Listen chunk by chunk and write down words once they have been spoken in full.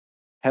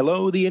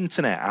Hello, the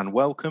internet, and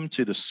welcome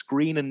to the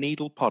Screen and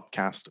Needle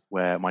podcast,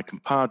 where my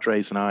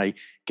compadres and I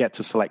get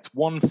to select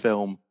one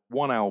film,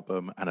 one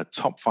album, and a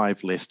top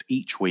 5 list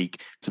each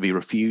week to be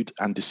reviewed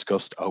and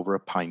discussed over a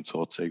pint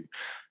or two.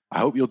 I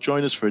hope you'll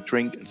join us for a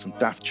drink and some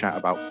daft chat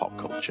about pop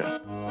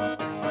culture.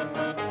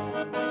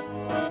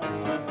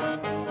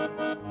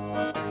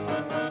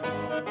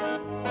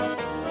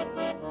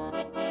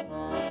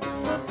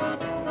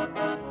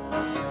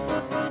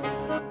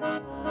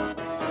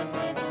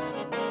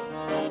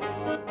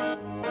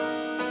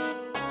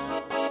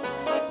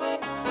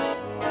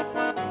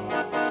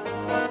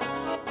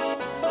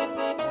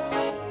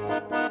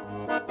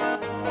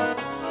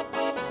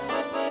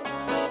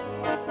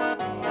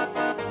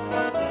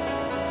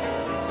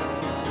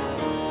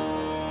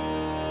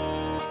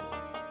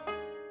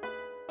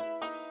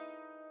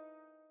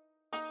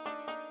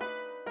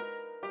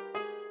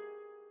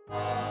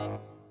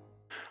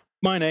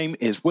 My name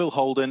is Will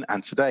Holden,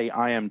 and today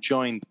I am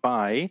joined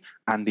by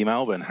Andy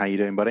Melbourne. How you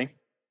doing, buddy?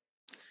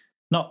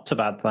 Not too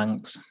bad,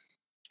 thanks.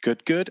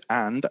 Good.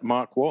 And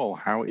Mark Wall,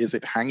 how is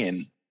it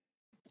hanging?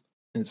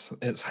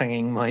 It's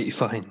hanging mighty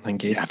fine,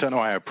 thank you. Yeah, I don't know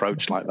why I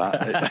approached like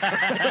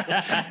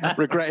that.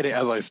 Regretted it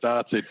as I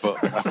started,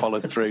 but I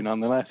followed through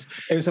nonetheless.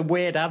 It was a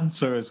weird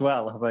answer as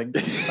well, I think.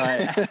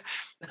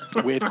 It's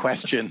a weird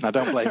question. I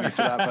don't blame you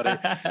for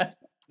that,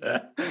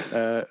 buddy.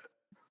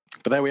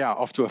 But there we are,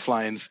 off to a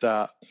flying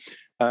start.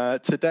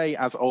 Today,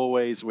 as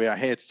always, we are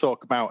here to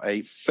talk about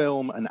a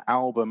film, an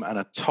album, and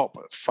a top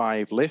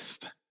 5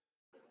 list.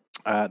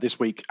 This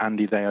week,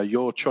 Andy, they are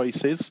your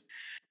choices.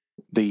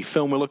 The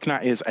film we're looking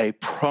at is A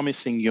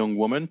Promising Young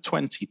Woman,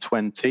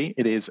 2020.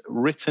 It is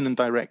written and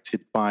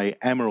directed by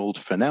Emerald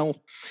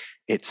Fennell.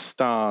 It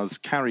stars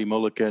Carey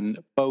Mulligan,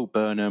 Bo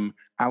Burnham,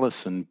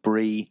 Alison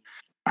Brie,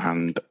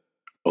 and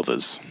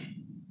others.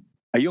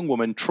 A young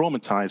woman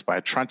traumatized by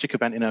a tragic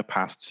event in her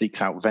past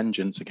seeks out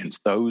vengeance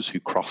against those who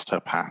crossed her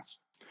path.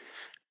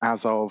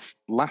 As of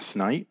last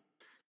night,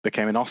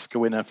 became an Oscar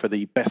winner for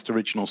the Best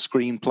Original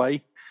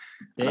Screenplay,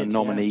 and a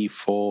nominee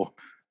for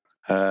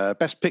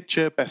Best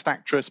Picture, Best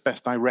Actress,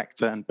 Best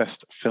Director, and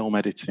Best Film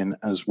Editing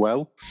as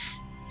well.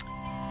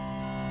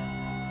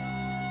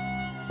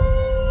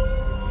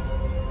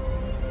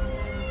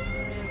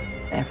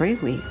 Every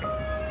week,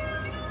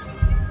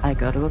 I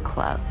go to a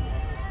club.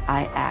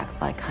 I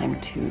act like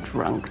I'm too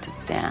drunk to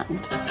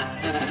stand.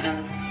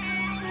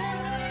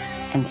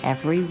 And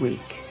every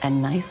week, a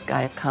nice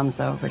guy comes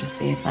over to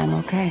see if I'm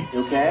okay.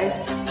 You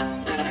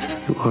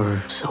okay? You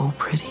are so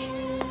pretty.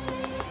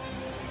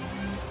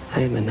 I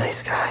am a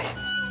nice guy.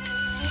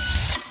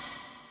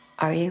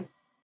 Are you?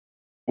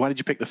 Why did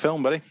you pick the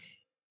film, buddy?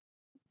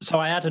 So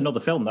I had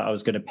another film that I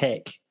was going to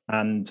pick,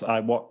 and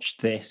I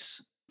watched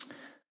this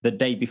the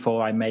day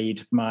before I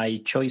made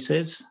my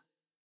choices.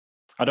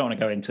 I don't want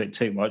to go into it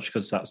too much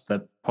because that's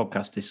the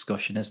podcast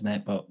discussion, isn't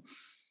it? But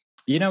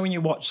you know, when you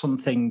watch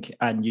something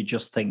and you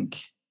just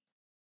think,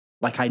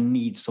 like, I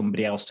need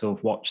somebody else to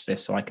have watched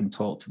this so I can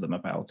talk to them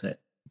about it.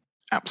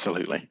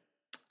 Absolutely.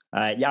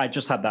 I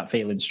just had that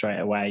feeling straight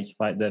away.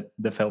 Like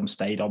the film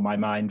stayed on my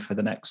mind for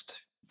the next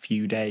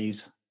few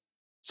days.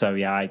 So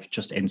yeah, I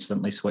just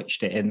instantly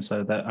switched it in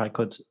so that I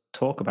could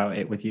talk about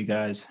it with you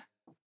guys.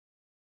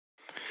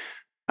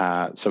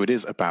 So it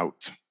is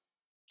about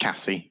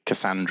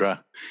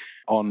Cassandra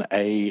on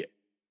a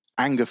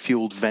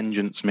anger-fueled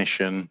vengeance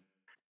mission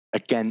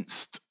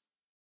against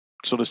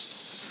sort of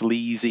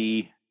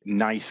sleazy,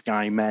 nice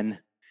guy men.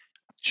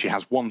 She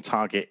has one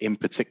target in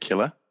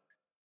particular,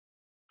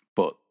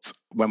 but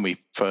when we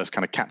first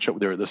kind of catch up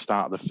with her at the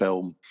start of the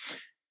film,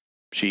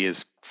 she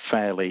is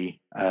fairly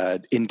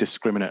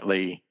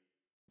indiscriminately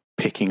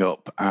picking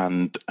up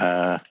and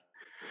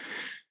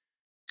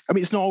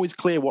it's not always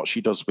clear what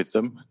she does with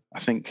them. I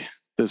think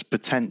there's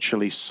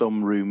potentially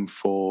some room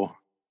for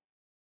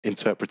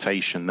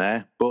interpretation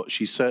there, but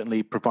she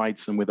certainly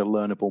provides them with a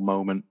learnable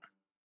moment.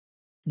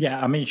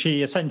 Yeah, I mean,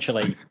 she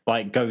essentially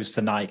like goes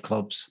to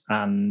nightclubs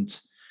and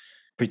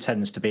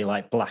pretends to be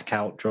like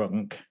blackout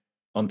drunk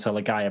until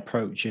a guy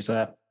approaches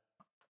her.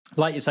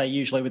 Like you say,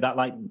 usually with that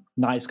like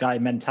nice guy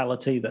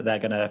mentality that they're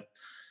going to,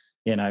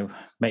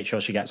 make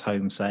sure she gets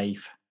home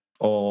safe.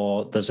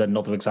 Or there's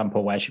another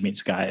example where she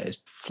meets a guy at his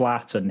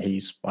flat and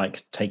he's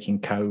like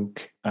taking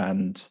coke,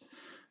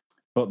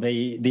 but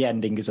the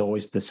ending is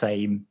always the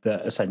same,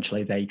 that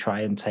essentially they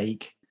try and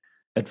take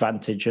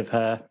advantage of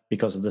her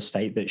because of the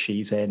state that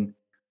she's in,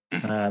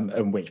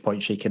 at which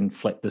point she can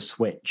flip the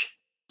switch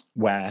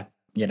where,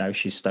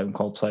 she's stone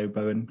cold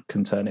sober and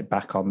can turn it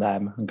back on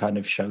them and kind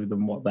of show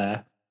them what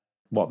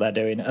they're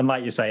doing. And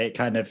like you say, it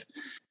kind of,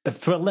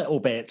 for a little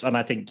bit, and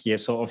I think you're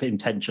sort of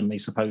intentionally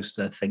supposed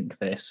to think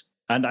this,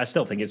 and I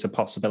still think it's a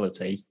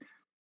possibility.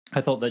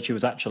 I thought that she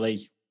was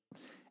actually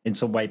in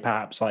some way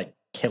perhaps like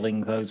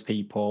killing those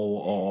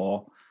people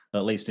or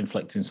at least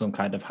inflicting some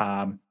kind of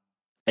harm.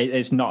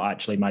 It's not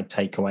actually my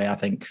takeaway. I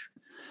think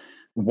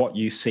what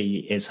you see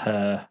is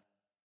her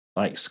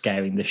like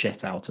scaring the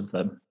shit out of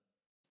them.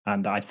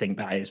 And I think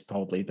that is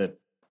probably the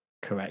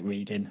correct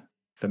reading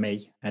for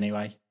me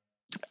anyway.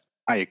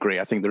 I agree.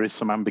 I think there is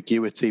some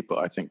ambiguity, but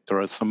I think there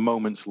are some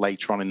moments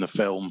later on in the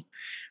film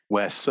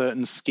where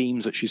certain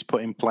schemes that she's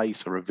put in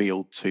place are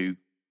revealed to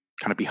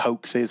kind of be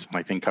hoaxes. And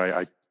I think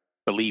I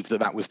believe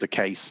that was the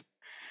case.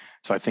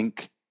 So I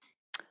think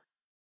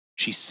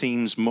she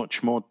seems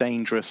much more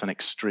dangerous and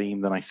extreme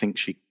than I think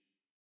she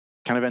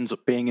kind of ends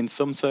up being in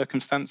some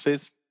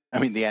circumstances. I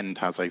mean, the end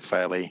has a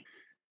fairly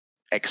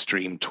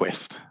extreme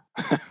twist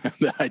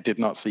that I did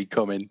not see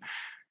coming.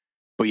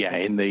 But yeah,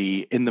 in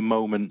the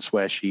moments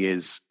where she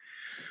is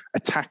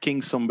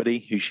attacking somebody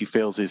who she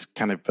feels is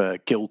kind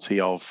of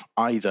guilty of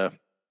either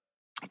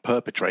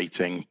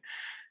perpetrating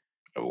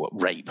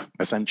rape,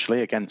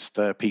 essentially, against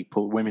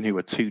women who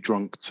are too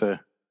drunk to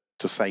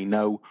say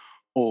no,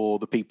 or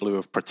the people who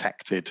have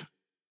protected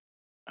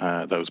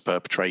those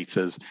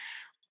perpetrators.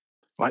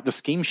 Like, the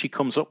schemes she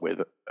comes up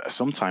with are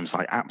sometimes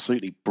like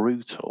absolutely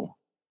brutal.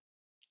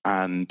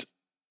 And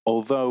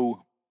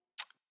although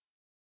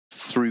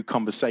through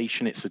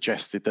conversation it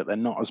suggested that they're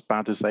not as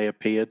bad as they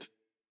appeared,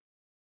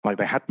 like,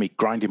 they had me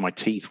grinding my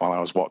teeth while I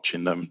was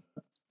watching them.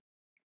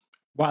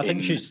 Well, I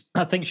think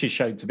she's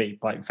shown to be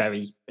like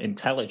very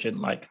intelligent.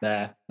 Like,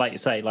 they're, like you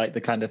say, like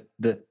the kind of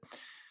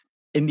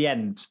in the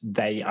end,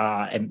 they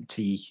are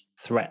empty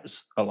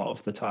threats a lot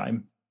of the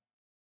time.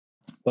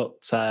 But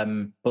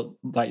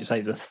like you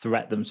say, the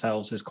threat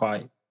themselves is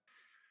quite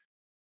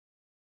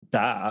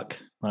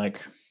dark.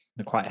 Like,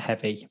 they're quite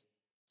heavy.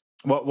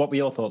 What were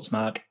your thoughts,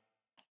 Mark?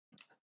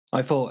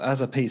 I thought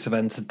as a piece of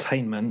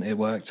entertainment, it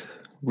worked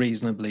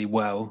reasonably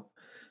well.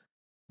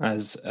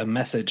 As a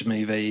message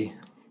movie,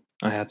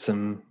 I had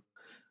some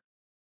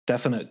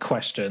definite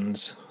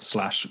questions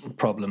 /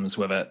 problems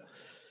with it.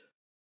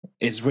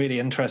 It's really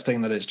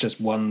interesting that it's just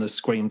won the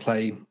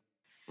screenplay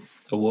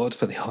award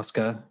for the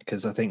Oscar,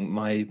 because I think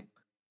my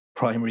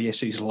primary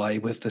issues lie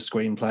with the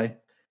screenplay.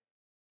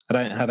 I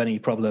don't have any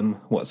problem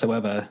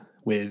whatsoever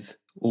with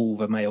all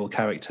the male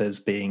characters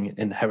being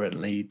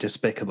inherently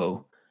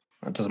despicable.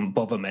 That doesn't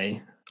bother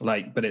me.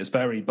 But it's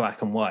very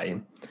black and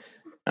white.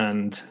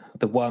 And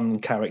the one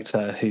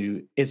character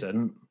who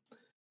isn't,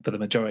 for the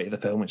majority of the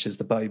film, which is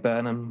the Bo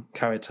Burnham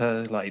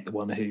character, like the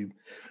one who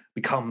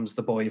becomes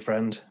the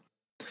boyfriend,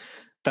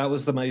 that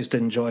was the most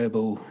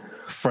enjoyable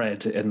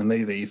thread in the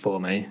movie for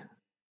me.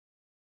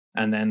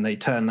 And then they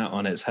turn that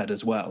on its head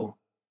as well.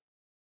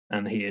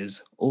 And he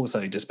is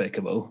also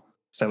despicable.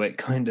 So it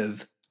kind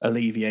of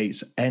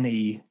alleviates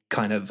any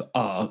kind of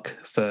arc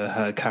for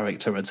her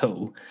character at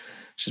all.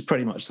 She's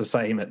pretty much the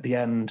same at the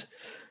end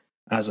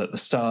as at the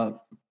start.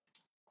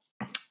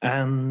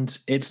 And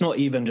it's not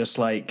even just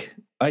like,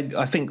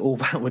 I think all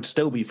that would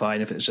still be fine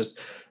if it's just,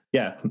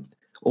 yeah,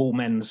 all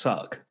men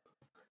suck.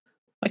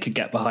 I could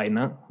get behind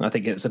that. I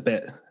think it's a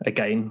bit,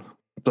 again,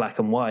 black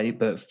and white,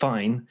 but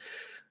fine.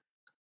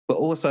 But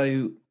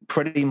also,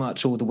 pretty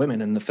much all the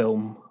women in the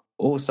film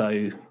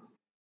also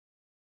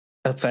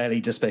are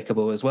fairly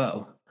despicable as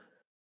well.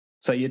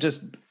 So you're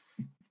just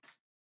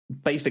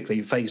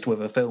basically faced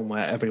with a film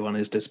where everyone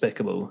is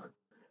despicable,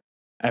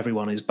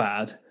 everyone is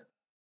bad,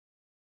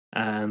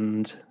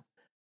 and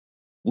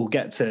we'll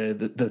get to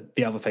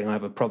the other thing I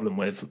have a problem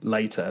with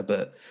later,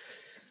 but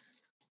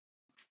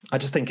I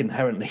just think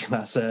inherently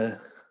that's a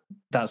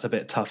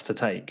bit tough to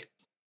take.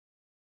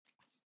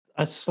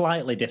 I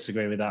slightly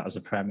disagree with that as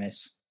a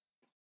premise.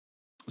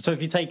 So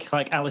if you take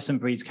like Alison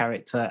Brie's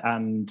character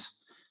and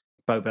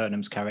Bo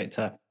Burnham's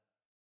character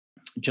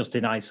just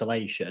in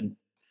isolation,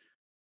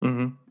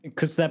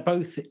 because they're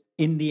both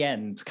in the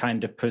end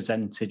kind of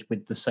presented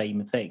with the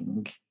same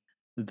thing,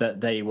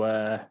 that they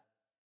were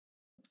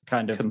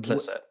kind of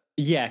complicit.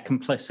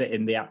 Complicit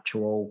in the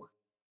actual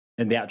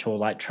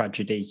like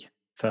tragedy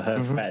for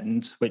her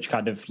friend, which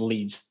kind of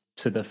leads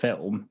to the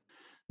film.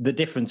 The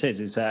difference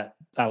is that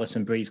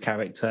Alison Brie's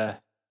character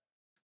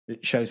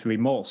shows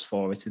remorse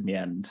for it in the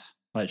end.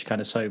 Like, she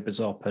kind of sobers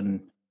up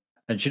and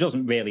she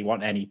doesn't really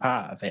want any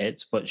part of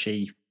it, but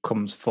she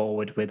comes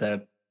forward with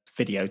a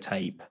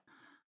videotape,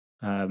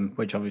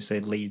 which obviously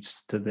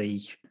leads to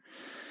the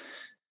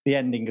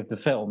ending of the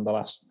film, the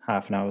last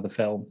half an hour of the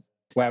film.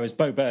 Whereas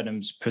Bo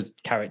Burnham's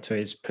character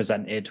is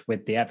presented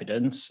with the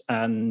evidence,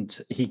 and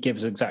he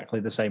gives exactly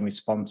the same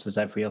response as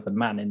every other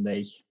man in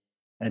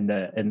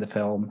the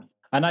film.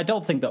 And I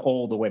don't think that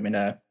all the women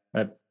are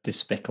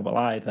despicable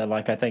either.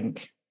 Like, I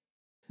think,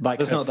 like,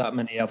 there's not that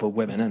many other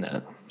women in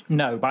it.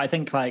 No, but I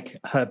think like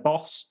her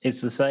boss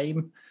is the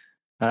same.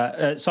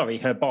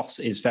 Her boss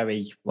is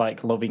very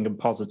like loving and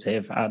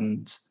positive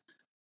and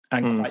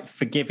quite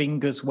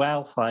forgiving as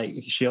well. Like,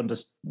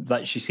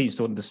 she seems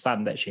to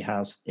understand that she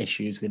has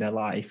issues in her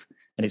life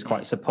and is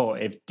quite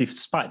supportive,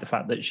 despite the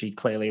fact that she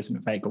clearly isn't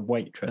a very good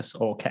waitress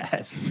or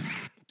cares.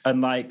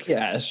 And like,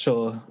 yeah,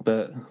 sure,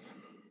 but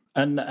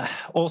and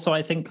also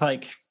I think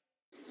like,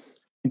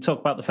 you talk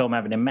about the film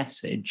having a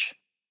message.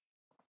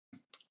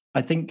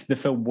 I think the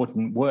film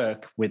wouldn't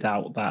work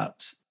without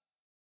that.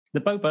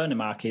 The Bo Burnham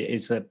arc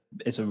is a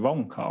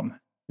rom-com.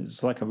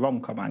 It's like a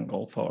rom-com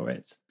angle for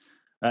it.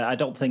 I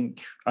don't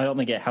think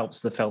it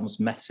helps the film's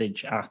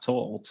message at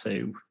all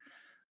to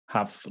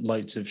have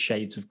loads of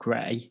shades of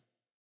grey.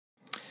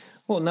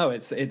 Well, no,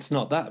 it's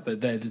not that,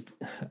 but that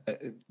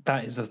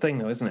is the thing,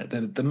 though, isn't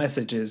it? The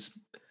message is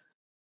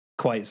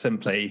quite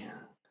simply,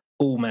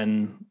 all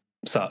men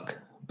suck.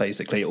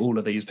 Basically, all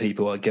of these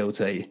people are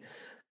guilty,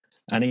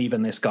 and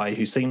even this guy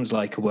who seems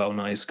like a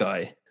nice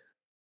guy,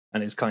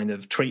 and is kind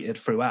of treated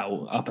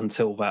throughout up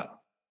until that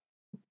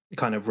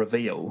kind of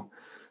reveal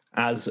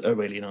as a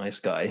really nice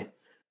guy,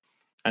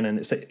 and then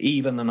it's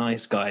even the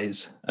nice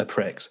guys are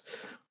pricks.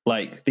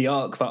 Like, the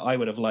arc that I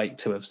would have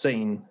liked to have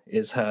seen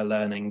is her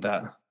learning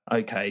that,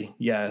 okay,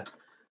 yeah,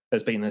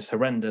 there's been this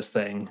horrendous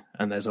thing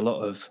and there's a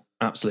lot of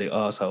absolute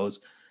arseholes,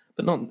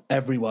 but not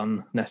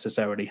everyone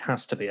necessarily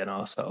has to be an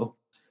arsehole.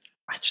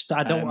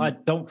 I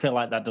don't feel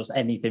like that does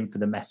anything for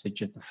the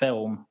message of the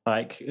film.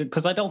 Like,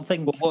 because I don't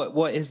think...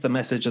 What is the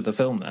message of the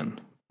film then?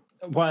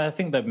 Well, I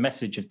think the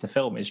message of the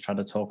film is trying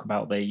to talk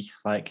about the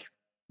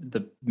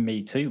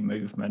Me Too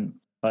movement.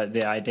 Like,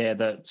 the idea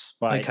that...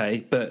 Like,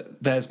 okay,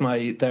 but there is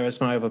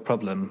my other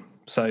problem.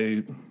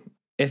 So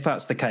if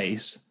that's the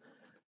case,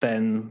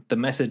 then the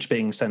message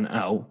being sent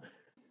out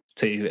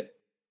to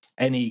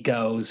any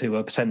girls who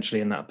are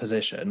potentially in that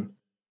position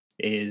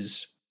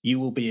is, you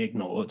will be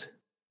ignored.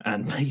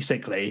 And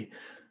basically,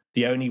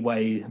 the only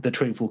way the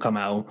truth will come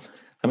out...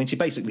 I mean, she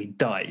basically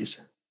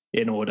dies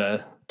in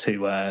order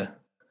to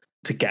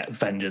get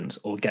vengeance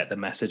or get the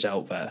message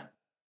out there.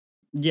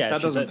 Yeah,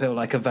 that doesn't feel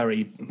like a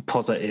very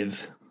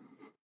positive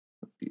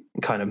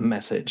kind of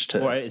message to...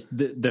 Well,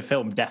 the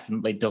film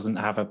definitely doesn't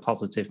have a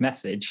positive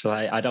message.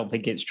 Like, I don't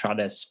think it's trying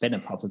to spin a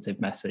positive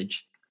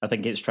message. I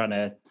think it's trying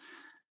to...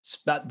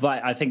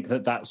 Like, I think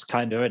that's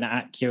kind of an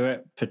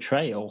accurate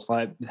portrayal.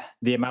 Like,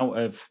 the amount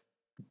of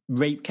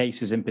rape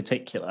cases in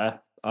particular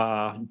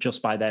are,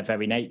 just by their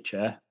very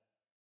nature,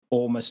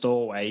 almost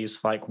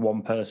always like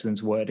one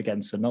person's word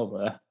against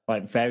another.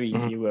 Like, very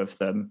few of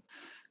them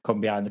come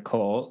behind the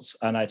courts.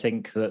 And I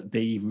think that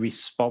the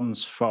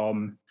response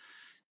from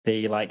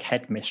the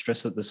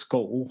headmistress at the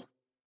school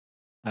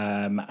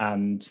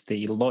and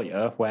the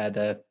lawyer, where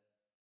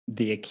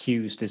the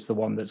accused is the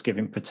one that's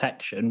giving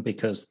protection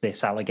because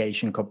this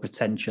allegation could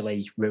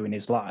potentially ruin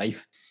his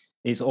life,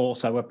 is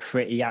also a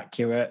pretty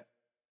accurate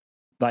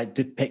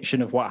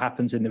depiction of what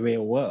happens in the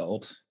real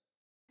world.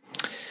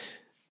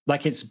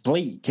 Like, it's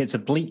bleak. It's a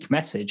bleak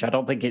message. I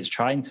don't think it's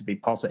trying to be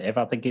positive.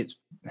 I think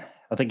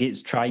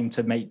it's trying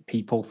to make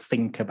people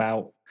think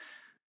about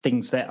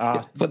things that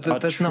are,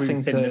 there's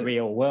nothing in the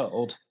real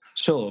world.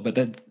 Sure, but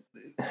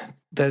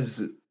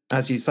there's,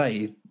 as you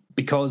say,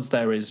 because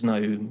there is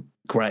no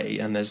grey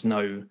and there's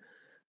no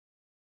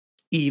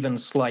even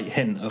slight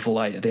hint of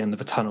light at the end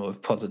of a tunnel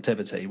of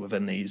positivity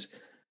within these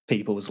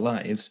people's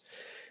lives.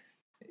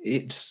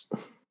 It's,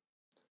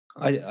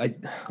 I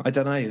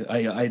don't know.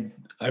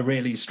 I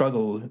really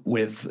struggle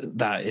with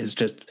that. Is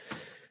just,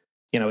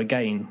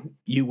 again,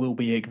 you will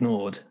be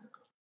ignored.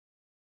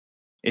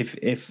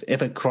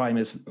 If a crime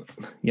is,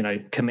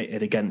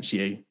 committed against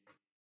you,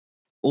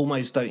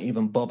 almost don't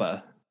even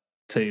bother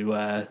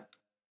to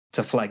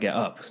flag it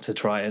up to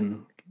try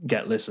and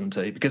get listened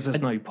to, because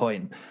there's no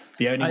point.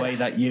 The only way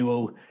that you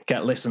will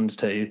get listened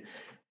to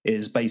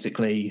is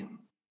basically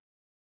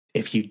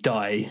if you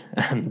die,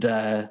 and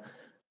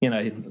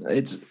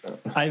it's.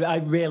 I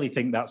really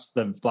think that's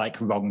the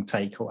wrong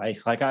takeaway.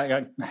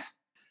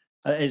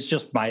 It's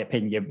just my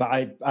opinion,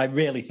 but I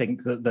really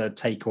think that the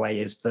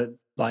takeaway is that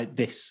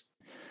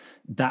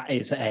that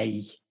is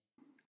a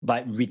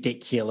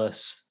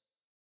ridiculous,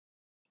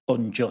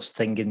 unjust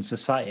thing in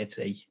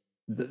society.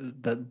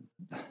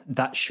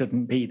 That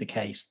shouldn't be the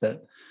case.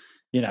 That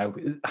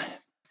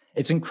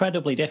it's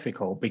incredibly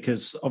difficult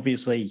because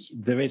obviously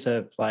there's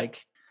a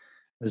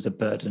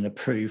burden of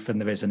proof and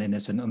there is an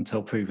innocent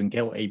until proven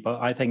guilty.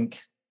 But I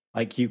think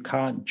you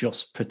can't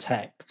just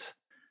protect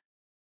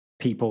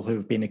people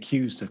who've been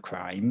accused of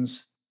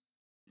crimes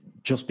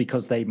just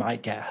because they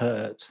might get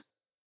hurt.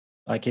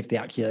 If the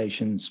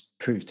accusations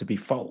prove to be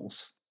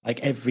false,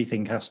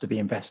 everything has to be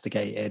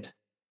investigated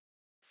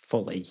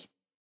fully.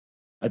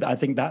 I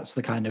think that's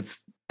the kind of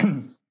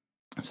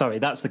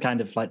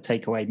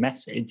takeaway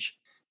message,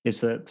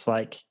 is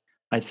that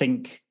I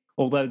think,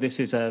 although this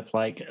is a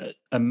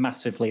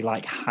massively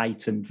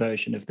heightened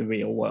version of the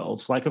real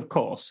world, of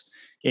course,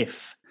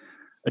 if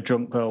a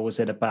drunk girl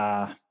was in a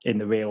bar in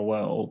the real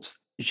world,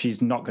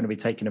 she's not going to be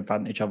taken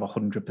advantage of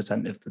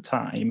 100% of the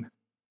time.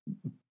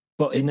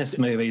 But in this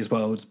movie's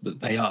world,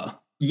 they are.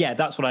 Yeah,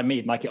 that's what I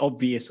mean.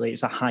 Obviously,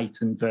 it's a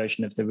heightened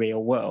version of the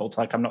real world.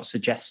 I'm not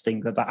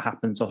suggesting that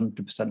happens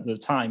 100% of the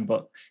time,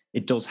 but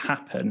it does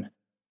happen.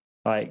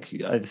 I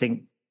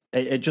think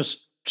it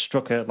just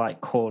struck a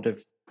chord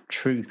of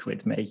truth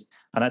with me,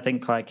 and I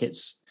think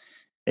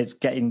it's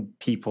getting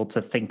people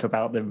to think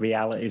about the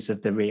realities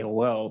of the real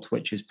world,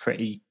 which is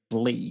pretty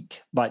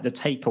bleak. The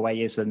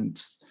takeaway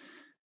isn't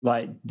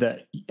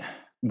that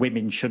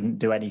women shouldn't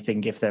do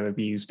anything if they're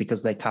abused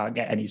because they can't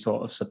get any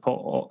sort of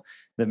support.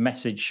 The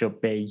message should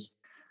be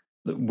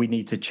that we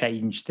need to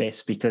change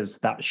this because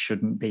that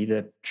shouldn't be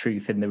the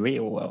truth in the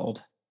real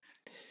world.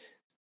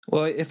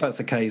 Well, if that's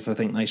the case, I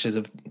think they should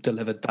have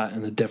delivered that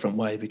in a different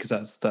way, because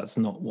that's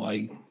not what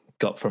I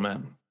got from it.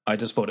 I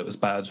just thought it was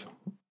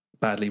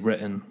badly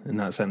written in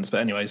that sense.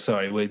 But anyway,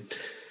 sorry, we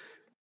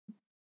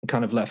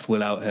kind of left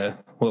Will out here.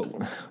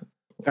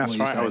 That's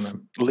right. I was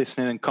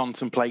listening and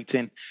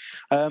contemplating.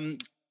 I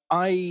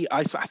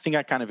think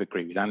I kind of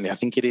agree with Andy. I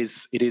think it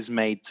is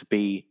made to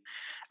be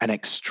an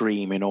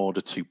extreme in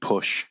order to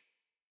push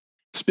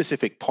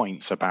specific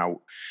points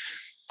about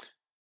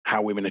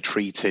how women are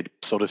treated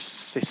sort of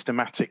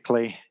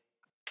systematically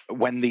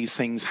when these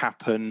things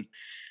happen.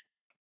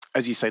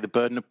 As you say, the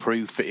burden of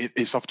proof,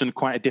 it's often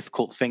quite a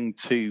difficult thing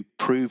to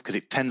prove because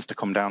it tends to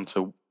come down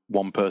to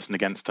one person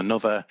against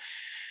another.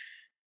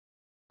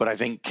 But I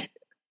think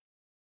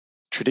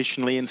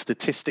traditionally and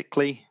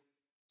statistically,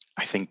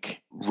 I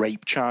think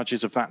rape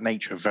charges of that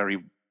nature are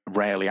very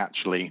rarely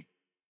actually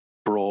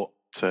brought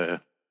to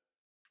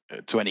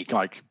any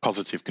like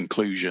positive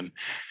conclusion.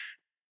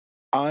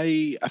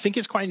 I think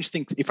it's quite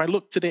interesting if I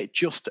looked at it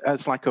just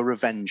as like a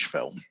revenge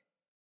film,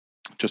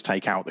 just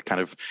take out the kind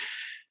of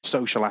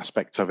social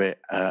aspect of it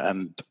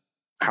and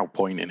how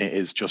poignant it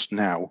is just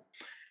now.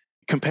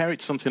 Compare it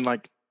to something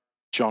like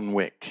John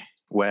Wick,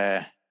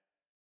 where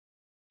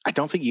I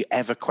don't think you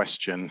ever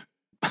question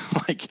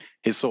like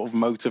his sort of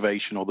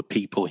motivation or the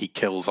people he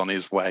kills on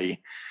his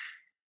way,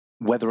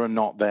 whether or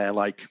not they're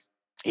like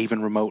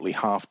even remotely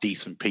half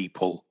decent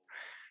people.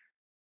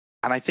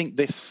 And I think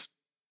this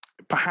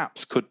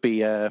perhaps could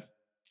be a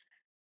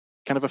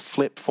kind of a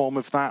flip form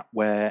of that,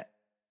 where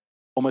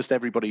almost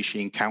everybody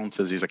she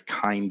encounters is a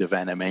kind of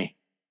enemy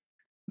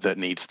that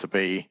needs to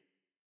be,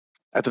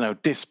 I don't know,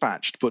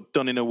 dispatched, but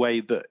done in a way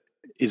that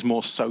is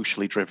more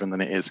socially driven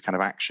than it is kind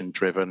of action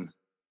driven.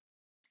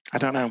 I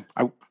don't know.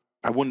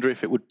 I wonder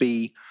if it would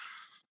be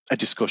a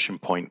discussion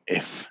point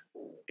if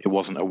it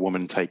wasn't a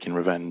woman taking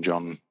revenge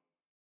on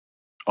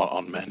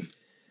men.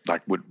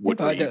 Like would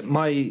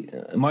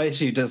my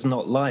issue does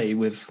not lie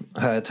with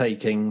her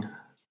taking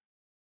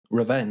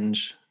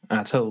revenge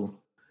at all.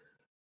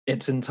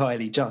 It's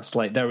entirely just.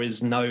 Like, there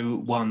is no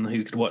one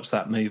who could watch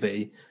that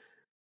movie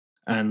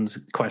and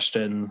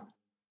question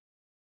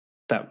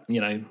that, you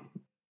know,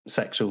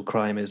 sexual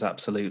crime is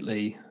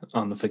absolutely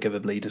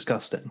unforgivably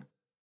disgusting.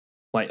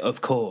 Like,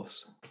 of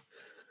course.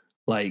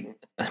 Like,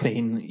 I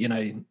mean, you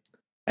know,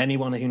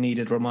 anyone who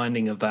needed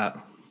reminding of that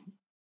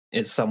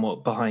is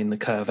somewhat behind the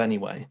curve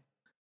anyway.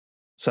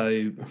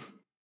 So,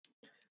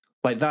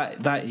 like,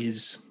 that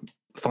is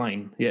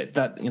fine. Yeah,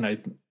 that, you know,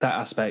 that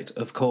aspect,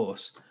 of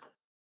course.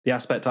 The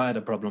aspect I had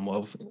a problem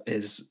with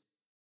is,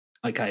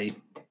 okay,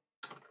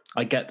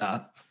 I get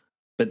that,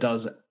 but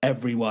does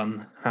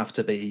everyone have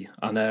to be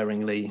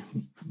unerringly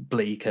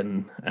bleak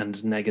and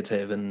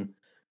negative and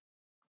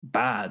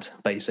bad,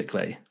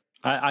 basically?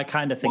 I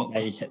kind of think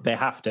they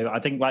have to. I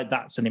think like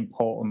that's an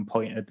important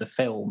point of the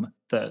film,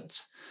 that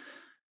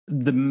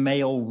the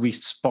male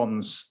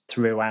response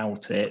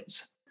throughout it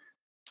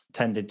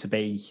tended to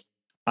be,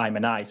 I'm a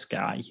nice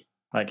guy.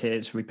 Like,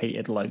 it's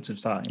repeated loads of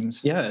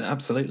times. Yeah,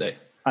 absolutely.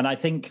 And I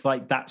think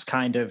like that's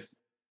kind of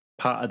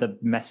part of the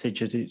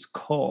message at its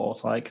core.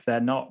 Like, they're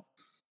not...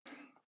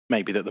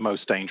 Maybe that the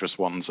most dangerous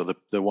ones are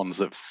the ones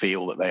that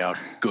feel that they are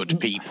good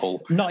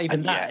people. Not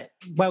even that.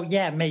 Yeah. Well,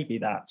 yeah, maybe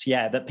that.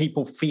 Yeah, that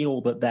people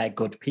feel that they're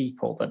good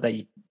people, that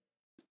they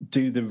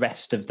do the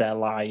rest of their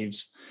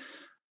lives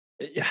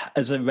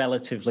as a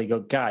relatively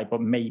good guy,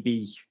 but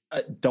maybe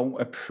don't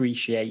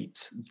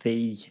appreciate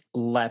the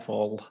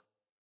level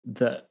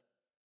that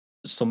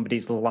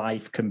somebody's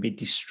life can be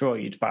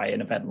destroyed by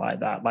an event like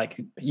that. Like,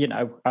 you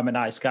know, I'm a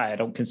nice guy. I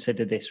don't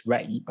consider this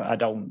rape. I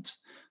don't,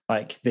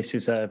 like, this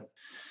is a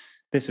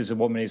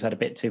woman who's had a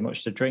bit too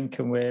much to drink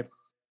and we're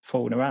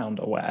fooling around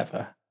or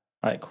whatever.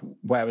 Like,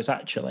 whereas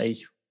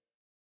actually,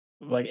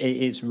 like, it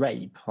is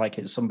rape. Like,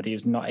 it's somebody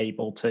who's not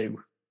able to,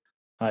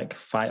 like,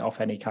 fight off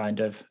any kind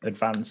of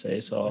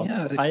advances. Or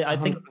yeah,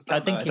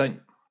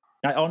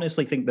 I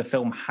honestly think the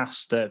film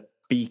has to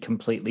be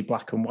completely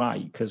black and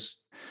white, because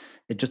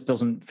it just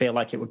doesn't feel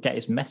like it would get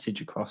its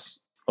message across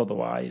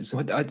otherwise.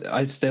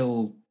 I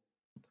still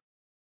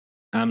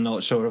am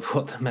not sure of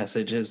what the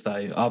message is,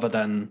 though, other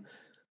than,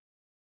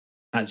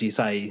 as you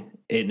say,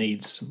 it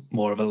needs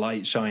more of a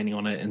light shining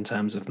on it in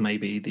terms of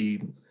maybe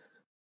the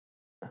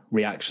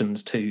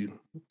reactions to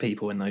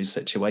people in those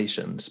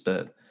situations.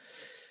 But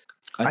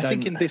I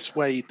think in this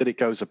way that it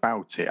goes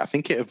about it, I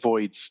think it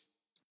avoids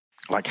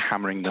like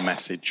hammering the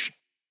message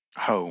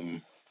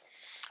home.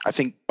 I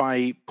think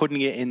by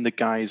putting it in the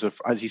guise of,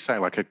 as you say,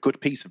 like a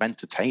good piece of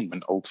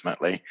entertainment,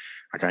 ultimately,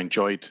 like I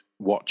enjoyed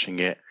watching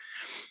it,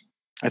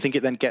 I think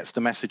it then gets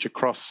the message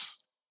across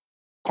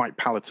quite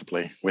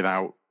palatably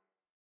without,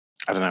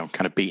 I don't know,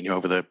 kind of beating you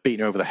over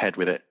the head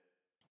with it.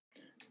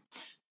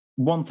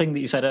 One thing that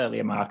you said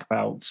earlier, Mark,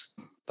 about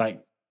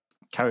like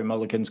Carey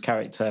Mulligan's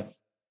character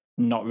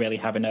not really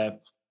having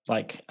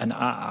an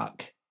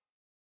arc.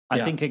 I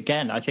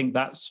think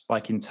that's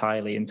like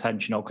entirely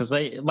intentional, because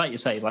they, like you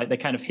say, like they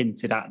kind of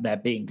hinted at there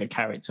being a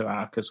character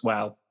arc as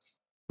well.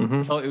 Mm-hmm.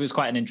 I thought it was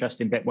quite an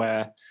interesting bit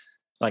where,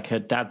 like, her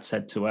dad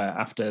said to her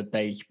after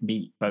they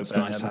meet both. It's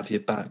nice to have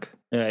you back.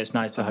 Yeah, it's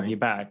nice to have you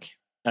back.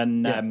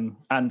 And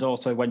and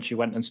also when she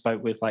went and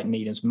spoke with like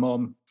Nina's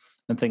mum,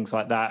 and things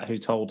like that, who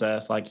told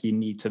her like you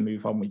need to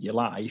move on with your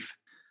life.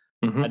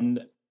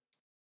 Mhm.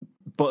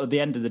 But at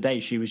the end of the day,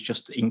 she was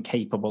just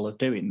incapable of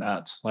doing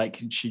that.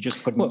 Like she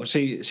just couldn't. Well,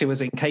 she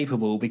was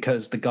incapable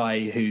because the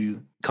guy who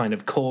kind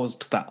of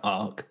caused that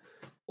arc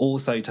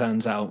also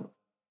turns out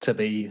to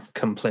be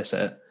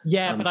complicit.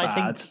 Yeah, and but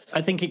bad.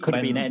 I think it could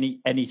have when-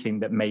 been anything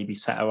that maybe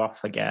set her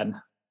off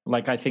again.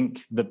 Like I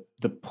think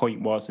the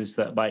point is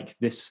that like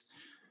this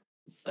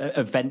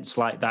events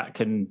like that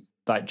can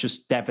like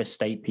just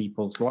devastate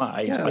people's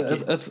lives. Yeah,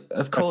 like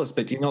of course,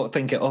 but do you not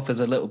think it offers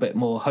a little bit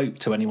more hope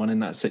to anyone in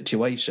that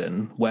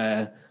situation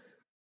where,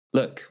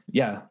 look,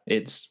 yeah,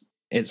 it's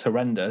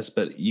horrendous,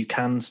 but you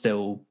can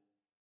still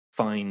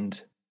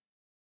find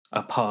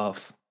a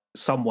path,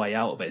 some way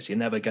out of it. So you're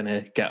never going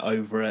to get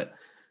over it.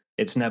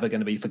 It's never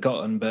going to be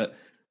forgotten, but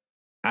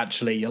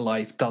actually your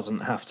life doesn't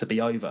have to be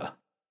over.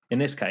 In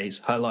this case,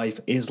 her life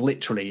is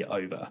literally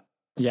over.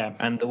 Yeah.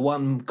 And the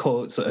one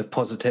core sort of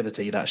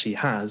positivity that she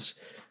has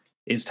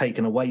is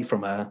taken away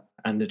from her,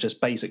 and it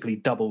just basically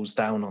doubles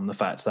down on the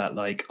fact that,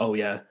 like, oh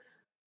yeah,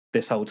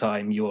 this whole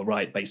time you were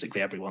right,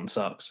 basically everyone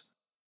sucks.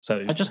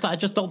 So I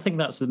just don't think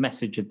that's the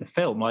message of the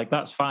film. Like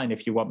that's fine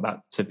if you want that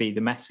to be the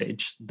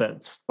message.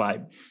 That's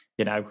like,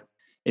 you know,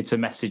 it's a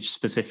message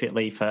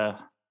specifically for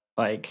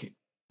like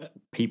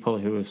people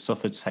who have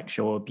suffered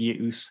sexual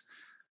abuse,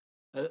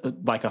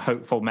 like a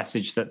hopeful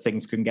message that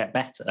things can get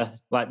better.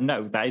 Like,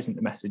 no, that isn't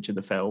the message of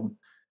the film.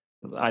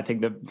 I think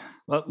that,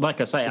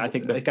 like I say, I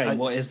think that again,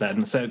 what is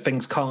then? So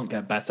things can't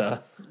get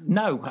better.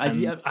 No,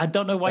 I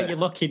don't know why you're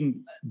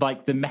looking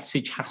like the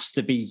message has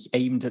to be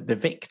aimed at the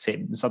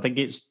victims. I think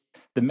it's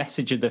the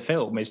message of the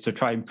film is to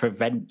try and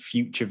prevent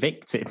future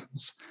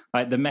victims.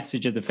 Like the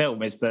message of the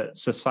film is that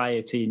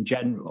society in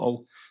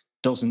general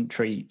doesn't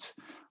treat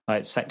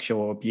like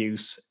sexual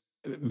abuse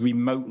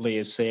remotely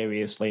as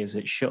seriously as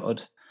it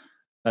should,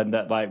 and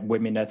that like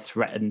women are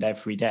threatened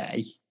every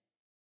day.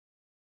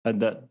 And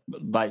that,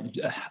 like,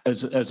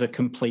 as a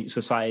complete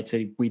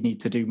society, we need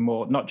to do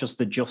more. Not just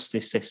the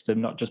justice system,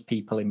 not just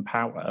people in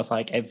power.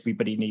 Like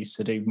everybody needs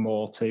to do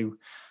more to,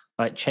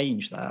 like,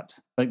 change that.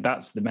 Like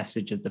that's the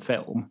message of the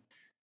film.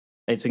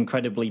 It's an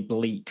incredibly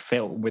bleak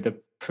film with a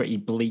pretty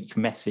bleak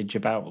message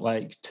about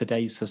like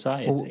today's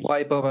society. Well,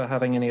 why bother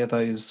having any of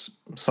those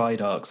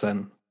side arcs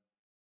then?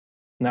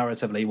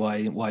 Narratively,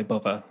 why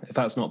bother if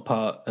that's not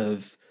part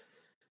of?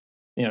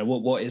 You know,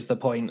 what is the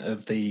point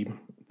of the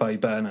Bo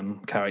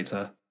Burnham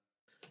character?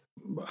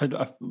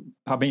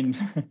 I mean,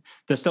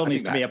 there still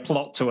needs to be a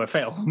plot to a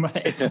film.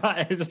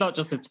 It's not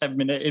just a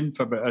 10-minute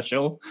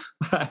infomercial.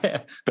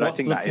 But I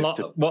think that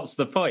plot? What's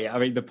the point? I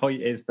mean, the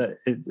point is that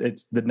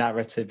it's the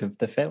narrative of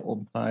the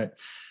film. I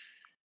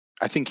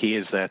think he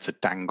is there to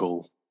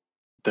dangle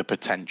the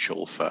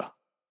potential for,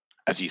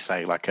 as you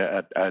say, like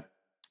a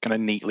kind of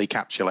neatly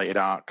capsulated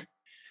arc.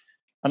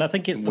 And I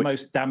think it's the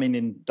most damning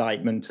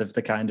indictment of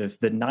the kind of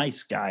the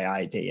nice guy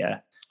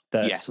idea.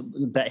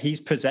 That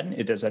he's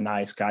presented as a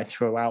nice guy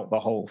throughout the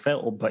whole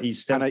film, but he's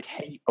still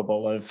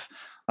capable of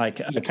like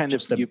a kind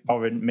of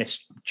abhorrent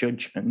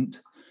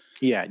misjudgment.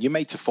 Yeah, you're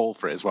made to fall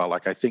for it as well.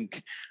 Like I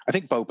think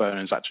Bo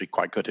Burnham's actually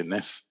quite good in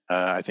this.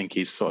 I think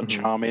he's sort of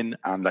charming,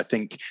 and I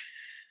think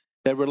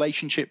their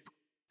relationship,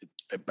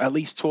 at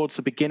least towards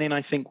the beginning,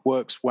 I think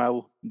works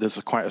well. There's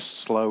quite a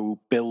slow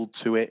build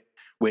to it,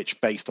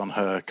 which, based on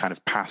her kind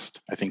of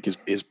past, I think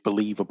is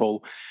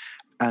believable,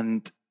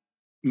 and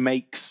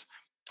makes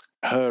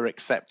her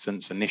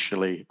acceptance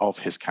initially of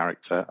his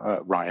character,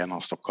 Ryan,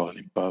 I'll stop calling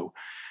him Bo,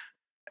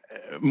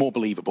 more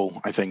believable,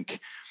 I think.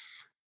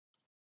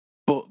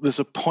 But there's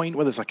a point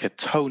where there's like a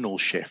tonal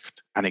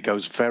shift and it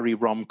goes very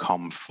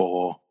rom-com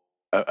for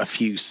a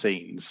few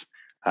scenes.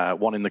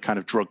 One in the kind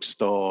of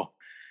drugstore,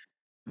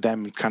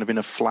 them kind of in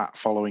a flat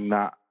following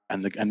that,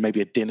 and maybe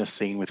a dinner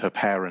scene with her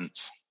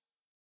parents.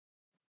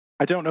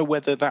 I don't know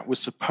whether that was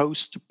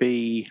supposed to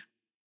be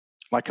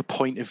like a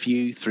point of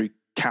view through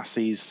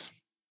Cassie's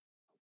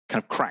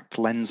kind of cracked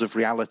lens of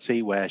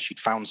reality, where she'd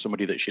found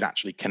somebody that she'd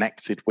actually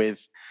connected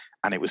with,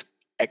 and it was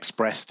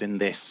expressed in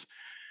this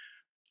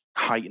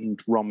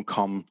heightened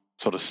rom-com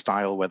sort of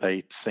style where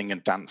they sing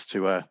and dance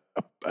to a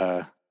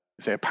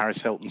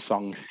Paris Hilton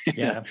song.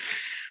 Yeah.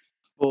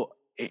 But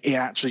it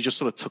actually just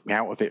sort of took me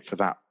out of it for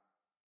that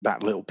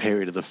little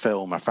period of the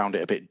film. I found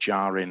it a bit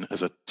jarring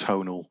as a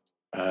tonal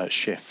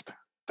shift,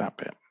 that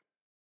bit.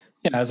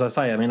 Yeah, as I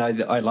say, I mean,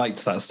 I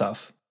liked that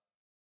stuff.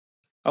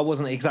 I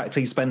wasn't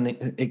exactly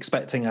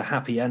expecting a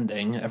happy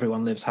ending.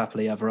 Everyone lives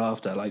happily ever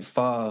after. Like,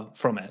 far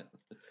from it.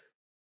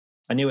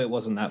 I knew it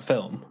wasn't that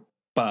film,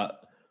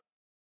 but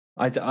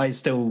I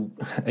still,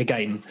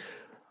 again,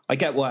 I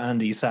get what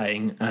Andy's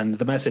saying, and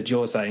the message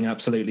you're saying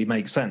absolutely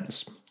makes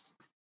sense.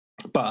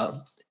 But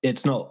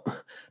it's not,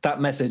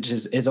 that message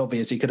is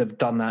obvious. You could have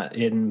done that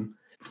in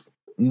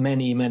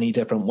many, many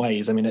different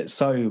ways. I mean, it's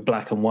so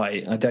black and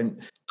white. I don't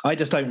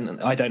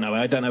know.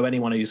 I don't know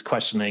anyone who's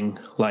questioning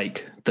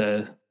like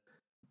the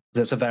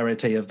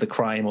severity of the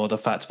crime or the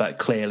fact that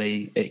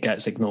clearly it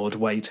gets ignored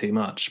way too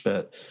much.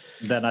 But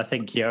then I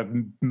think you're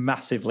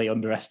massively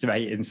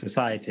underestimating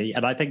society.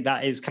 And I think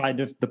that is kind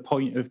of the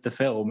point of the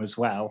film as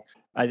well.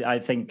 I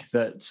think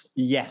that,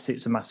 yes,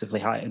 it's a massively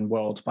heightened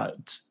world,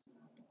 but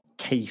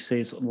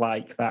cases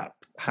like that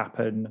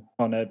happen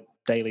on a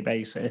daily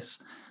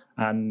basis.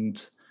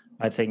 And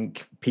I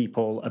think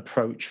people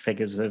approach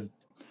figures of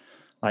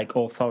like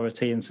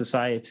authority in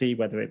society,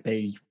 whether it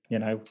be,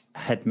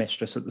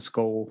 headmistress at the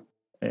school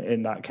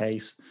in that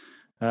case,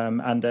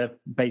 and are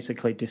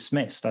basically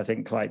dismissed. I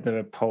think like there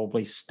are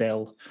probably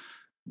still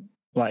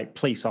like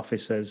police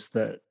officers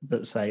that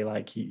say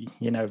like,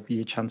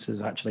 your chances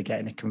of actually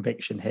getting a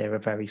conviction here are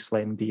very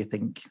slim. Do you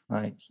think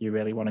like you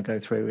really want to go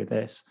through with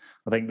this?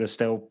 I think there's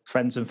still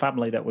friends and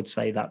family that would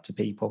say that to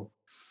people.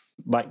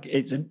 Like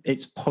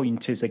its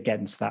point is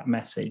against that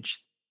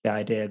message, the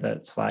idea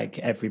that like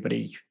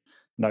everybody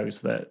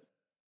knows that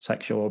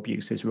sexual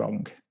abuse is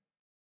wrong.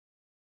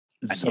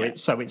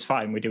 So it's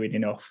fine, we're doing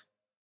enough.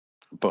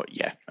 But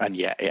yeah, and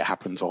yet it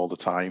happens all the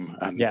time.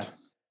 And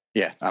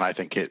yeah, and I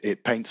think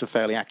it paints a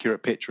fairly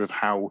accurate picture of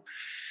how,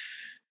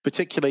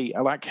 particularly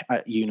like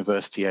at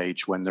university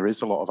age, when there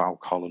is a lot of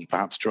alcohol and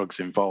perhaps drugs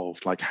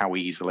involved, like how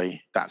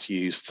easily that's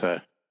used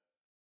to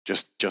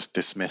just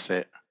dismiss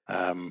it.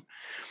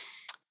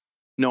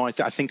 No, I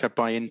think I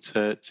buy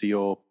into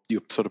your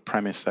sort of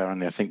premise there,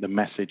 and I think the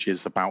message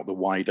is about the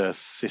wider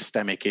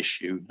systemic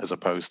issue as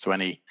opposed to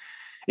any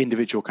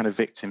individual kind of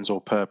victims or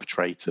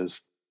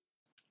perpetrators.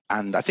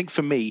 And I think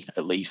for me,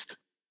 at least,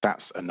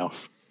 that's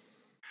enough.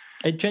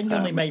 It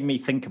genuinely made me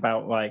think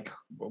about like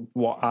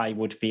what I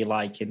would be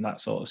like in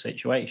that sort of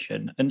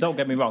situation. And don't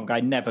get me wrong, I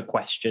never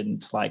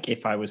questioned like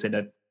if I was in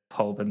a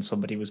pub and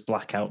somebody was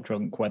blackout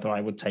drunk, whether I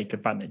would take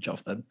advantage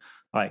of them.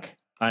 Like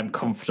I'm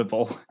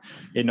comfortable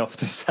enough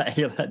to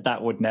say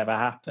that would never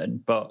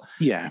happen. But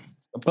yeah.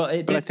 But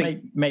it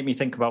did make me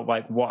think about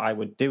like what I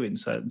would do in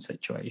certain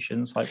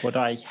situations. Like, would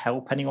I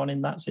help anyone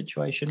in that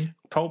situation?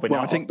 Probably not.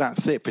 Well, I think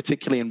that's it,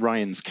 particularly in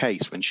Ryan's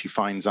case, when she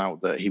finds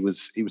out that he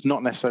was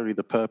not necessarily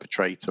the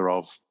perpetrator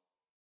of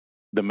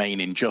the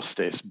main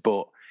injustice,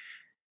 but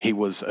he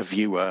was a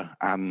viewer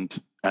and,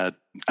 at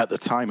the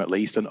time at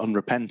least, an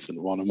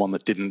unrepentant one, and one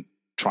that didn't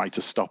try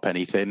to stop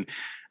anything.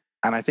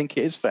 And I think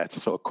it is fair to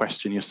sort of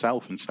question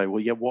yourself and say,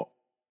 well, yeah,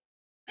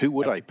 who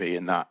would I be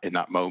in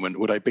that moment?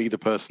 Would I be the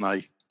person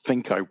I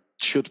think I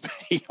should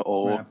be,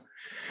 or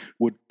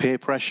would peer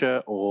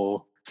pressure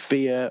or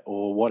fear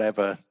or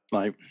whatever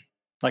like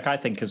I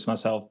think as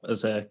myself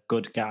as a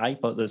good guy,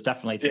 but there's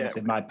definitely things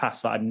in my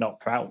past that I'm not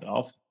proud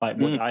of. Like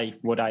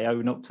would I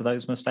own up to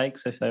those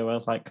mistakes if they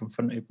were like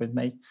confronted with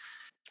me?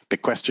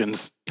 Big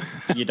questions.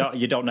 you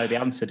don't know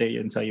the answer, do you,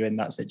 until you're in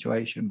that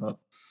situation. But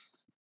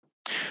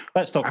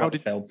let's talk about the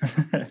film.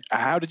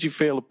 How did you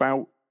feel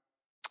about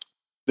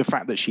the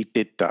fact that she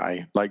did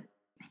die? Like,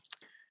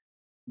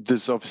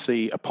 there's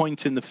obviously a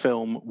point in the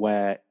film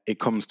where it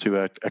comes to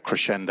a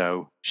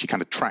crescendo. She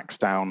kind of tracks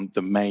down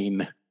the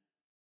main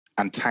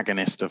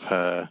antagonist of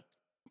her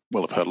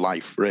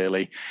life,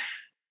 really,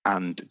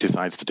 and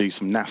decides to do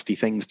some nasty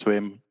things to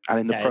him. And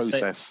in the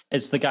process,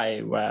 it's the guy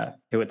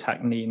who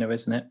attacked Nina,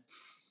 isn't it?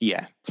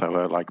 Yeah, so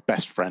her like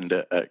best friend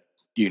at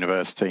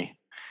university.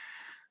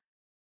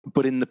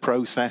 But in the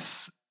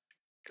process,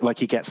 like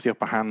he gets the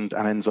upper hand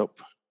and ends up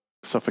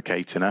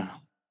suffocating her.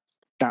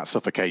 That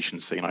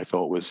suffocation scene I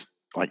thought was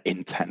like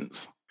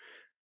intense.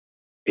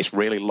 It's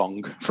really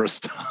long for a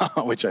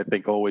start, which I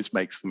think always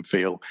makes them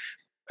feel,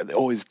 it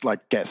always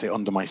like gets it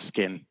under my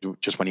skin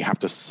just when you have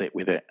to sit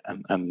with it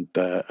and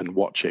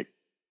watch it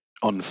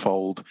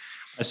unfold.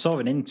 I saw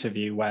an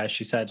interview where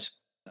she said,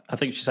 I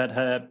think she said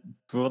her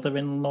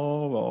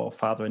brother-in-law or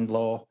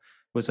father-in-law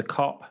was a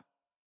cop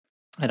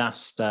and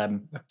asked, I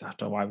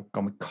don't know why I've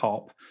gone with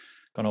cop,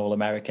 gone all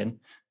American,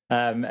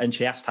 and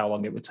she asked how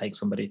long it would take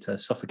somebody to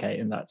suffocate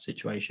in that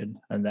situation,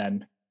 and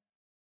then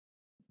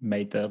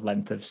made the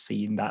length of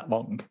scene that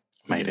long.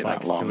 Made it like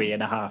that long.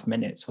 3.5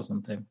 minutes or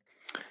something.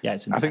 Yeah,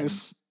 it's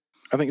intense.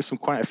 I think there's some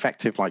quite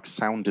effective like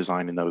sound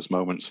design in those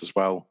moments as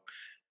well.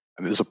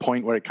 And there's a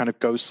point where it kind of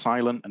goes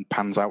silent and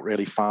pans out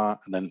really far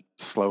and then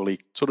slowly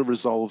sort of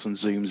resolves and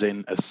zooms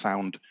in as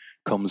sound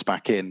comes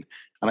back in.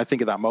 And I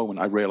think at that moment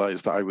I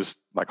realized that I was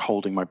like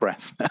holding my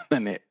breath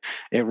and it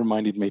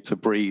reminded me to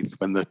breathe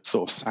when the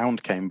sort of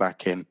sound came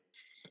back in.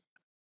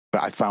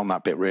 But I found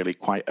that bit really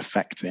quite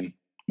affecting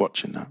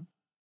watching that.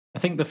 I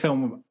think the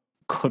film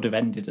could have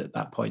ended at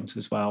that point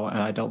as well, and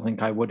I don't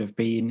think I would have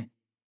been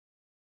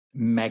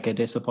mega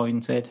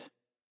disappointed.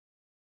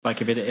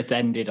 Like if it had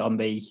ended on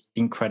the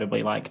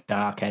incredibly like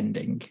dark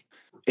ending.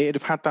 It'd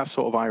have had that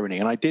sort of irony,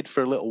 and I did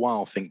for a little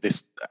while think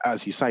this,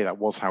 as you say, that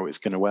was how it's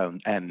going to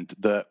end,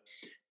 that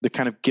the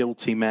kind of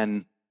guilty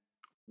men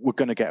were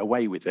going to get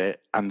away with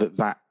it, and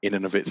that in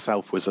and of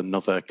itself was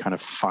another kind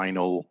of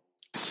final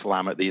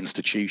slam at the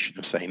institution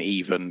of saying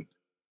even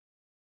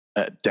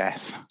at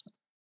death,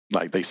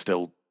 like they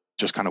still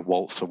just kind of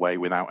waltz away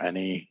without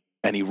any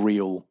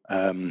real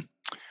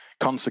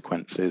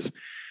consequences.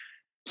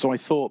 So I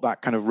thought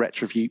that kind of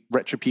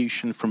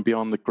retribution from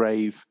beyond the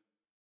grave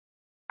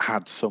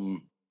had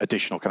some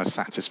additional kind of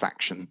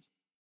satisfaction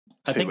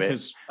to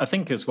it. I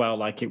think as well,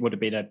 like it would have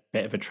been a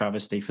bit of a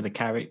travesty for the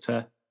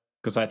character,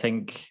 because I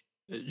think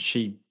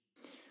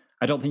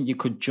I don't think you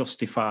could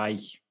justify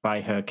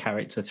by her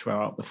character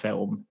throughout the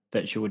film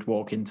that she would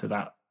walk into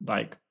that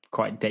like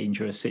quite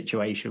dangerous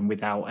situation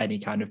without any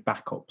kind of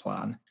backup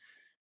plan.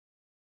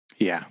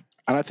 Yeah.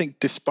 And I think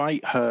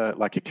despite her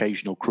like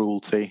occasional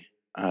cruelty,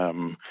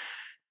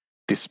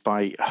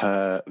 despite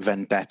her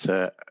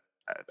vendetta,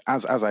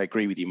 as I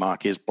agree with you,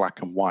 Mark, is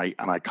black and white,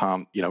 and I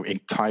can't,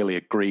 entirely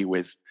agree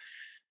with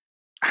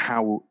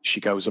how she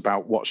goes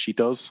about what she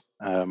does.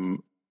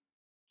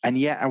 And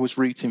yet I was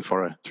rooting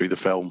for her through the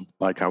film.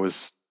 Like I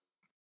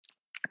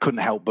couldn't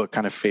help but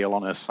kind of feel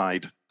on her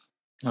side.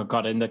 Oh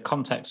God, in the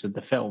context of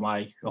the film,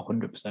 I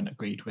 100%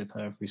 agreed with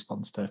her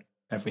response to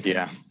everything.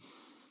 Yeah.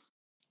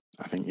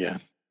 I think, yeah.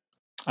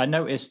 I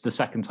noticed the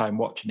second time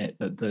watching it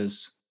that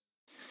there's,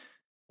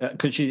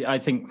 because I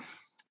think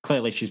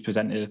clearly she's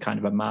presented as kind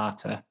of a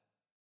martyr.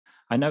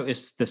 I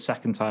noticed the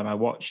second time I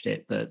watched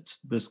it that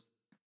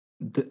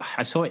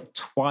I saw it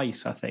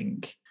twice, I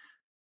think.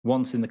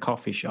 Once in the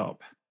coffee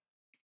shop.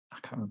 I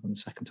can't remember when the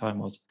second time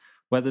was,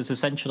 where there's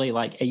essentially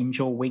like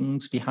angel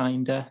wings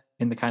behind her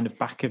in the kind of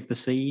back of the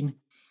scene.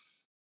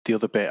 The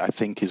other bit, I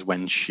think, is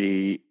when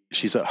she's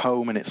at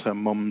home and it's her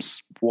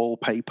mum's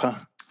wallpaper.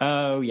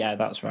 Oh, yeah,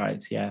 that's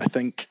right. Yeah.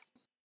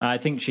 I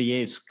think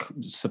she is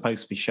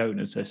supposed to be shown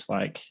as this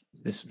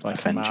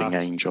avenging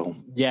angel.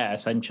 Yeah,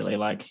 essentially,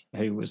 like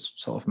who was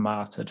sort of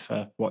martyred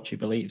for what she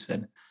believes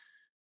in.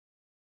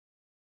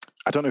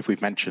 I don't know if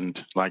we've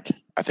mentioned, I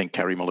think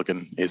Carey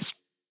Mulligan is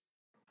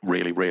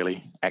really,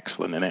 really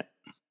excellent in it.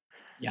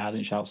 Yeah, I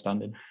think she's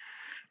outstanding.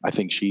 I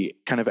think she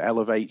kind of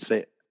elevates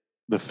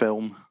the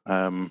film.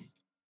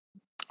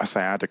 I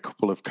say I had a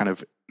couple of kind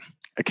of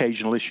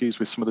occasional issues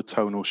with some of the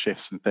tonal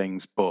shifts and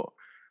things, but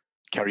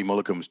Carey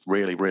Mulligan was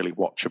really, really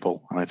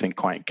watchable and I think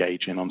quite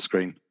engaging on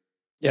screen.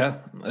 Yeah,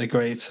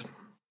 agreed.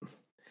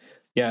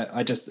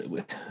 Yeah,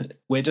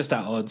 we're just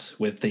at odds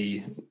with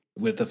the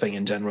thing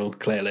in general,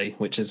 clearly,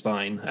 which is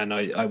fine. And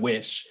I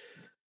wish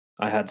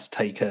I had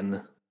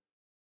taken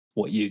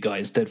what you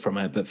guys did from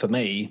it. But for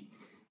me,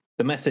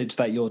 the message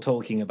that you're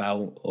talking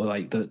about, or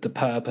like the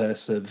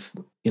purpose of,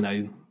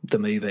 the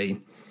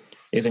movie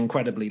is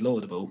incredibly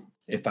laudable,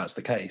 if that's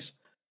the case.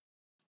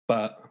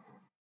 But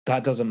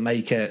that doesn't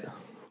make it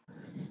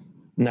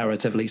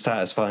narratively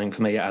satisfying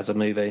for me as a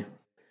movie.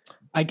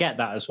 I get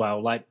that as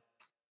well. Like,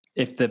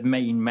 if the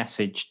main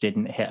message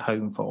didn't hit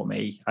home for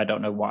me, I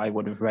don't know what I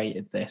would have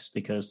rated this,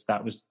 because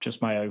that was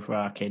just my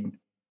overarching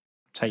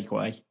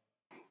takeaway.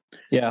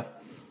 Yeah.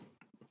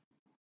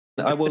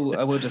 I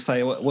will just say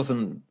I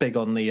wasn't big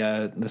on the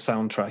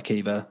soundtrack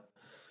either.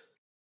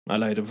 A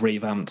load of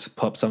revamped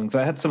pop songs.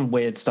 I had some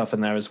weird stuff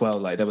in there as well.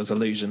 Like there was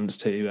allusions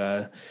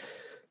to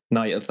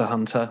Night of the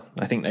Hunter.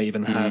 I think they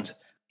even had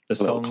the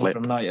song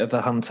from Night of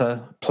the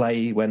Hunter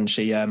play when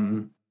she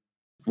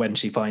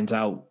finds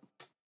out,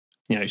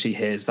 she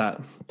hears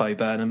that Bo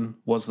Burnham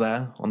was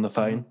there on the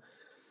phone.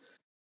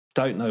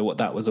 Don't know what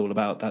that was all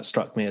about. That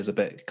struck me as a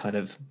bit kind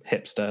of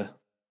hipster.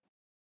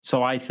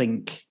 So I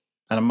think,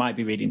 and I might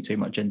be reading too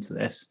much into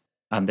this,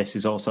 and this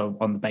is also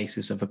on the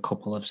basis of a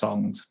couple of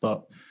songs,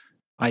 but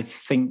I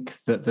think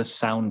that the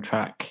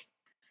soundtrack,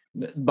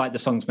 like the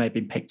songs may have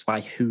been picked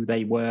by who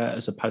they were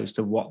as opposed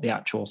to what the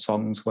actual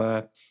songs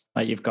were.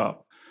 Like you've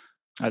got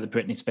the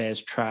Britney Spears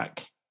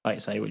track, like I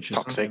say, which was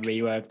Toxic.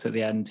 Reworked at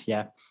the end.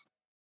 Yeah.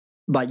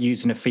 Like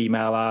using a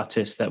female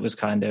artist that was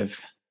kind of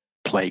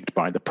plagued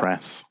by the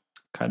press,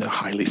 kind of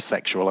highly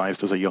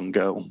sexualized as a young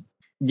girl.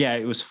 Yeah,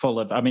 it was full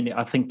of,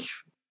 I think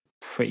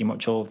pretty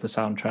much all of the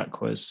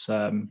soundtrack was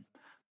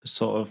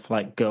sort of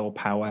like girl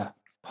power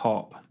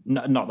pop.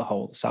 Not the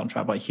whole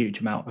soundtrack, but a huge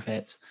amount of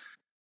it.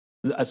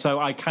 So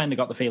I kind of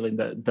got the feeling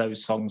that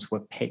those songs were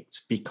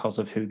picked because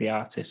of who the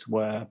artists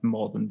were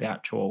more than the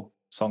actual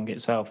song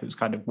itself. It was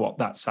kind of what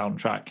that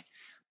soundtrack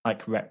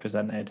like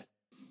represented.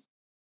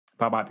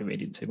 But I might be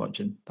reading too much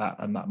in that,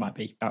 and that might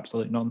be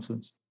absolute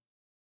nonsense.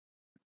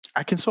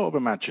 I can sort of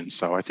imagine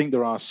so. I think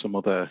there are some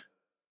other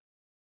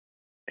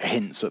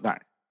hints at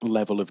that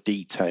level of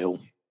detail.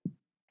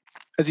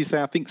 As you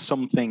say, I think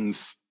some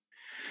things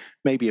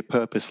maybe are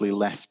purposely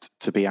left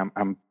to be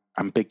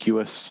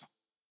ambiguous.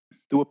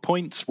 There were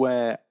points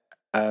where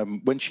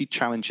when she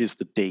challenges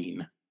the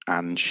dean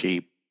and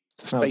she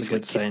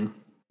basically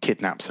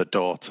kidnaps her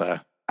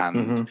daughter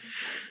and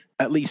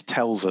at least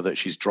tells her that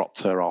she's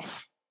dropped her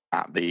off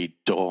at the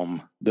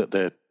dorm, that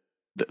the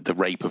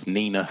rape of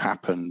Nina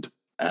happened.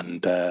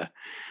 And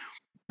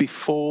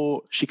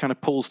before she kind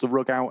of pulls the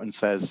rug out and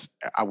says,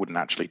 I wouldn't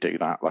actually do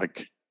that.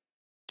 Like,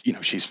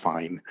 she's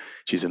fine.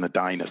 She's in a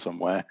diner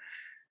somewhere.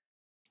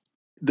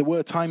 There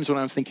were times when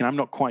I was thinking, I'm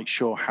not quite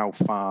sure how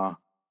far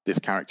this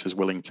character is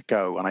willing to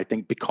go. And I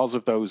think because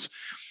of those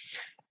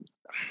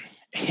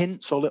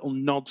hints or little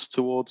nods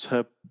towards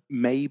her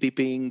maybe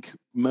being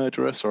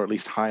murderous or at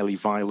least highly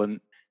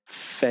violent,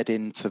 fed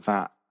into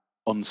that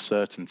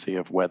uncertainty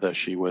of whether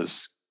she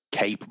was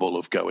capable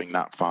of going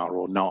that far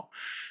or not.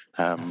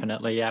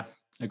 Definitely, yeah,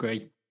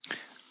 agree.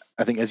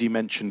 I think, as you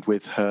mentioned,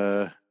 with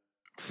her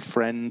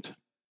friend,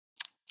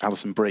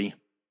 Alison Brie.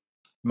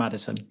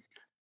 Madison,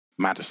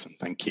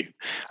 thank you.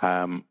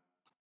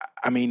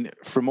 I mean,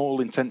 from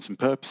all intents and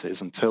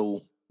purposes,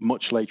 until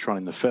much later on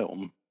in the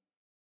film,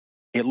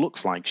 it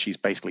looks like she's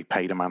basically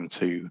paid a man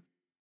to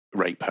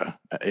rape her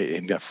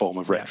in a form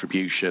of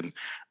retribution.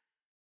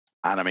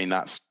 And I mean,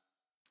 it's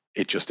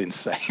just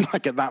insane.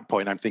 Like at that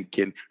point, I'm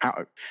thinking,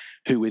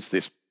 who is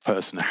this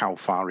person? How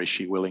far is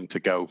she willing to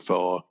go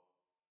for?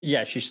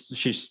 Yeah,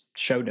 she's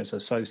shown as a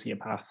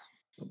sociopath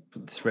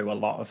through a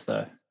lot of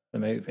the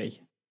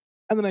movie.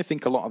 And then I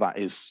think a lot of that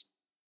is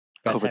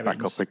covered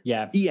back up.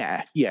 Yeah.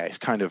 It's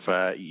kind of,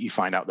 you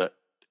find out that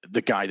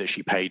the guy that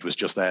she paid was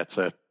just there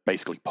to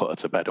basically put her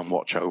to bed and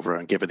watch over her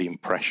and give her the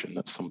impression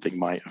that something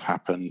might have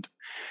happened.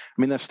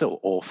 I mean, there's still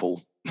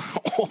awful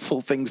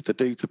things to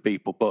do to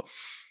people, but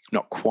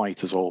not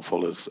quite as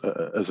awful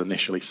as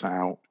initially set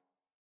out.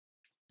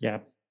 Yeah.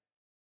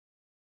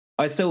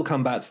 I still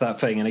come back to that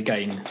thing, and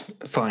again,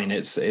 fine,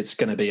 it's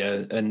going to be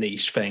a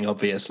niche thing,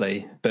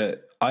 obviously,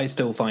 but I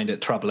still find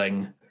it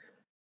troubling,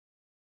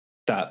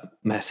 that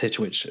message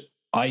which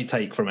I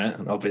take from it.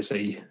 And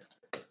obviously,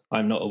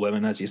 I'm not a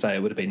woman, as you say.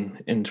 It would have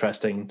been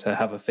interesting to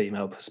have a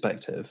female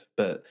perspective,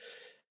 but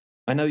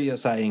I know you're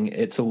saying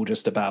it's all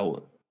just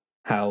about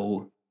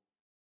how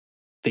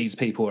these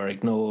people are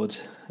ignored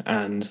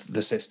and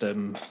the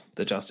system,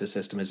 the justice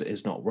system,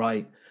 is not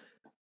right.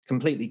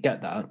 Completely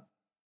get that,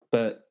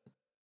 but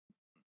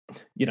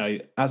you know,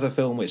 as a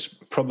film which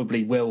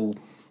probably will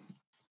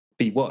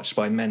be watched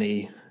by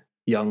many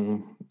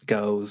young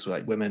girls,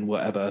 like women,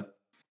 whatever,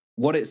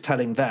 what it's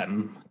telling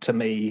them, to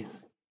me,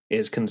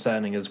 is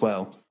concerning as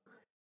well.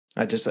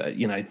 I just,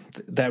 you know,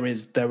 there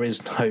is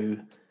no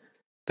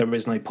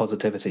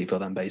positivity for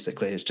them.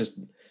 Basically, it's just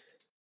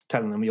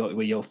telling them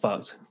you're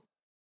fucked.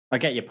 I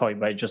get your point,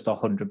 but it just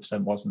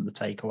 100% wasn't the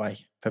takeaway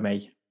for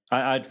me.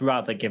 I'd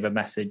rather give a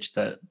message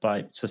that,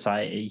 like,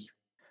 society.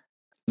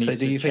 So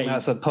do you think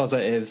that's a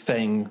positive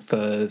thing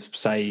for,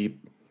 say,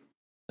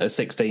 a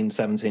 16,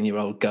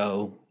 17-year-old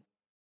girl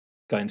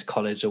going to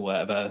college or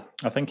whatever?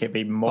 I think it'd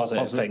be more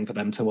positive thing for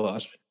them to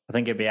watch. I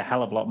think it'd be a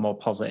hell of a lot more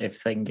positive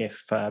thing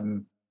if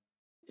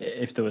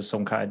there was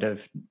some kind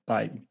of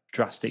like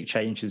drastic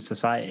change in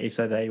society,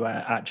 so they were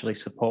actually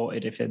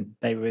supported if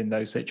they were in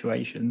those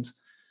situations.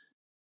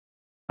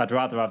 I'd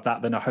rather have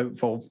that than a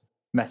hopeful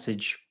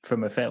message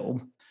from a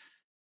film.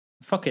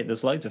 Fuck it,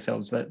 there's loads of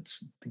films that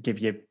give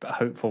you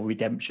hopeful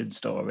redemption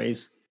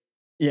stories.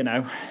 You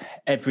know,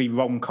 every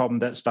rom-com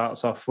that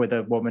starts off with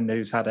a woman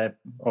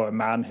or a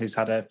man who's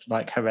had a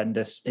like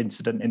horrendous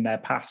incident in their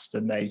past,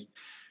 and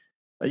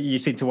you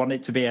seem to want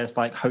it to be a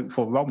like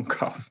hopeful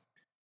rom-com.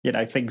 You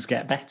know, things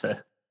get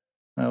better.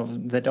 Well,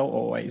 they don't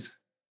always.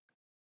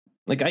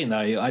 Again,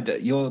 though,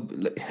 you're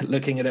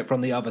looking at it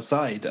from the other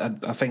side.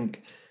 I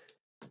think,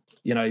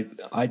 you know,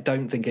 I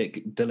don't think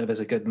it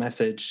delivers a good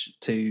message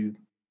to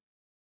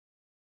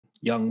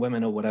young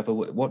women or whatever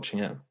watching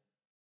it.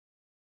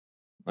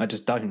 I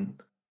just don't.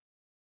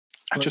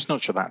 I'm just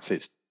not sure that's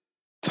its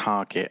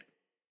target.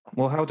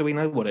 Well, how do we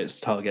know what its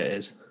target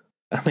is?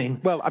 I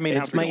mean,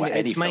 it's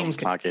any film's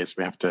target is.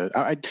 We have to.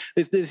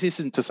 This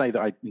isn't to say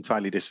that I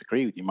entirely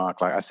disagree with you,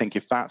 Mark. Like, I think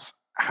if that's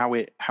how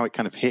it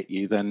kind of hit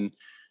you, then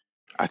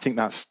I think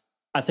that's.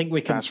 I think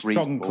we can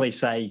strongly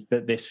say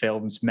that this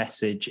film's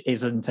message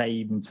isn't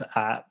aimed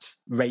at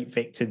rape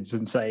victims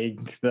and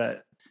saying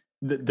that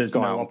there's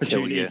no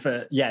opportunity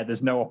for. Yeah,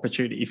 there's no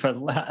opportunity for.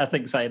 I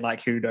think saying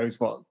like who knows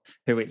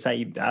who it's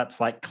aimed at.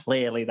 Like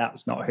clearly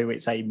that's not who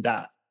it's aimed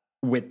at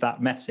with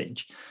that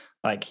message.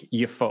 Like,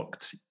 you're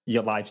fucked.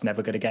 Your life's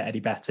never going to get any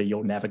better.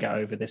 You'll never get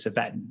over this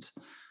event.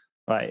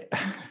 Right?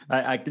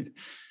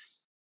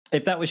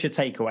 If that was your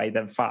takeaway,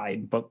 then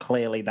fine. But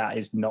clearly, that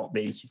is not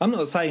the. I'm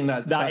not saying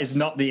that is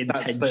not the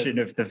intention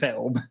of the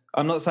film.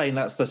 I'm not saying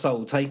that's the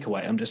sole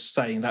takeaway. I'm just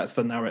saying that's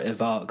the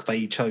narrative arc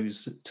they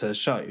chose to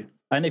show.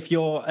 And if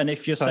you're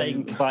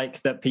saying like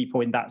that,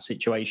 people in that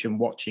situation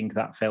watching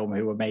that film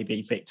who were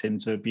maybe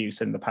victims of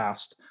abuse in the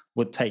past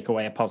would take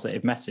away a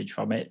positive message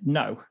from it,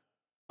 no.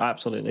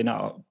 Absolutely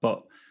not.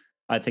 But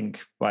I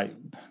think like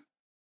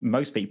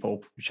most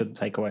people shouldn't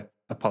take away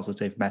a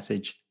positive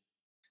message.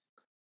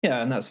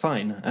 Yeah, and that's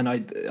fine. And I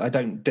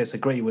don't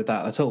disagree with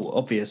that at all.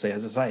 Obviously,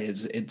 as I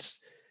say,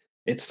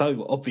 it's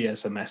so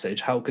obvious a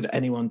message. How could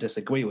anyone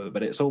disagree with it?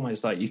 But it's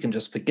almost like you can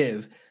just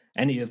forgive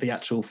any of the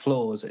actual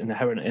flaws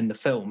inherent in the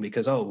film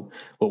because,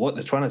 what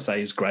they're trying to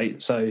say is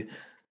great. So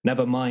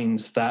never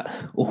mind that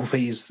all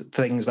these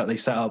things that they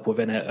set up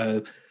within it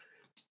are,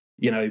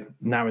 you know,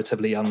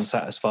 narratively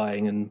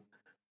unsatisfying and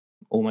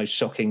almost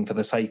shocking for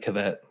the sake of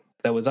it.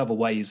 There was other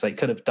ways they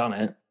could have done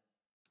it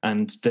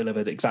and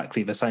delivered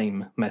exactly the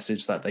same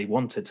message that they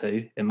wanted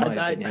to, in my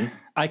opinion.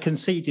 I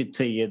conceded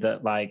to you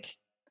that, like,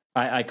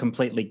 I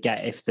completely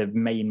get if the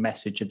main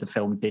message of the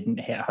film didn't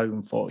hit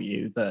home for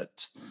you,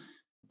 that,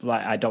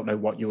 like, I don't know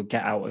what you would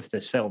get out of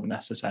this film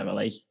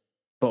necessarily.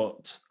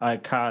 But I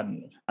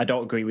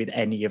don't agree with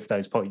any of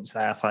those points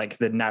there. Like,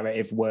 the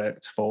narrative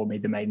worked for me,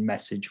 the main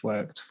message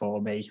worked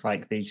for me,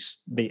 like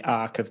the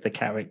arc of the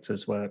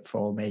characters worked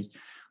for me.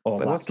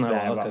 There was no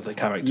arc of the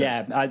characters.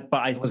 Yeah,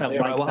 but I felt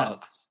like that.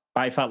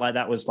 But I felt like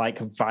that was like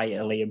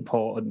vitally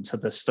important to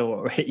the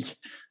story.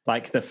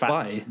 Like the fact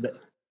Why? that,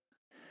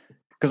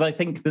 because I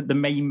think that the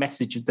main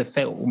message of the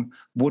film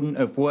wouldn't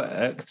have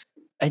worked.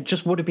 It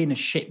just would have been a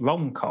shit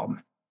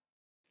rom-com.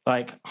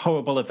 Like,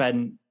 horrible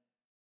event.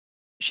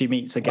 She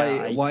meets a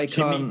guy. Why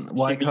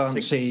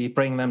can't she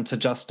bring them to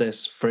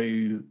justice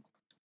through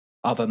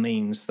other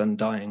means than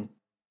dying?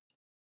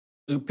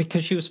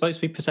 Because she was supposed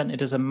to be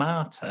presented as a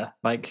martyr,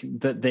 like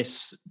that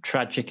this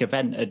tragic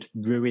event had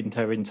ruined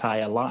her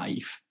entire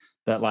life,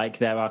 that like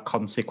there are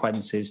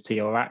consequences to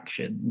your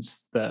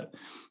actions, that,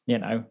 you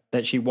know,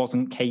 that she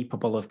wasn't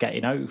capable of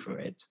getting over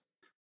it.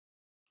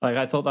 Like,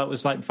 I thought that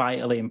was like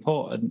vitally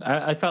important.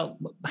 I felt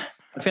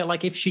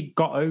like if she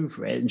got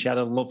over it and she had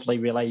a lovely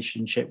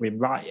relationship with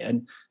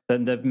Ryan,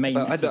 then the main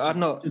I'm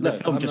not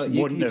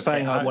wouldn't have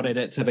saying I home. wanted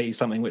it to be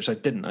something which I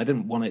didn't. I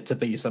didn't want it to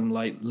be some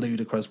like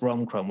ludicrous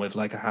rom-com with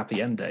like a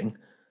happy ending.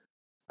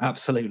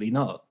 Absolutely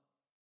not.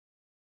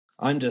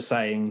 I'm just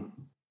saying,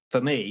 for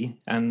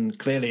me, and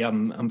clearly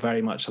I'm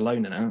very much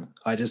alone in it.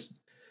 I just,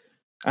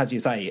 as you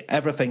say,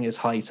 everything is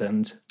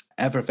heightened,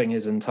 everything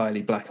is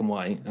entirely black and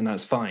white, and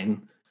that's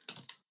fine.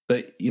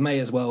 But you may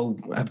as well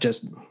have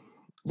just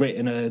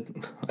written I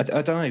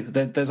don't know.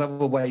 There's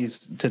other ways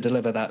to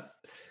deliver that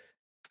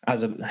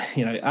as a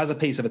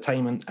piece of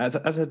entertainment. As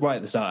I said right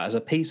at the start, as a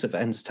piece of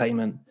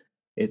entertainment,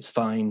 it's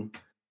fine.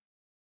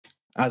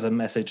 As a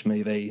message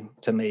movie,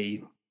 to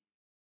me,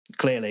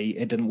 clearly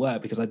it didn't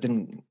work because I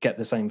didn't get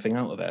the same thing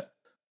out of it.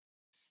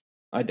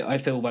 I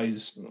feel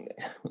those.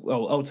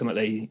 Well,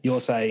 ultimately,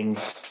 you're saying,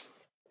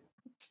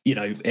 you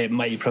know, it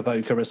may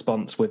provoke a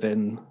response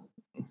within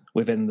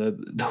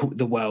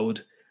the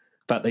world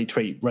that they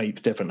treat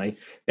rape differently.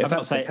 If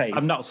that's the case,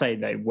 I'm not saying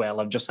they will.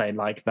 I'm just saying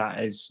like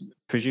that is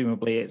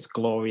presumably its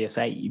glorious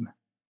aim.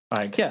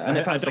 Like, yeah, and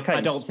if that's the case,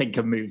 I don't think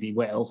a movie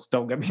will.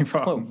 Don't get me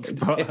wrong.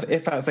 Well,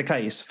 if that's the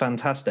case,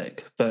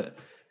 fantastic. But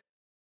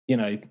you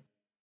know,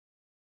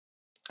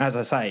 as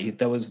I say,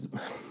 there was,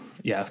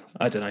 yeah,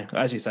 I don't know.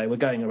 As you say, we're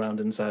going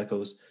around in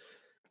circles.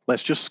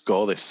 Let's just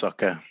score this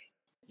sucker.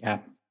 Yeah.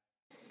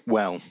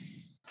 Well,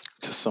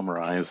 to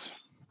summarise.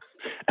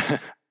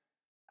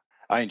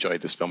 I enjoyed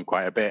this film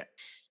quite a bit.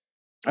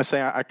 I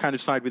say I kind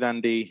of side with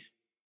Andy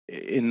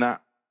in that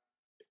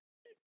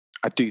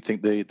I do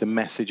think the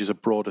message is a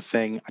broader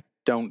thing. I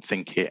didn't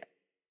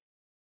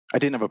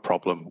have a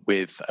problem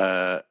with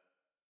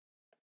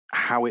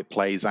how it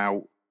plays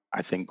out.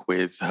 I think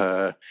with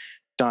her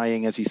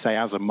dying, as you say,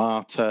 as a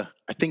martyr.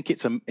 I think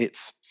it's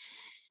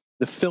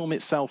the film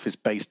itself is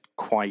based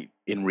quite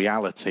in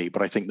reality,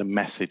 but I think the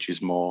message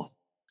is more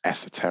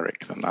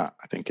esoteric than that.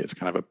 I think it's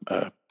kind of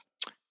a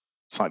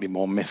slightly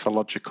more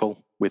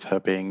mythological with her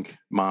being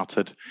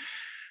martyred.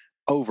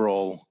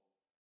 Overall,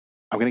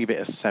 I'm going to give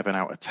it a 7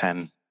 out of 10.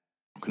 I'm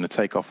going to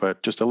take off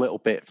just a little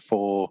bit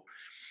for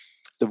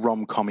the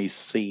rom-com-y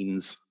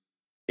scenes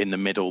in the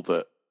middle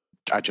that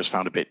I just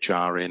found a bit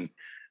jarring.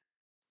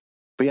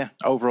 But yeah,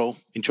 overall,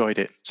 enjoyed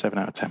it. 7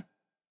 out of 10.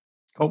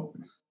 Cool.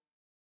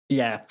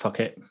 Yeah, fuck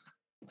it.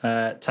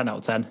 10 out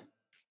of 10.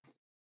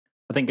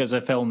 I think as a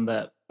film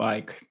that,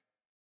 like,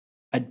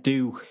 I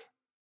do...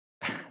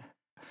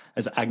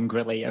 as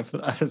angrily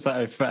as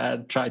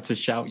I've tried to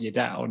shout you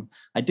down,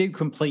 I do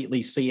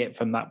completely see it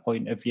from that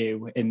point of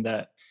view, in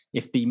that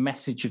if the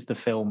message of the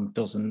film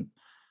doesn't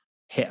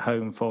hit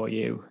home for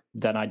you,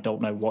 then I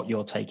don't know what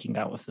you're taking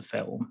out of the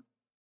film.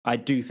 I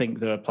do think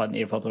there are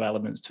plenty of other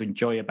elements to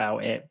enjoy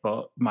about it,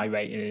 but my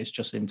rating is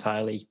just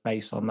entirely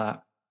based on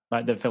that.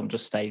 Like, the film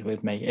just stayed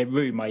with me. It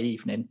ruined my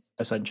evening,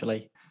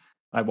 essentially.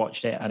 I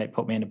watched it and it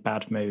put me in a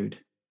bad mood.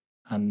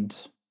 And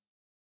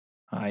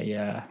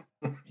I,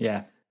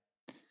 yeah.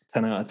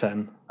 10 out of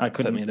 10. I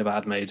couldn't put me in a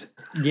bad mood.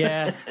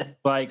 Yeah,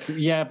 but I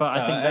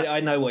think I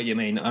know what you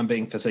mean. I'm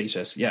being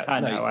facetious. Yeah, I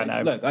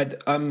know. Look,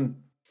 I'm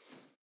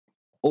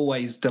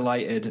always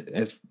delighted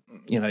if,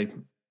 you know,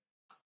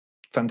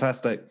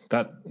 fantastic.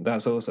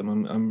 That's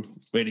awesome. I'm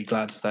really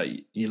glad that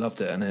you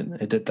loved it and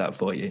it did that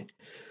for you.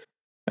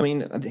 I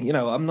mean, you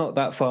know, I'm not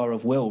that far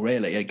of Will,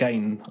 really.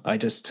 Again, I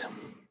just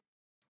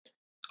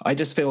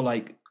feel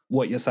like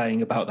what you're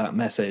saying about that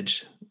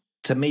message,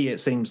 to me, it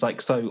seems like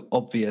so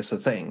obvious a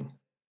thing.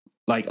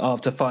 Like,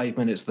 after 5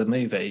 minutes of the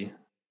movie,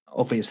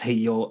 obviously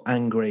you're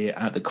angry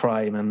at the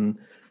crime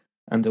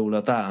and all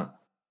of that.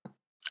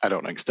 I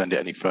don't extend it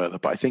any further,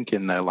 but I think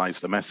in there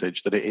lies the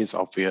message that it is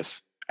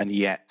obvious, and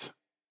yet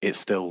it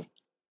still,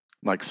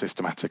 like,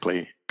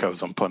 systematically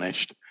goes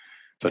unpunished.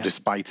 So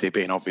despite it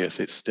being obvious,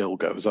 it still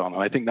goes on.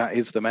 And I think that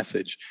is the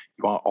message.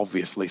 You are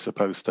obviously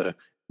supposed to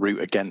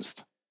root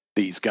against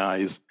these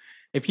guys.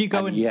 If you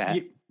go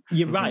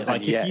you're right.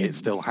 Like, and yet it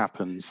still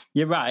happens.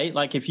 You're right.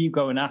 Like, if you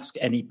go and ask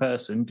any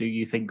person, do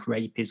you think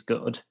rape is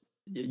good?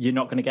 You're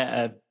not going to get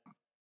a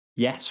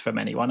yes from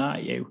anyone, are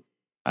you?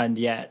 And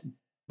yet,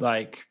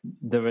 like,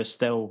 there are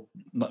still,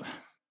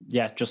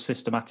 just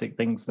systematic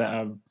things that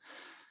are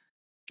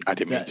I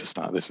didn't mean Yeah. to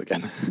start this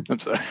again. I'm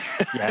sorry.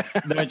 Yeah,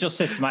 there are just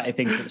systematic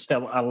things that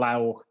still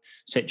allow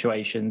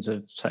situations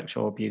of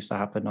sexual abuse to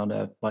happen on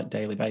a like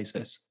daily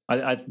basis.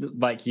 I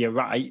like you're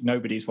right.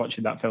 Nobody's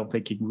watching that film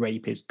thinking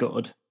rape is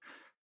good,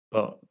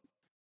 but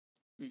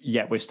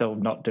yet we're still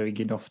not doing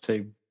enough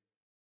to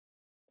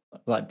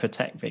like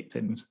protect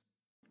victims.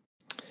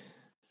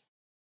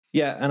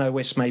 Yeah, and I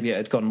wish maybe it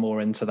had gone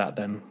more into that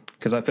then,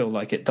 because I feel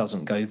like it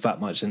doesn't go that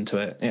much into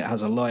it. It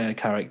has a lawyer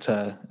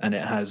character and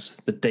it has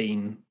the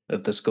dean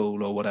of the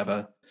school or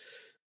whatever.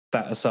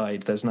 That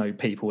aside, there's no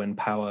people in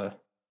power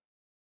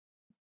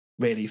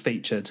really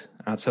featured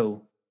at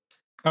all.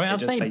 I mean,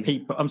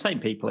 I'm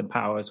saying people in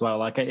power as well.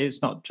 Like,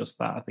 it's not just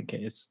that. I think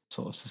it is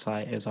sort of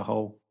society as a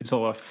whole. It's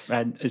all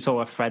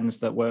our friends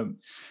that weren't,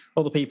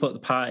 all the people at the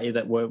party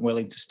that weren't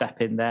willing to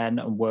step in then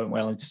and weren't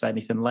willing to say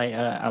anything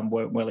later and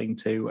weren't willing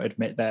to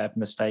admit their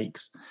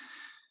mistakes.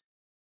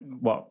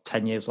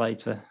 10 years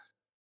later?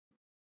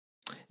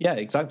 Yeah,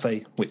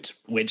 exactly.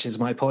 Which is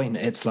my point.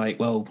 It's like,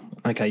 well,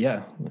 okay,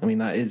 yeah. I mean,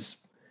 that is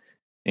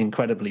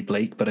incredibly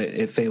bleak, but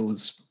it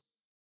feels.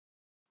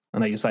 I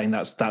know you're saying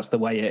that's the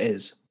way it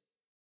is.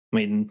 I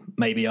mean,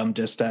 maybe I'm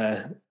just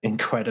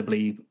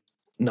incredibly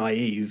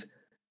naive,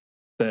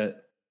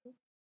 but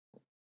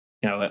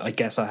I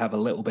guess I have a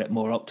little bit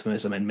more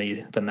optimism in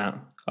me than that.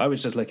 I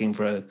was just looking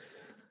for a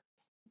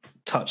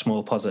touch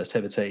more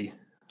positivity.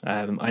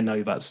 I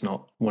know that's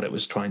not what it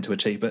was trying to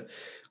achieve, but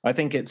I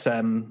think it's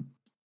an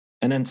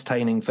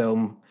entertaining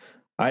film.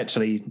 I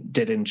actually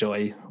did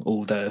enjoy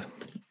all the.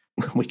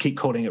 We keep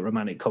calling it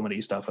romantic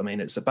comedy stuff. I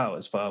mean, it's about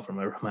as far from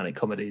a romantic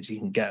comedy as you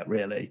can get,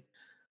 really.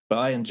 But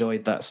I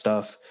enjoyed that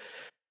stuff.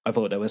 I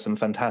thought there were some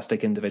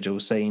fantastic individual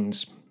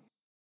scenes.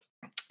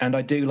 And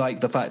I do like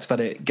the fact that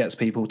it gets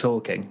people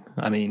talking.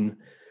 I mean,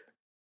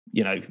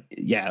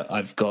 yeah,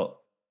 I've got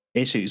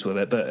issues with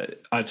it, but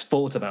I've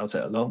thought about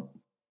it a lot.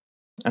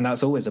 And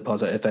that's always a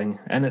positive thing.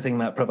 Anything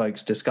that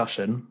provokes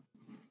discussion,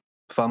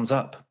 thumbs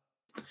up.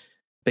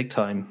 Big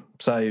time.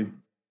 So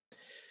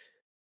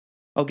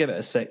I'll give it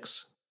a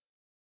 6.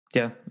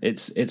 Yeah,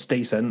 it's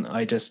decent.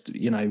 I just,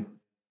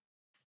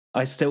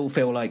 I still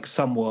feel like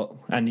somewhat,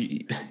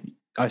 and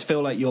I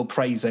feel like you're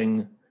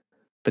praising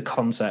the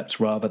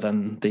concept rather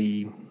than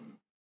the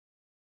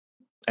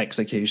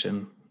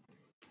execution.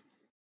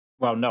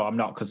 Well, no, I'm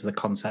not, because the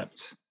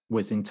concept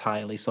was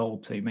entirely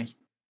sold to me.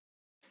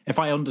 If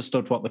I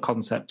understood what the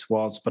concept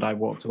was, but I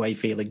walked away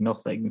feeling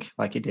nothing,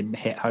 like it didn't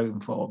hit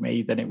home for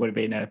me, then it would have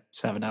been a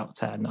 7 out of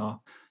 10.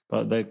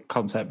 But the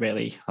concept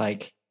really,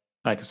 like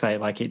I say,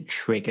 like it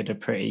triggered a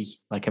pretty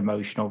like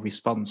emotional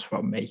response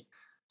from me.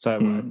 So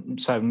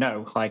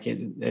no, like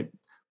it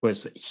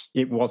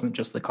wasn't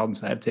just the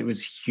concept; it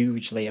was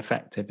hugely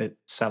effective at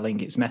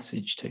selling its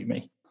message to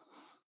me.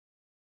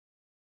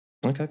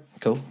 Okay,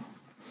 cool.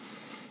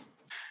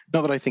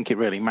 Not that I think it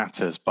really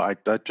matters,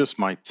 but I just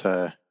might.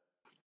 I'd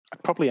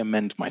probably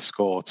amend my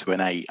score to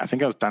an 8. I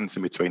think I was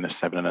dancing between a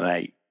 7 and an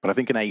 8, but I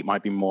think an 8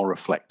 might be more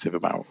reflective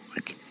about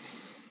like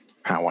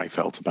how I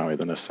felt about it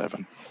than a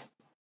 7.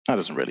 That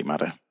doesn't really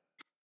matter.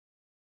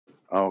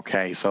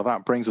 Okay, so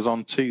that brings us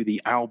on to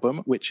the album,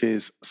 which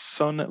is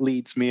Sun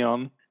Leads Me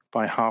On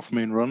by Half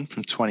Moon Run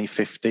from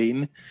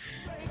 2015.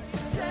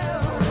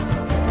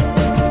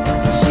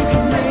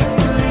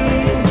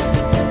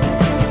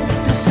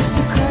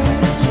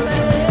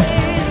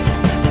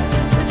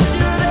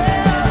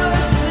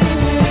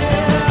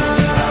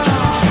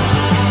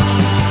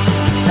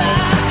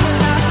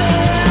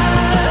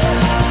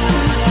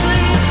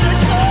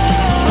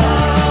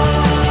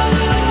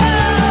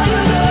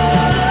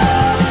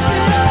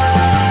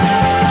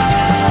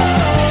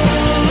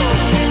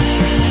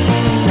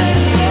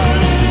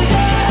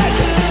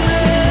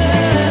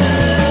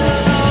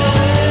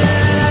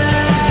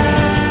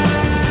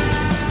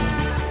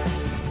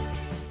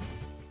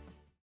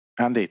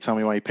 Andy, tell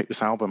me why you picked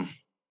this album.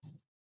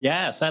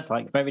 Yeah, I said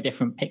like very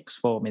different picks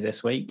for me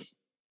this week.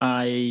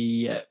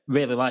 I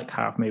really like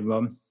Half Moon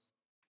Run.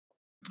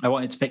 I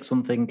wanted to pick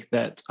something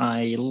that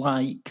I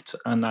liked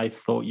and I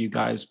thought you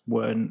guys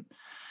weren't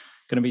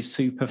going to be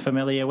super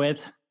familiar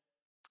with.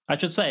 I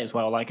should say as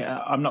well, like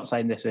I'm not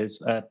saying this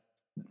is,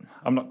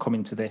 I'm not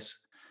coming to this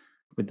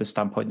with the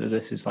standpoint that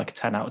this is like a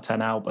 10 out of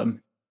 10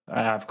 album.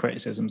 I have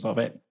criticisms of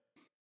it.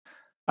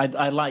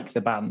 I like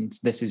the band.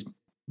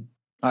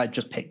 I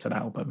just picked an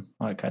album.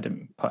 Like I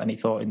didn't put any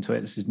thought into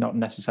it. This is not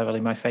necessarily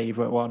my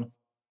favourite one.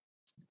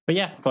 But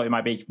yeah, I thought it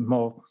might be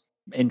more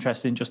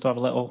interesting just to have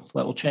a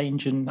little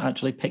change and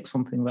actually pick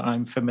something that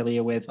I'm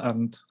familiar with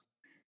and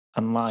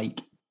like.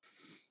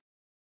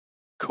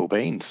 Cool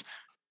beans.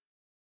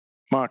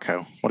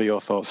 Marco, what are your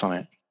thoughts on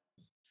it?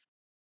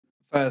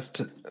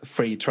 First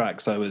 3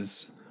 tracks, I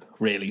was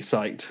really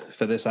psyched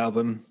for this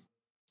album.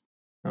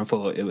 I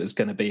thought it was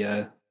going to be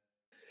a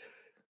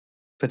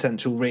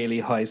potential really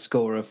high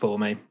scorer for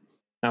me,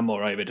 and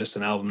moreover just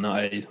an album that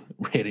I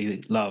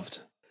really loved.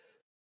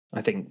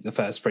 I think the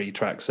first 3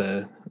 tracks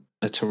are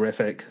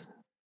terrific,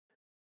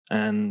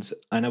 and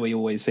I know we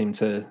always seem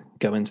to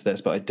go into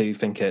this, but I do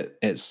think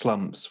it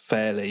slumps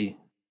fairly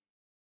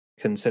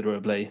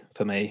considerably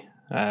for me.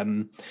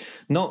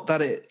 Not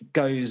that it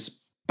goes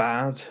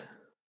bad.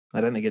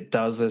 I don't think it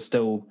does. There's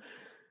still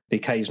the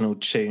occasional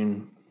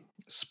tune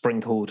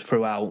sprinkled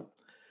throughout,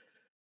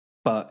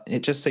 but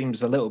it just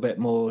seems a little bit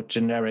more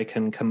generic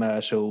and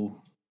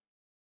commercial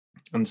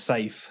and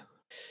safe.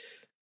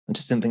 I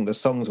just didn't think the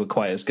songs were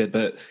quite as good,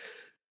 but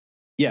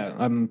yeah,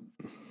 I'm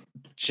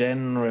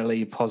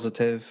generally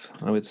positive,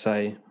 I would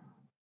say.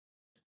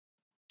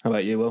 How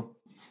about you, Will?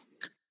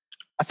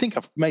 I think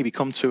I've maybe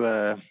come to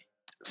a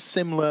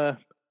similar,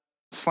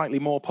 slightly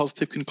more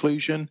positive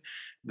conclusion.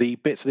 The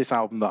bits of this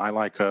album that I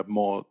like are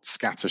more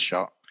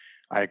scattershot.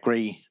 I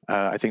agree.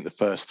 I think the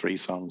first 3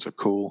 songs are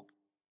cool.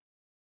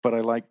 But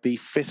I like the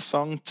 5th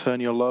song, Turn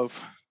Your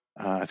Love.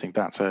 I think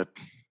that's a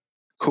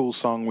cool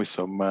song with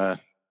some, I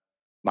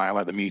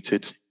like the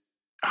muted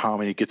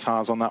harmony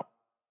guitars on that.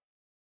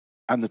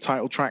 And the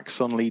title track,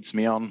 Sun Leads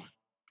Me On,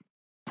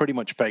 pretty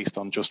much based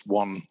on just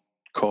one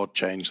chord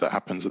change that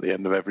happens at the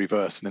end of every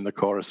verse and in the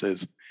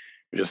choruses.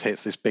 It just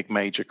hits this big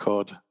major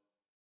chord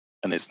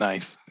and it's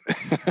nice.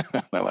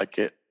 I like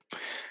it.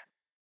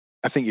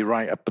 I think you're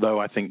right, though.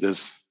 I think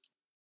there's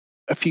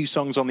a few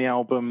songs on the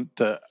album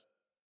that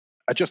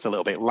are just a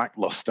little bit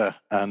lackluster,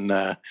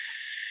 and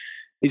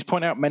he's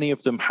pointed out many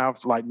of them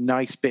have like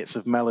nice bits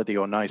of melody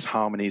or nice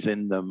harmonies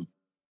in them,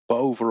 but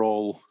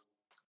overall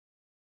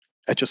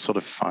are just sort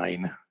of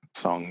fine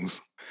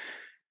songs.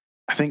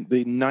 I think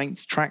the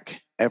 9th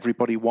track,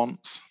 Everybody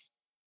Wants,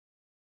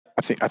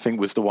 I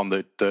think was the one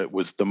that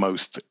was the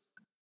most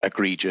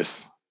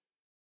egregious.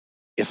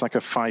 It's like a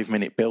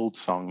 5-minute build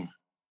song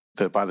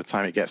that by the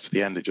time it gets to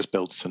the end, it just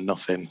builds to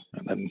nothing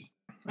and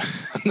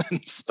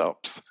then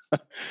stops.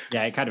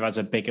 Yeah, it kind of has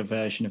a bigger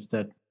version of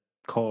the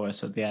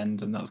chorus at the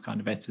end, and that's kind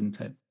of it,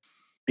 isn't it?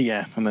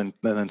 Yeah, and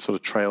then sort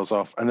of trails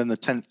off. And then the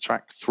 10th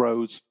track,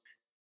 Throws,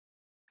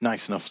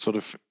 nice enough, sort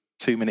of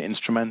 2-minute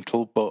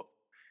instrumental, but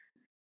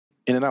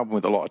in an album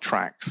with a lot of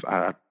tracks,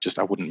 I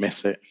wouldn't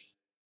miss it.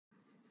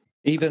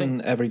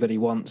 Even Everybody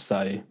Wants,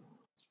 though,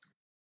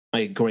 I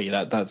agree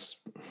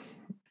that's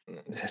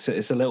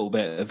it's a little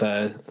bit of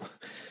a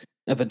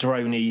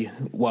droney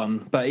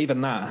one, but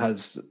even that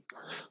has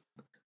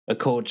a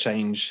chord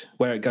change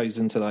where it goes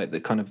into like the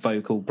kind of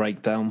vocal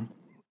breakdown.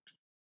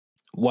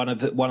 One of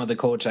the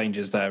chord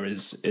changes there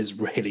is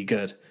really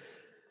good,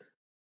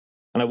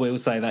 and I will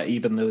say that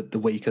even the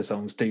weaker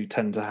songs do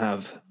tend to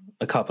have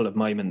a couple of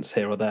moments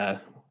here or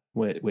there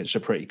which are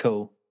pretty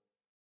cool.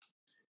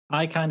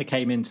 I kind of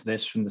came into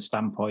this from the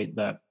standpoint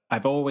that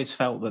I've always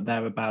felt that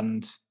they're a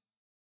band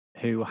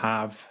who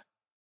have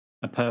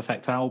a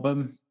perfect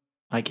album,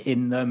 like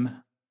in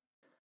them.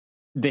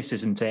 This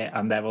isn't it,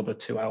 and their other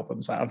 2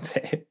 albums aren't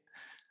it.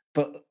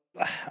 But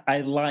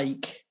I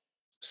like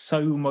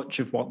so much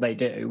of what they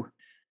do.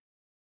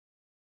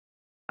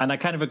 And I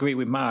kind of agree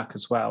with Mark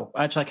as well.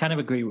 Actually, I kind of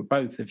agree with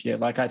both of you.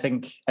 Like, I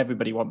think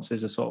Everybody Wants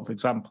is a sort of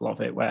example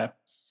of it where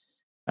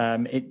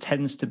it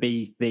tends to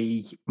be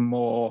the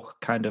more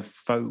kind of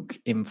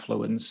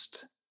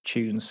folk-influenced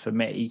tunes for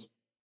me,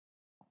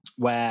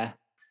 where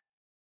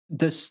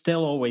there's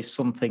still always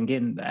something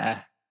in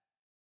there.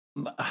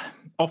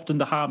 Often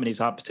the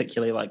harmonies aren't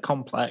particularly like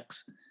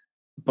complex,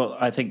 but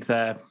I think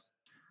they're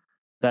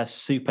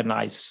super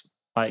nice,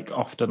 like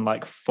often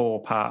like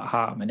 4-part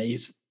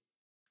harmonies.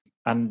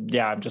 And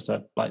yeah, I'm just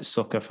a like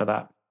sucker for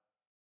that.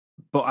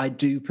 But I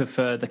do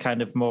prefer the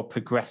kind of more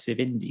progressive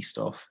indie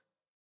stuff.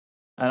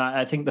 And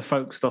I think the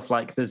folk stuff,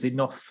 like there's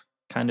enough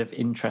kind of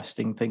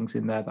interesting things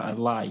in there that I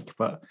like,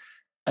 but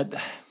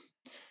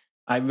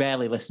I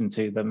rarely listen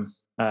to them,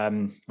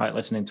 like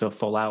listening to a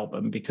full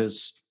album,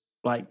 because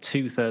like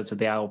 2/3 of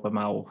the album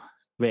I'll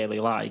really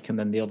like, and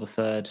then the other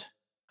third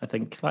I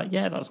think like,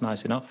 yeah, that's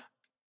nice enough.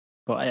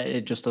 But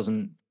it just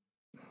doesn't,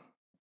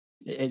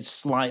 it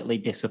slightly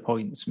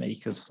disappoints me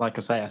because, like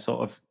I say,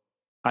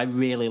 I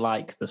really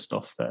like the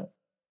stuff that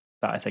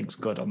I think's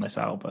good on this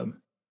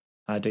album.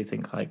 I do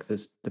think like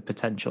there's the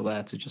potential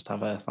there to just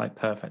have a like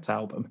perfect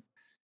album.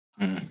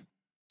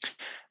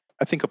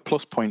 I think a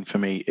plus point for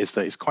me is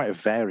that it's quite a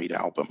varied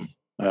album.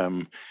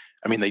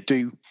 I mean, they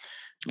do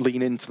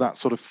lean into that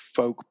sort of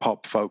folk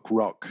pop, folk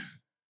rock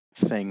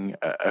thing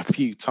a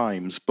few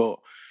times, but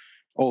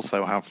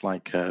also have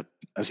like,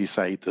 as you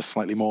say, the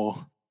slightly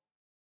more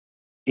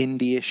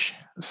indie-ish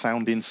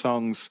sounding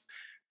songs.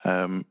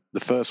 The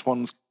first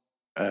one's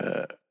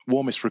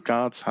Warmest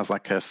Regards has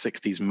like a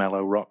 60s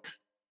mellow rock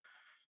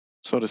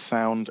sort of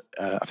sound.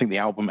 I think the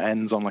album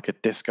ends on like a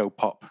disco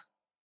pop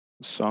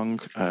song,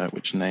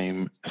 which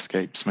name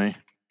escapes me.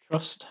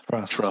 Trust.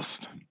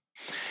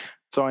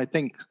 So I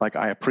think like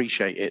I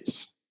appreciate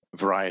its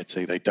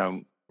variety. They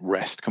don't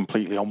rest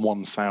completely on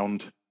one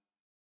sound.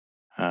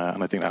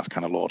 And I think that's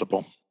kind of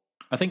laudable.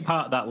 I think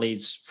part of that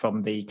leads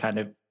from the kind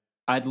of,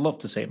 I'd love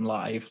to see them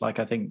live. Like,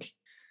 I think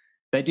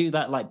they do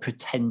that like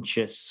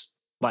pretentious,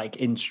 like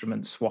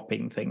instrument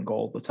swapping thing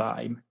all the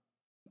time.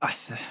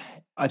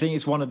 I think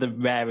it's one of the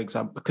rare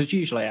examples, because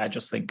usually I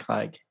just think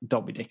like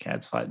Dobby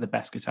Dickhead's like the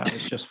best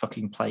guitarist, just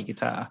fucking play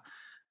guitar.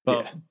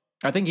 But yeah.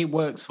 I think it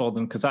works for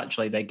them because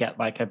actually they get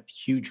like a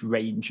huge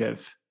range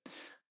of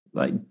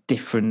like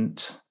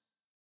different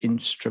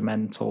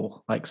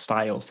instrumental like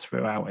styles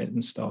throughout it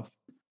and stuff.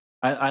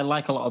 I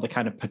like a lot of the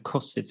kind of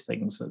percussive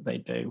things that they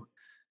do,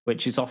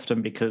 which is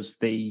often because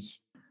the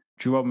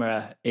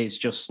drummer is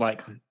just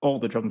like, all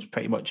the drums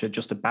pretty much are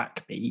just a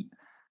backbeat,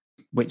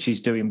 which he's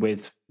doing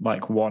with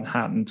like one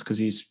hand, because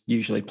he's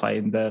usually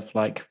playing the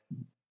like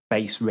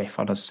bass riff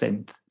on a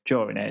synth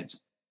during it.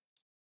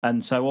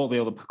 And so all the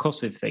other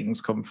percussive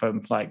things come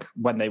from like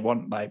when they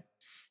want like,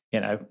 you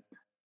know,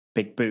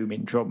 big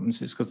booming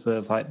drums, it's because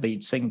the like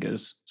lead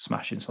singers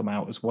smashing some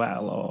out as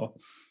well. Or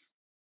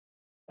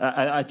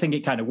I think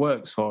it kind of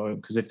works for them,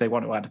 because if they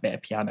want to add a bit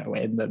of piano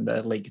in, then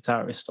the lead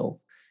guitarist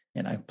will,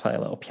 you know, play a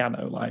little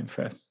piano line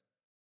for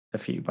a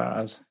few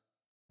bars,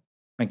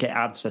 and it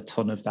adds a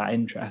ton of that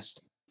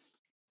interest.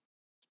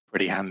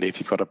 Pretty handy if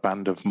you've got a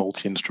band of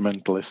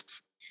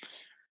multi-instrumentalists.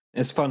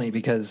 It's funny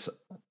because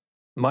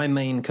my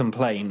main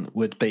complaint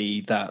would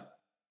be that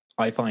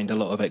I find a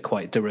lot of it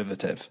quite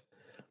derivative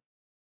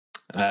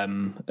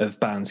of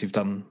bands who've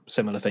done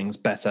similar things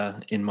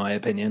better, in my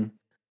opinion.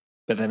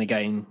 But then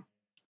again,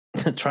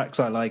 the tracks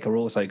I like are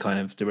also kind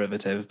of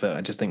derivative, but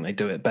I just think they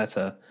do it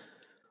better.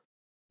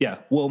 Yeah,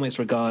 Warmest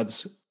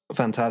Regards,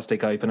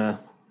 fantastic opener.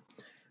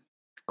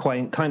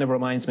 Quite kind of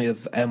reminds me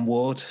of M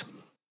Ward,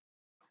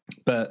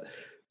 but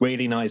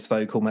really nice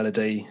vocal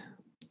melody.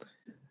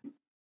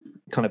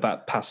 Kind of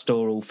that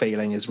pastoral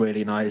feeling is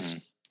really nice.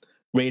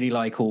 Really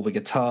like all the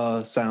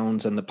guitar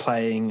sounds and the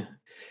playing.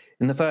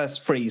 In the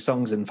first 3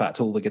 songs, in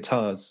fact, all the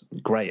guitars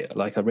great.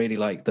 Like, I really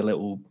like the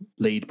little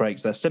lead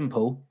breaks. They're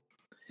simple,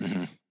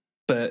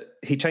 but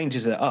he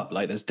changes it up.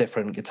 Like, there's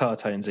different guitar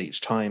tones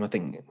each time. I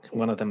think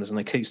one of them is an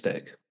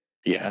acoustic.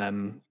 Yeah.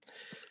 In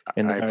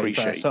the very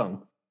first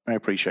song. I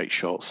appreciate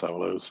short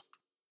solos.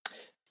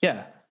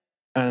 Yeah.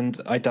 And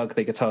I dug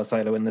the guitar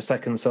solo in the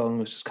second song,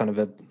 which is kind of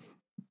a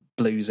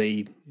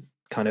bluesy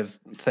kind of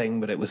thing,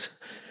 but it was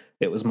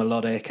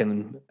melodic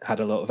and had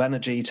a lot of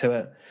energy to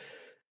it.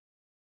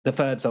 The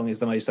third song is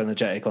the most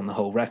energetic on the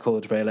whole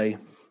record, really.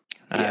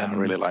 Yeah, I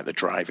really like the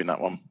drive in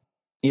that one.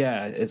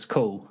 Yeah, it's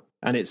cool.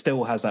 And it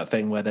still has that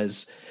thing where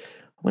there's,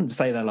 I wouldn't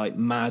say they're like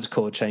mad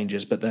chord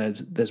changes, but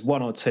there's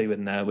 1 or 2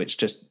 in there which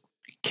just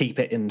keep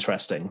it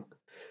interesting.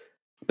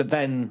 But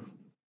then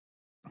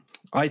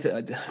I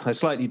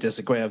slightly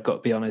disagree, I've got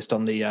to be honest,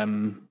 on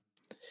the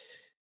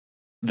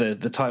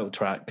title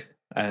track,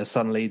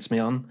 Sun Leads Me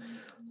On.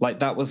 Like,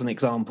 that was an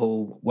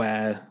example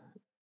where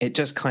it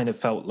just kind of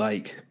felt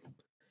like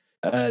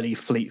early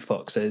Fleet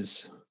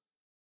Foxes,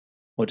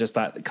 or just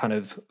that kind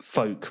of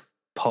folk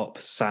pop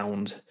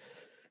sound.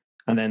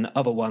 And then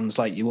other ones,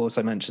 like you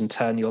also mentioned,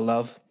 Turn Your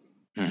Love.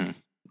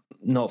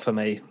 Not for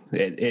me.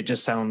 It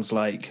just sounds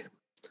like,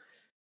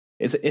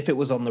 if it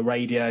was on the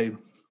radio,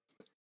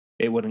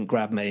 it wouldn't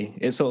grab me.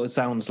 It sort of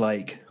sounds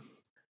like,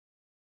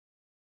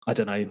 I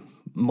don't know,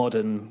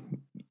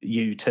 modern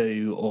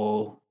U2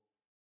 or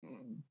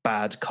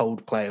bad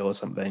Coldplay or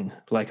something.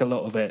 Like, a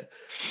lot of it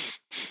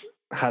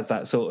has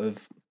that sort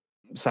of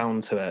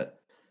sound to it.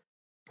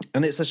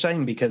 And it's a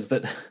shame, because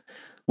that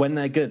when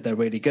they're good, they're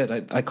really good.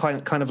 I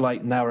kind of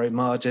like Narrow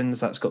Margins.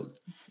 That's got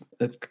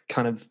a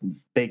kind of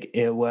big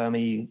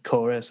earwormy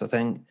chorus, I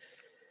think.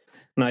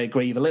 And I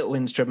agree, the little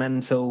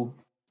instrumental,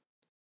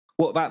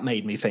 what that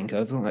made me think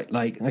of,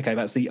 like okay,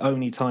 that's the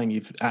only time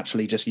you've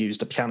actually just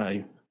used a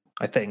piano,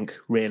 I think,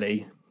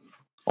 really,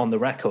 on the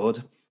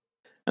record.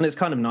 And it's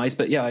kind of nice,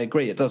 but yeah, I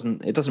agree, it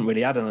doesn't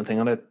really add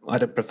anything.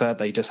 I'd have preferred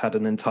they just had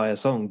an entire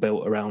song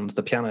built around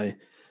the piano.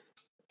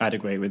 I'd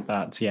agree with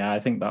that. Yeah, I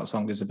think that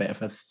song is a bit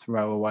of a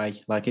throwaway.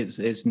 Like,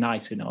 it's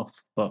nice enough,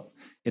 but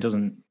it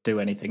doesn't do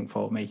anything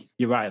for me.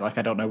 You're right. Like,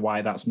 I don't know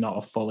why that's not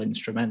a full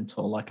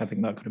instrumental. Like, I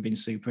think that could have been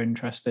super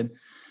interesting.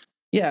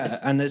 Yeah,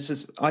 and there's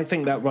just, I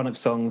think that run of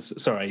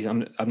songs. Sorry,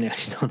 I'm nearly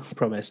done, I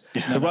promise.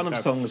 The run of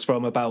songs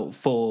from about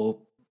 4,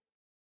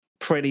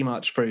 pretty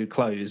much through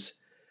Close.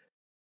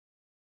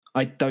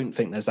 I don't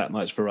think there's that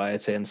much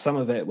variety, and some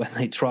of it, when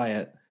they try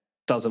it,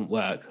 doesn't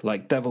work.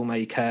 Like Devil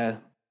May Care,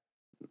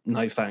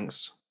 no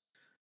thanks.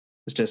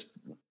 It's just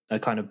a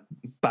kind of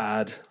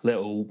bad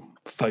little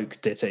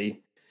folk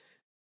ditty.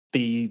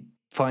 The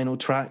final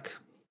track,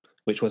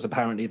 which was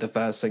apparently the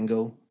first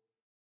single,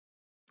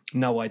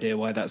 no idea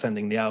why that's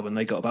ending the album.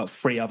 They got about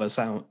 3 other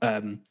songs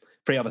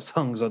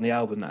on the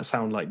album that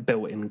sound like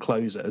built-in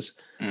closers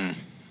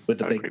with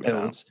the big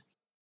builds.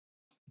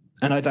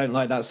 And I don't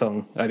like that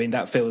song. I mean,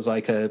 that feels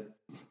like a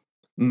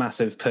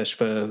massive push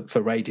for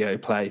radio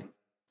play,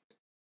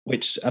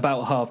 which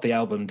about half the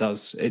album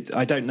does.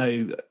 I don't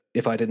know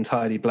if I'd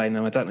entirely blame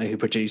them. I don't know who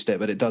produced it,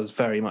 but it does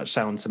very much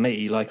sound to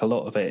me like a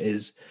lot of it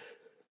is,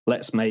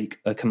 let's make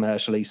a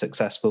commercially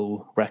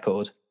successful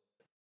record.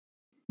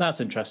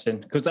 That's interesting,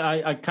 because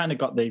I kind of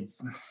get the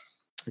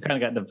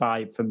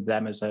vibe from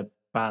them as a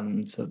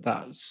band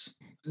that's,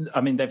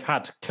 I mean, they've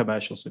had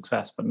commercial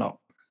success, but not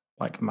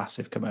like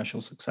massive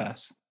commercial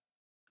success.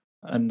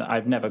 And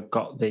I've never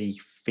got the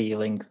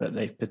feeling that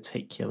they've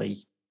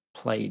particularly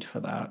played for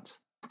that.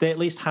 They at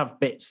least have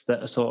bits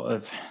that are sort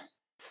of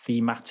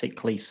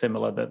thematically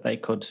similar, that they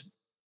could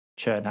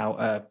churn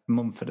out a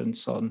Mumford &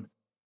 Son,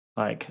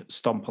 like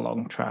Stomp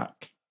Along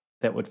track,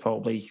 that would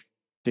probably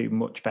do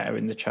much better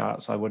in the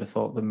charts, I would have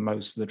thought, than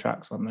most of the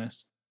tracks on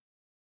this.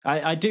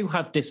 I do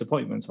have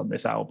disappointments on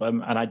this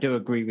album, and I do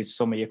agree with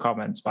some of your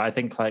comments, but I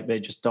think like they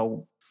just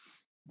don't.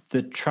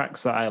 The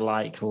tracks that I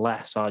like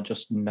less are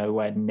just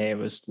nowhere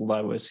near as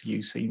low as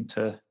you seem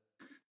to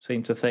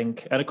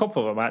think, and a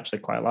couple of them I actually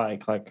quite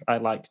like. Like I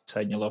like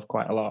 "Turn Your Love"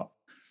 quite a lot,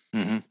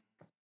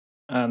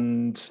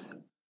 and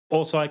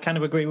also I kind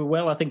of agree with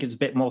Will. I think it's a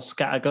bit more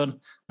scattergun.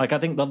 Like I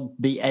think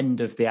the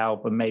end of the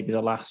album, maybe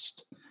the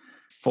last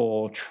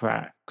 4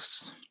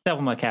 tracks,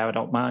 "Devil May Care" I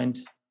don't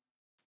mind.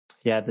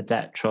 Yeah, "The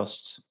Debt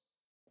Trust."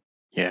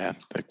 Yeah.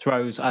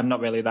 "Throws" I'm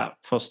not really that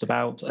fussed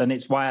about, and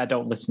it's why I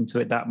don't listen to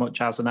it that much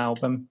as an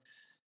album.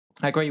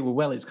 I agree with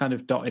Will, it's kind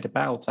of dotted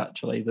about,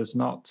 actually. There's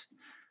not...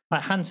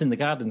 Like "Hands in the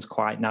Garden's"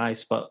 quite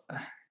nice, but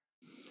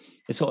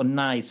it's sort of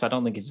nice. I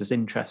don't think it's as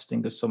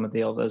interesting as some of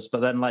the others.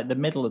 But then like the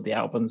middle of the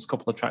album, there's a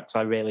couple of tracks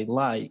I really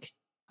like.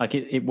 Like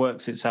it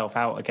works itself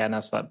out again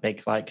as that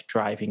big like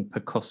driving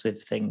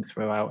percussive thing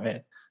throughout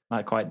it.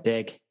 I quite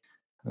dig.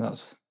 And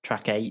that's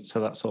track 8, so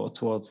that's sort of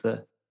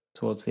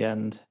towards the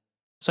end.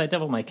 So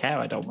 "Devil May Care"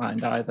 I don't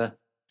mind either.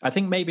 I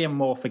think maybe I'm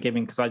more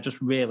forgiving because I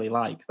just really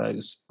like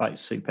those like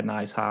super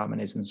nice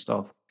harmonies and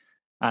stuff.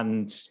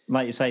 And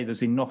like you say,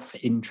 there's enough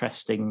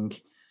interesting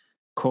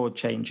chord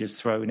changes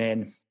thrown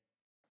in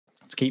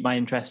to keep my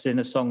interest in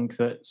a song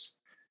that's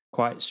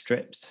quite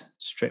stripped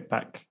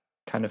back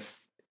kind of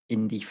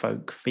indie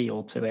folk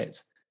feel to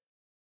it.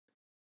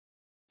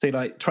 See,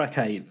 like track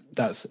 8,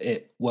 that's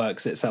it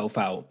works itself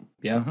out.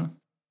 Yeah. Mm-hmm.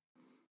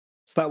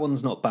 So that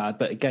one's not bad,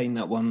 but again,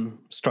 that one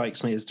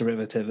strikes me as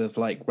derivative of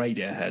like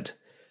Radiohead.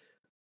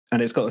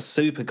 And it's got a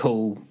super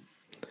cool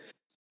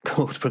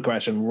chord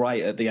progression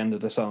right at the end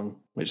of the song,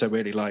 which I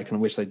really like, and I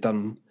wish they'd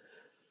done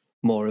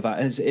more of that.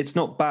 And it's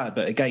not bad,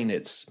 but again,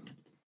 it's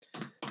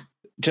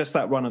just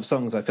that run of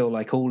songs. I feel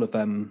like all of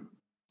them,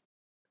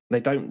 they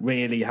don't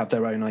really have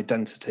their own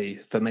identity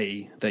for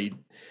me. They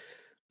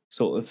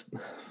sort of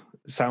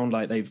sound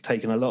like they've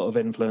taken a lot of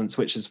influence,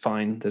 which is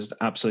fine. There's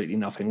absolutely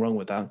nothing wrong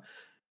with that.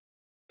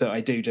 But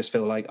I do just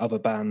feel like other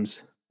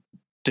bands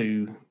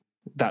do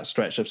that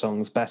stretch of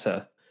songs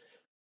better.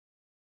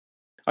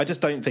 I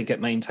just don't think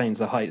it maintains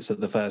the heights of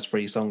the first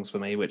 3 songs for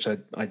me, which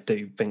I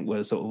do think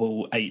were sort of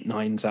all 8,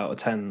 9s out of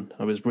 10.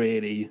 I was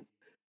really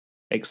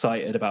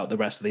excited about the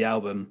rest of the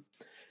album.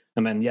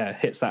 And then, yeah,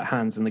 hits that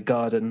 "Hands in the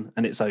Garden"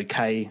 and it's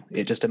okay.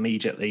 It just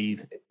immediately,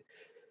 I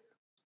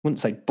wouldn't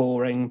say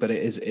boring, but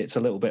it's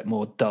a little bit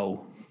more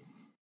dull.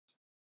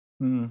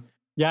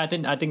 Yeah, I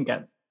didn't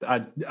get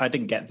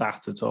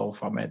that at all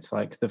from it.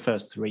 Like the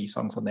first 3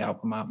 songs on the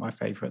album aren't my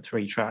favorite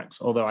 3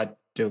 tracks, although I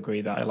do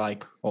agree that I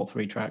like all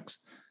 3 tracks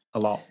a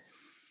lot.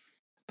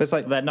 But it's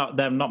like they're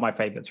not my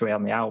favorite 3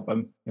 on the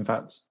album. In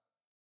fact,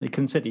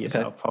 "Consider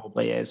Yourself"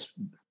 probably is.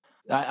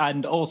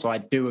 And also I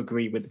do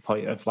agree with the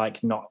point of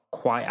like not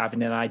quite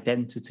having an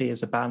identity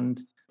as a band.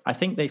 I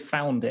think they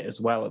found it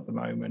as well at the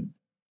moment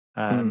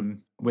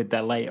with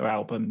their later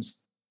albums.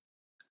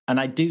 And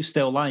I do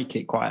still like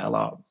it quite a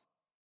lot.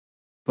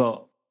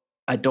 But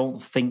I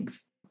don't think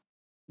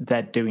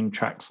they're doing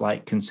tracks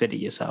like "Consider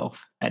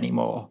Yourself"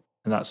 anymore.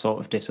 And that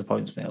sort of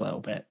disappoints me a little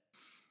bit.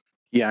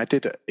 Yeah, I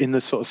did. In the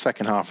sort of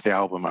second half of the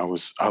album, I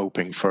was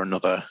hoping for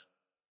that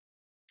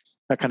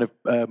kind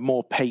of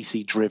more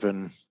pacey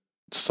driven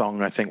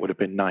song. I think would have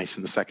been nice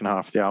in the second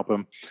half of the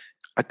album.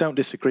 I don't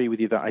disagree with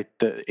you that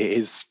it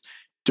is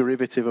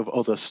derivative of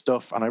other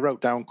stuff. And I wrote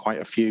down quite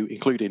a few,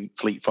 including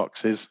Fleet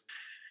Foxes.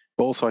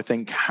 But also I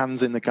think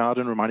 "Hands in the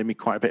Garden" reminded me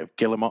quite a bit of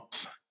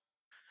Guillemots.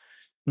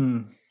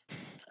 And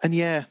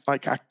yeah,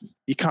 like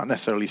you can't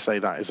necessarily say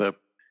that is an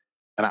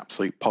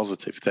absolute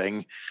positive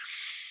thing.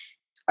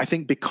 I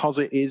think because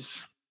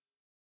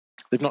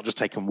they've not just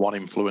taken one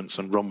influence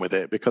and run with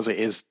it, because it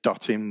is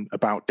dotting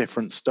about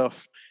different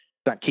stuff,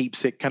 that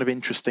keeps it kind of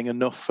interesting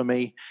enough for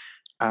me.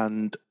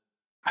 And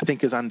I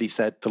think, as Andy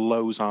said, the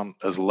lows aren't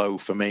as low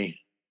for me.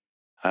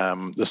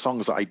 The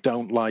songs that I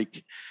don't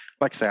like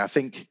I say, I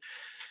think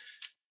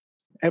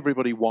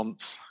Everybody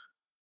Wants...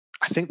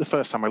 I think the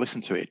first time I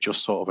listened to it, it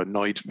just sort of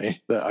annoyed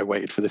me that I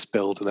waited for this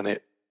build and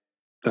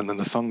then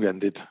the song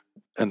ended.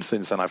 And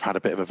since then, I've had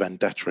a bit of a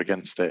vendetta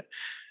against it.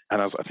 And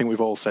as I think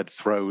we've all said,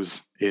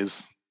 "Throws"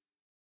 is,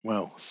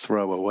 well,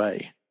 throw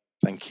away.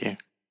 Thank you.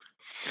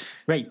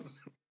 Great.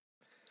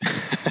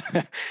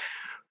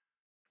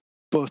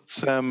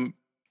 But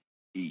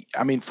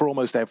I mean, for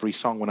almost every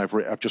song, when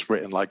I've just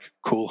written like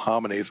cool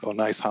harmonies or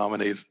nice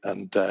harmonies,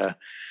 and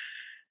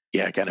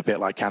yeah, again, a bit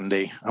like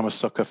Andy, I'm a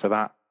sucker for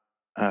that.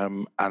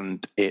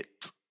 And it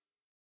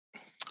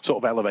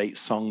sort of elevates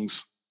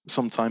songs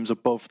sometimes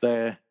above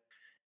their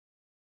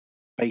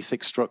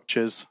basic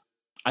structures.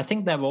 I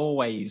think they're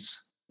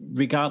always,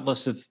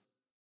 regardless of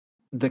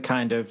the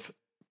kind of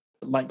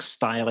like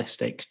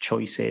stylistic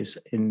choices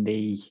in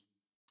the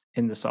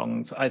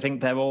songs, I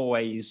think they're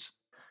always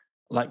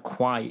like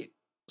quite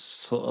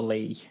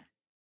subtly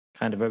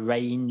kind of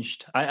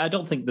arranged. I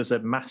don't think there's a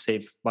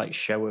massive like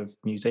show of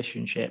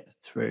musicianship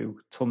through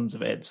tons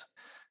of it.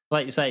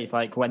 like you say,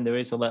 like when there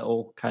is a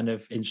little kind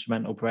of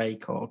instrumental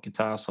break or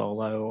guitar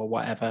solo or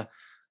whatever,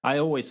 I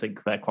always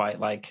think they're quite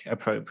like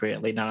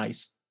appropriately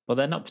nice, but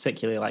they're not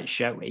particularly like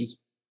showy.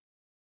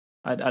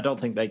 I don't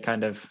think they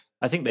kind of.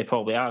 I think they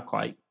probably are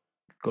quite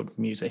good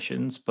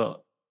musicians,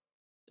 but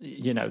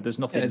there's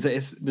nothing.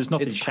 There's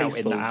nothing shouting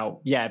tasteful. that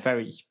out. Yeah,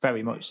 very,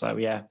 very much so.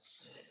 Yeah,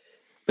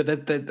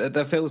 but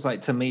there feels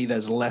like to me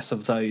there's less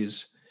of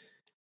those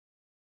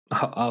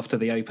after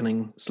the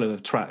opening slew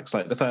of tracks.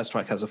 Like the first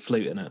track has a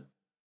flute in it.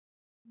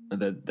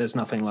 There's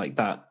nothing like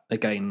that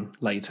again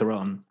later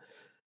on,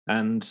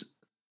 and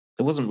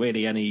there wasn't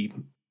really any.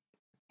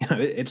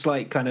 It's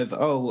like kind of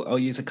I'll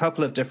use a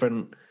couple of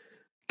different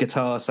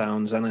guitar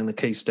sounds and an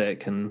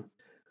acoustic, and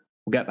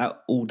we'll get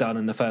that all done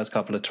in the first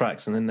couple of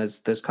tracks, and then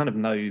there's kind of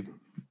no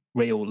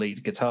real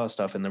lead guitar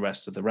stuff in the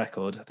rest of the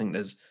record. I think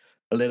there's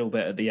a little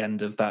bit at the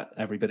end of that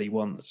Everybody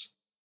Wants.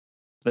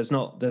 There's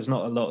not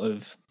a lot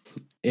of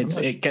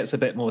it gets a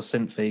bit more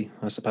synthy,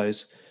 I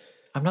suppose.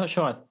 I'm not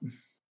sure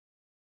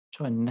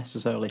I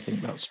necessarily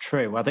think that's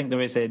true. I think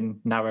there is in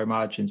Narrow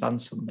Margins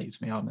and Some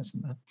Leads Me On,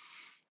 isn't there?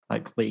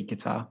 Like lead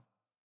guitar.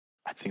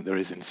 I think there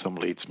is in Some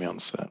Leads Me On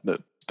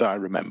that I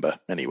remember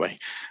anyway.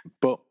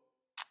 But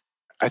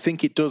I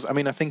think it does. I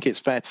mean, I think it's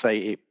fair to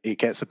say it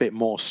gets a bit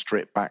more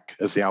stripped back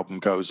as the album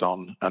goes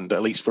on, and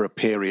at least for a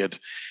period,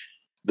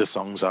 the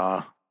songs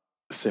are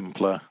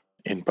simpler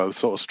in both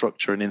sort of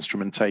structure and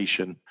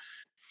instrumentation.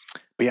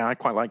 But yeah, I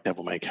quite like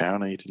Devil May Care. I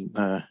know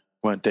you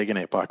weren't digging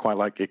it, but I quite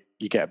like it.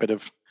 You get a bit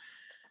of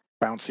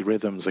bouncy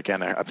rhythms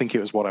again. I think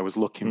it was what I was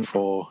looking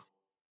for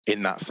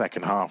in that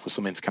second half, was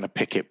something to kind of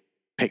pick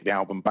the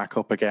album back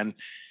up again.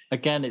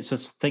 Again, it's a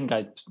thing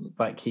I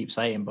like keep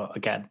saying, but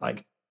again,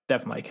 like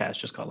Devil May Care's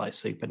just got like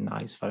super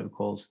nice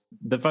vocals.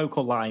 The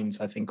vocal lines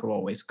I think are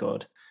always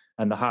good,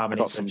 and the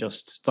harmonies are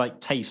just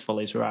like tasteful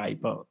is right,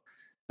 but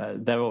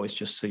they're always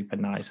just super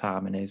nice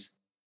harmonies.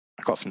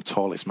 I got some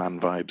Tallest Man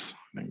vibes,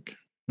 I think,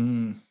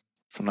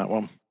 from that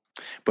one.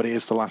 But it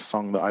is the last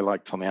song that I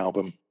liked on the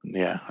album.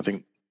 Yeah, I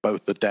think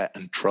both The Debt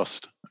and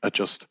Trust are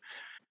just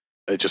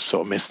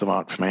sort of missed the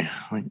mark for me.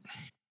 I think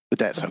The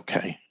Debt's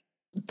okay.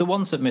 The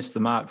ones that missed the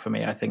mark for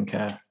me, I think,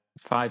 are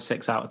 5,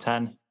 6 out of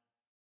 10.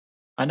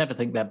 I never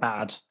think they're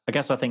bad. I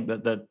guess I think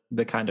that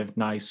the kind of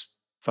nice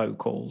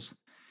vocals,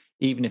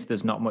 even if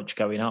there's not much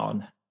going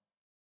on,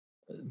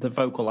 the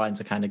vocal lines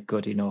are kind of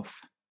good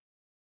enough,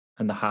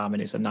 and the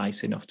harmonies are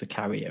nice enough to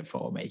carry it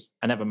for me.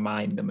 I never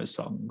mind them as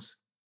songs.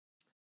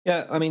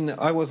 Yeah, I mean,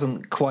 I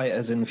wasn't quite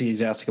as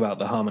enthusiastic about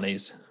the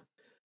harmonies.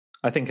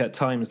 I think at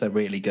times they're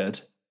really good.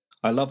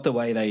 I love the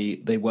way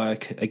they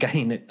work.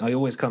 Again, I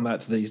always come back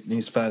to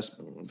these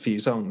first few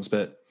songs,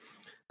 but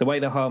the way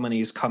the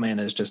harmonies come in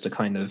as just a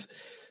kind of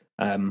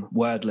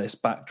wordless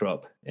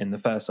backdrop in the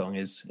first song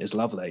is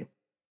lovely.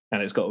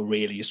 And it's got a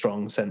really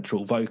strong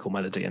central vocal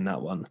melody in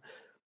that one.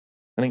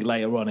 I think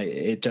later on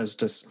it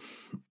just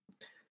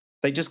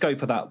they just go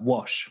for that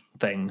wash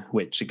thing,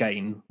 which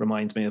again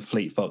reminds me of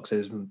Fleet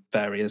Foxes and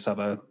various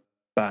other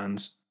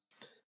bands.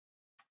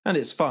 And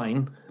it's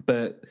fine,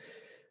 but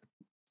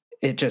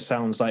it just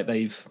sounds like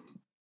they've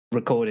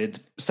recorded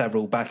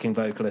several backing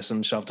vocalists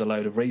and shoved a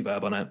load of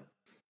reverb on it.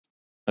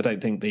 I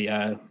don't think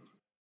the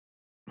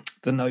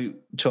note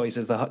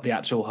choices, the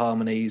actual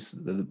harmonies,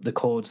 the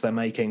chords they're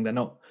making, they're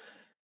not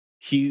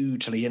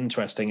hugely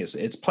interesting.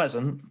 It's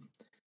pleasant,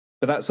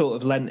 but that sort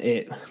of lent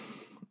it.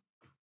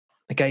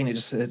 Again,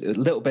 it's a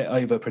little bit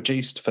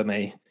overproduced for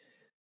me,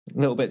 a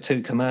little bit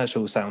too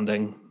commercial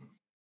sounding.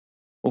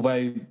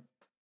 Although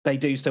they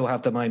do still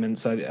have the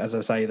moments. So, as I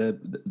say, the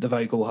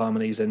vocal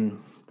harmonies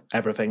in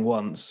Everything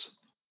Once,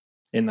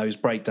 in those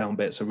breakdown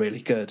bits, are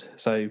really good.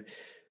 So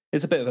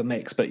it's a bit of a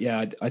mix, but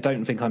yeah, I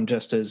don't think I'm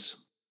just as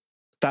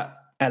that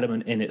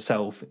element in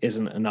itself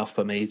isn't enough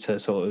for me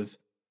to sort of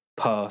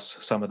pass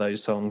some of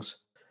those songs.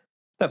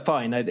 They're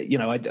fine.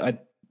 I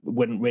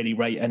wouldn't really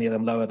rate any of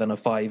them lower than a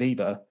 5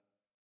 either,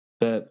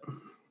 but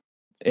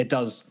it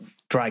does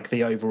drag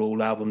the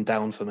overall album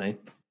down for me.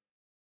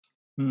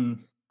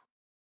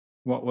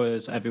 What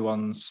was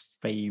everyone's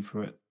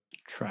favourite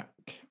track?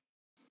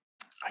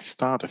 I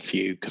started a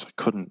few because I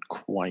couldn't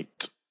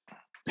quite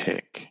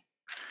pick.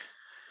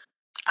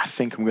 I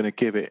think I'm going to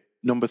give it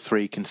number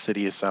 3, Consider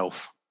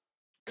Yourself,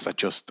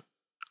 because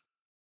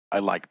I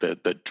like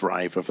the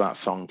drive of that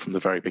song from the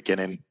very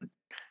beginning.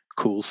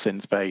 Cool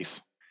synth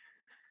bass.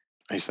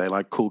 I say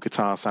like cool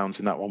guitar sounds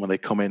in that one when they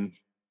come in,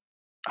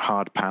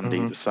 hard panned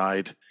either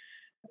side.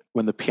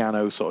 When the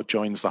piano sort of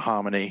joins the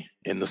harmony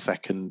in the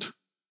second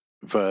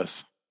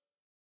verse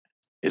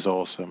is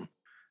awesome.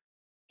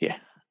 Yeah,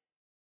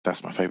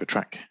 that's my favorite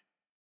track.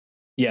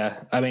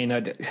 Yeah, I mean,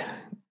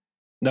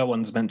 no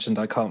one's mentioned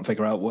I Can't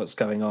Figure Out What's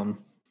Going On,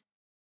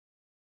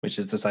 which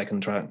is the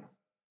second track.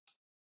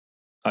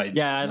 That's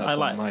I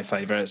one of my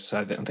favorites.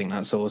 I think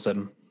that's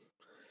awesome.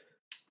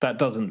 That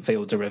doesn't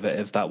feel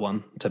derivative, that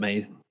one, to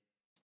me.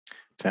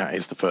 That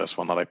is the first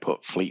one that I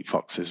put Fleet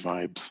Foxes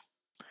vibes.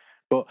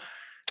 But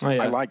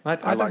I like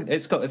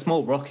it's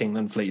more rocking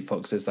than Fleet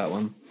Foxes, that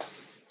one.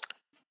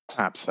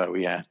 Perhaps so,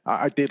 yeah.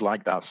 I did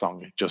like that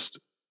song. Just,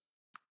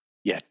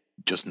 yeah,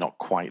 just not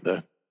quite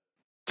the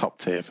top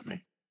tier for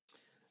me.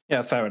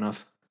 Yeah, fair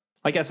enough.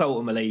 I guess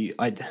ultimately,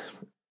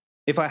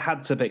 if I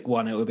had to pick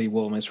one, it would be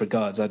Warmest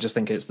Regards. I just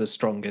think it's the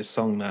strongest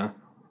song there.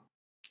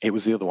 It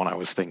was the other one I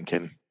was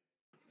thinking.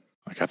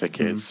 Like, I think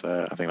it's.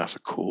 I think that's a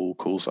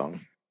cool song.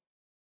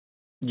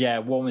 Yeah,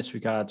 Warmest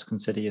Regards,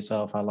 Consider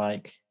Yourself, I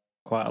like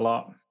quite a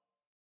lot.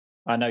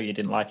 I know you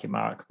didn't like it,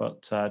 Mark,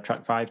 but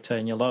track 5,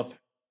 Turn Your Love,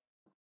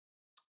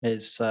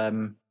 is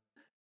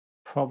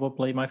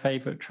probably my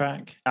favourite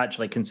track.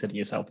 Actually, Consider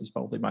Yourself is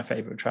probably my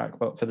favourite track,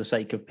 but for the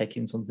sake of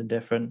picking something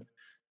different.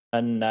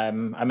 And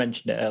I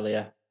mentioned it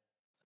earlier,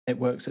 It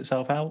Works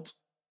Itself Out.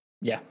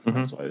 Yeah,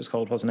 that's what it was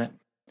called, wasn't it?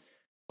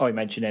 I'm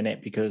mentioning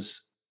it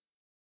because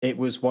it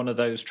was one of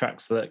those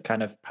tracks that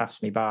kind of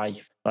passed me by,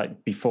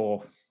 like,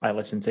 before I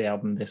listened to the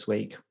album this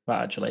week.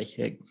 But actually,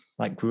 it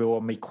like grew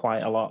on me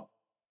quite a lot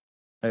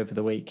over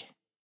the week.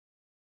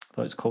 I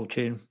thought it's a cool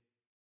tune.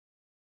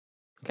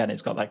 Again,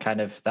 it's got that kind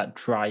of that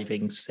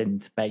driving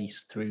synth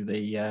bass through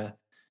the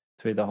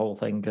whole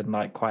thing, and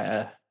like quite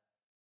a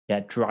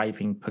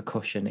driving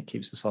percussion. It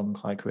keeps the song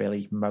like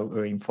really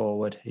motoring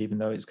forward, even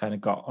though it's kind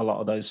of got a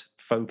lot of those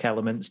folk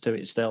elements to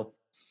it still.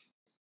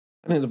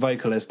 I think the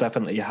vocalist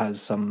definitely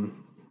has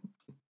some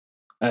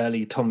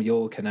early Tom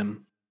York in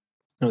him.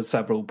 There was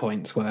several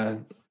points where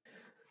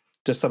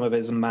just some of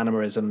his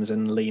mannerisms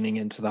and leaning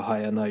into the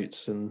higher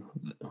notes and,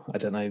 I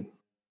don't know,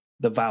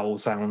 the vowel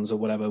sounds or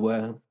whatever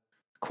were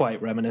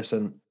quite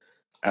reminiscent.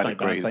 I'd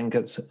agree. I think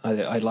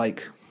I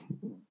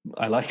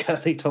like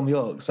early Tom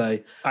York, so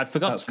I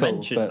forgot to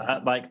mention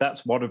that. Like,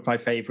 that's one of my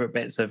favourite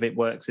bits of It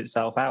Works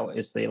Itself Out,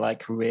 is the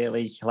like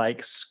really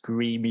like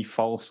screamy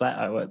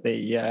falsetto at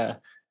the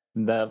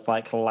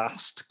like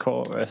last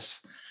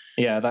chorus.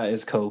 Yeah, that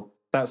is cool.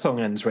 That song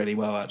ends really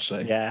well,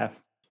 actually. Yeah,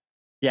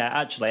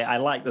 actually, I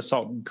like the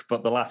song,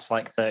 but the last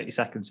like 30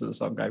 seconds of the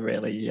song I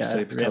really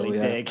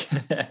dig.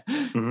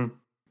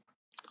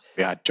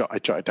 Yeah, I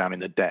jotted down in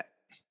the debt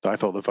that I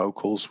thought the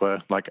vocals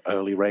were like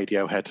early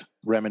Radiohead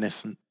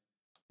reminiscent.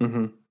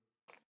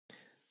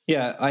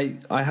 Yeah,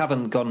 I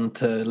haven't gone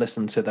to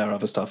listen to their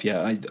other stuff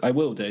yet. I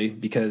will do,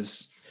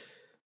 because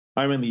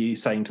I remember you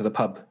saying to the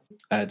pub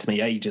to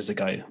me ages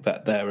ago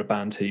that they're a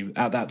band who,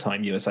 at that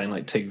time, you were saying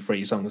like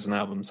 2-3 songs an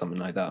album, something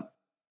like that,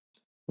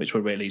 which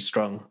were really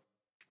strong.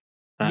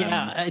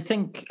 Yeah, I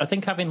think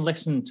having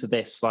listened to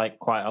this like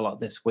quite a lot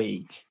this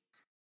week,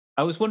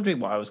 I was wondering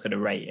what I was going to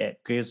rate it,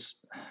 because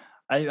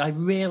I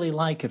really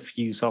like a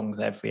few songs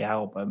every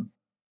album.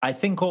 I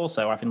think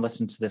also, having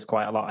listened to this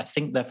quite a lot, I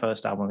think their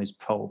first album is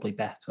probably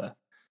better.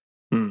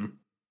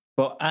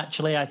 But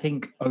actually, I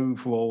think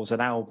overall as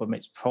an album,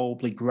 it's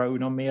probably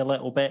grown on me a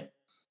little bit,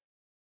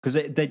 because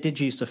they did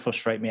used to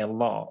frustrate me a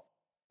lot.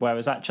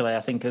 Whereas actually,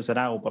 I think as an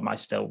album, I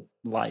still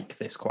like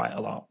this quite a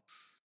lot.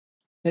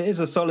 It is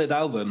a solid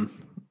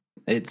album.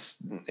 It's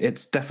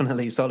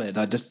definitely solid.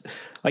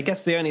 I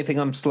guess the only thing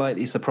I'm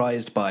slightly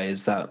surprised by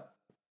is that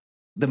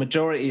the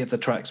majority of the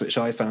tracks, which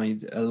I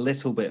found a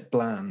little bit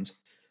bland,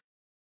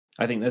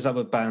 I think there's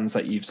other bands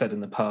that you've said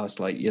in the past,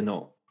 like you're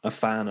not a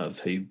fan of,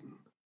 who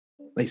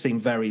they seem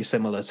very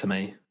similar to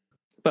me.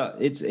 But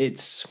it's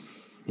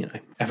you know,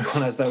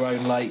 everyone has their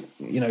own like,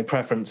 you know,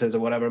 preferences or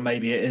whatever.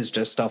 Maybe it is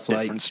just stuff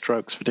like different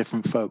strokes for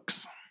different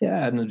folks.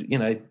 Yeah, and you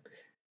know,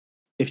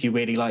 if you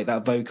really like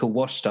that vocal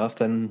wash stuff,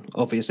 then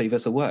obviously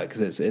this will work,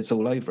 because it's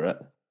all over it.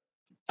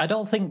 I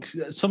don't think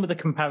some of the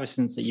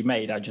comparisons that you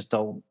made,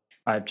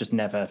 I've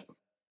never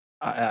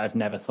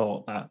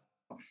thought that.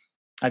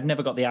 I've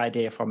never got the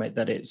idea from it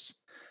that it's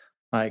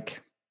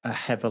like a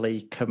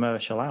heavily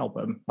commercial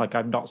album. Like,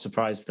 I'm not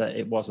surprised that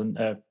it wasn't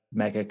a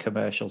mega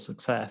commercial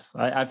success.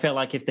 I feel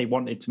like if they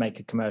wanted to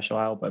make a commercial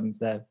album,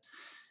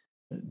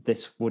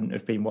 this wouldn't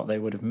have been what they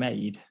would have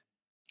made.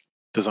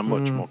 There's a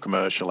much more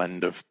commercial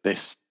end of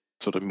this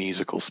sort of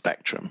musical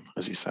spectrum,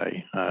 as you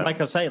say.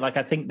 Like I say, like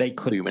I think they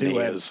could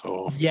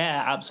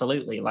yeah,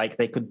 absolutely. Like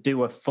they could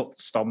do a foot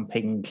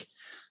stomping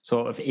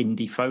sort of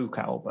indie folk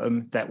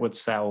album that would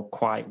sell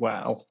quite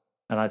well.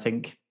 And I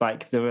think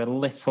like there are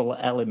little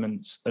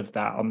elements of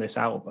that on this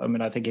album.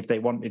 And I think if they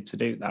wanted to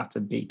do that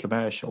and be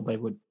commercial, they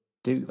would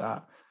do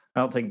that.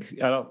 I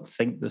don't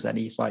think there's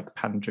any like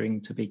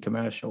pandering to be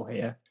commercial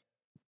here.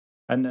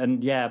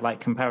 And yeah,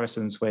 like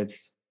comparisons with,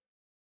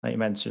 like you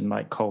mentioned,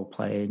 like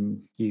Coldplay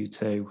and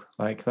U2,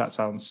 like that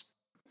sounds,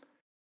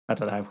 I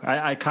don't know.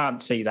 I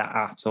can't see that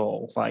at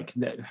all. Like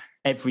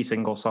every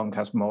single song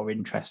has more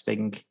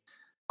interesting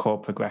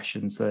chord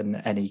progressions than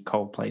any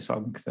Coldplay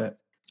song that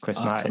Chris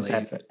Martin's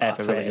ever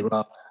written.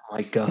 Oh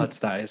my God,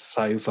 that is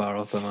so far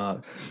off the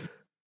mark.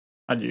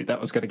 I knew that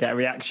was going to get a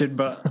reaction,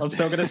 but I'm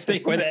still going to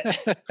stick with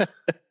it.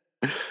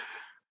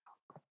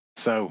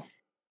 So,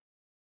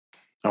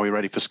 are we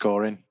ready for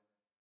scoring?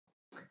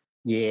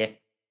 Yeah.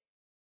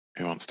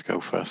 Who wants to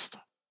go first?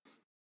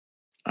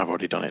 I've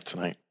already done it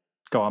tonight.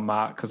 Go on,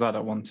 Mark, because I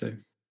don't want to.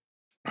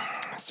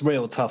 It's a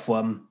real tough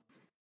one.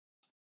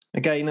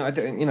 Again,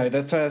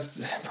 the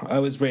first, I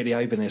was really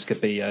hoping this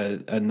could be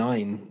a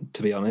 9,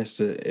 to be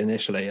honest,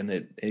 initially, and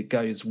it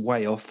goes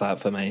way off that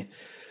for me.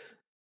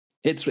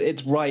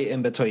 It's right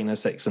in between a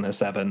 6 and a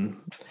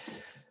 7.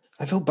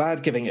 I feel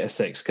bad giving it a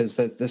 6 because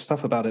there's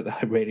stuff about it that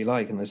I really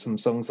like, and there's some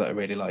songs that I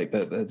really like,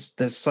 but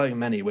there's so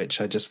many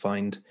which I just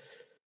find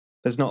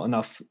there's not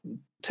enough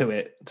to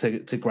it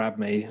to grab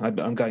me.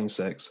 I'm going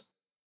 6.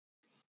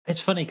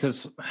 It's funny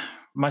because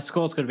my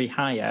score's going to be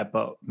higher,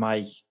 but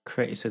my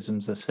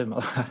criticisms are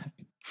similar.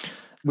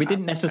 We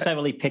didn't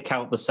necessarily pick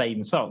out the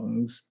same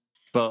songs,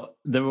 but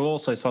there were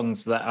also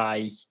songs that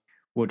I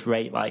would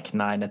rate like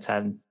 9 or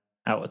 10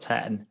 out of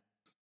 10.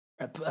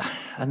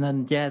 And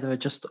then, yeah, there are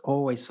just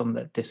always some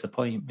that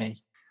disappoint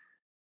me.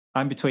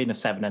 I'm between a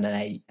 7 and an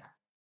 8.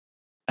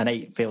 An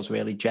 8 feels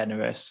really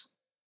generous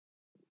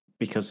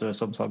because there are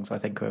some songs I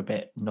think are a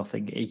bit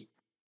nothingy.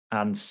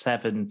 And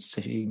 7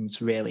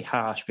 seems really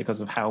harsh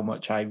because of how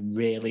much I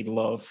really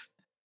love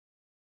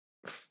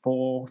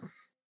 4,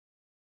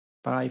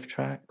 5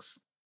 tracks.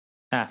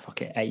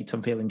 Fuck it, 8.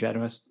 I'm feeling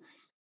generous.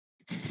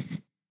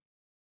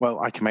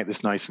 Well, I can make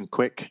this nice and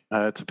quick.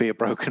 To be a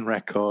broken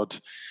record,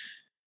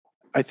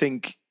 I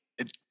think,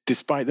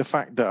 despite the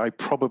fact that I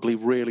probably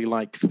really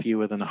like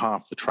fewer than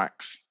half the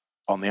tracks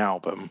on the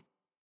album,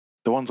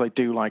 the ones I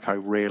do like, I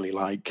really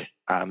like,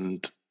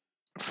 and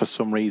for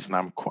some reason,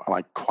 I'm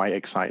quite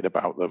excited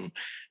about them.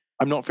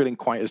 I'm not feeling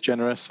quite as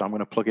generous, so I'm going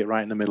to plug it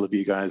right in the middle of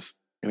you guys.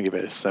 I'm going to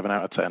give it a 7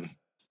 out of 10.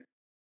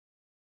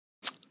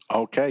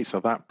 Okay, so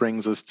that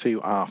brings us to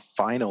our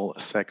final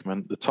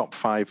segment, the top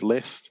 5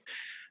 list.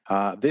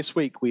 This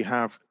week we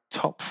have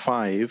top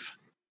 5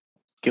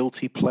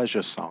 guilty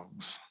pleasure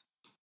songs.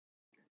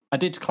 I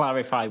did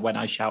clarify when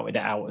I shouted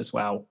it out as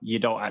well. You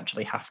don't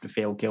actually have to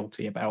feel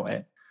guilty about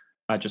it.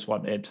 I just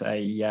wanted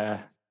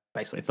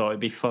basically thought it'd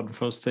be fun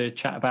for us to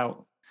chat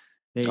about.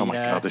 Oh my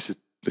God, this is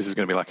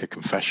going to be like a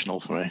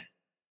confessional for me.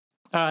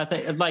 I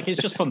think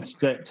it's just fun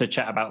to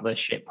chat about the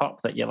shit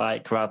pop that you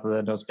like, rather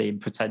than us being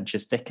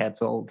pretentious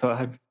dickheads all the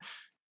time.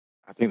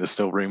 I think there's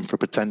still room for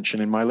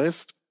pretension in my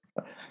list.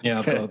 Yeah,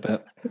 I've got a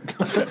bit.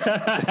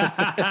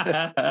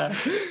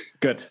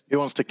 Good. Who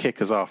wants to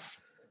kick us off?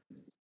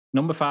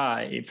 Number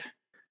 5.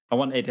 I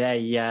wanted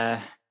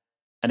an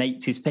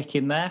 80s pick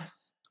in there.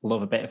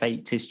 Love a bit of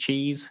 80s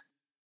cheese,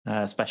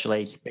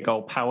 especially big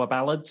old power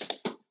ballads.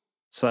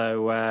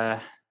 So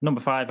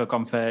number 5, I've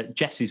gone for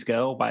Jessie's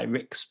Girl by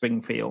Rick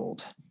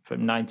Springfield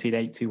from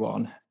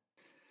 1981.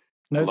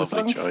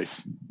 Lovely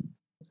choice.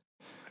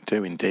 I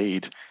do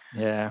indeed.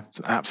 Yeah. It's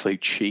an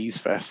absolute cheese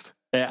fest.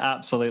 It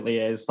absolutely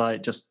is.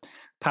 Like, just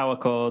power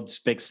chords,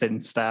 big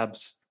synth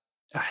stabs.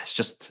 It's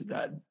just,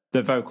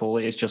 the vocal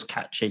is just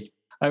catchy.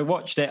 I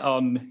watched it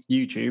on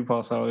YouTube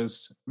whilst I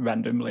was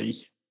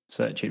randomly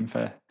searching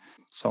for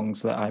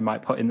songs that I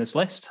might put in this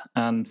list.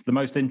 And the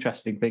most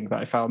interesting thing that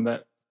I found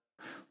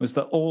was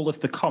that all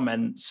of the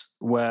comments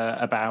were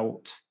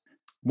about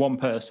one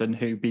person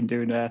who'd been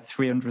doing a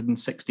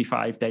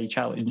 365-day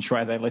challenge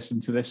where they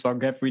listened to this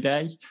song every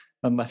day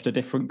and left a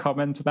different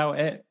comment about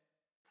it,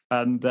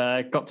 and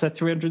got to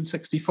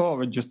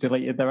 364 and just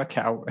deleted their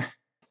account.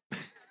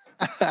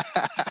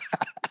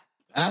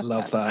 I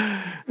love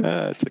that.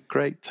 It's a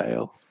great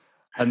tale.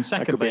 And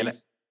secondly,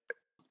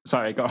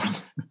 sorry, go on. I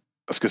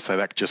was going to say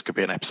that just could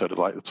be an episode of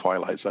like The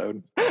Twilight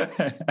Zone.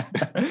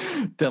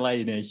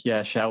 Delaney,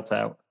 yeah, shout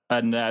out.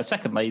 And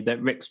secondly,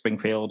 that Rick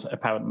Springfield,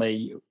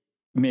 apparently,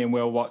 me and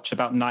Will watch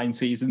about 9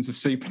 seasons of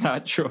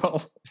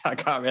Supernatural. I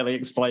can't really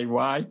explain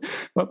why,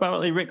 but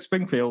apparently Rick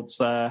Springfield's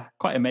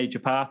quite a major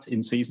part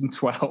in season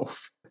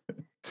 12.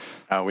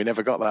 We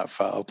never got that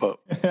far, but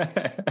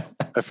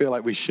I feel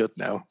like we should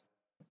now.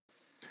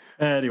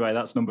 Anyway,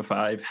 that's number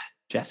 5,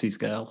 Jessie's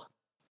Girl.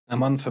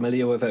 I'm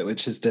unfamiliar with it,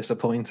 which is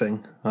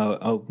disappointing.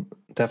 I'll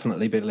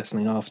definitely be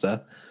listening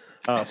after.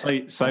 Oh, so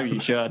you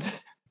should.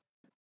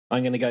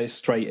 I'm going to go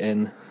straight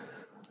in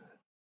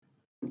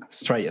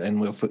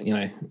with,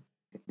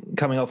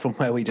 coming off from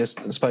where we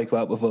just spoke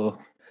about before,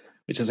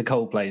 which is a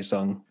Coldplay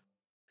song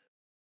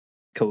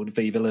called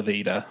Viva La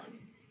Vida.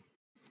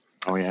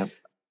 Oh, yeah.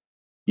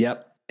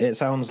 Yep. It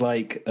sounds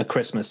like a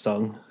Christmas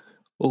song.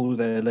 All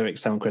the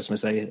lyrics sound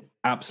Christmassy.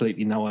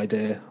 Absolutely no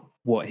idea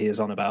what he is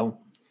on about.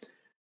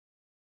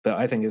 But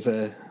I think it's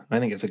a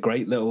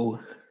great little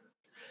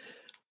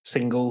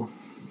single.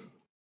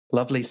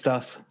 Lovely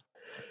stuff.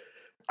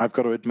 I've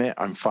got to admit,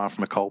 I'm far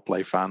from a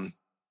Coldplay fan,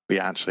 but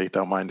yeah, actually,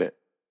 don't mind it.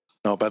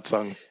 Not a bad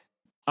song.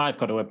 I've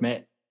got to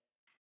admit,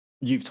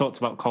 you've talked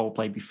about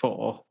Coldplay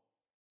before,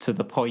 to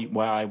the point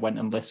where I went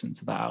and listened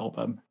to that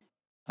album,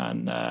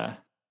 and I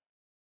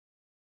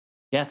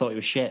thought it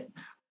was shit.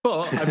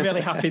 But I'm really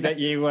happy that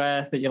you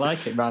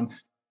like it, man.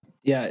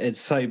 Yeah,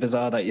 it's so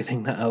bizarre that you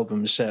think that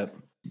album's shit.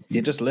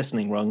 You're just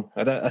listening wrong.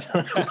 I don't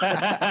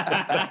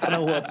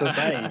know what to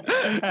say.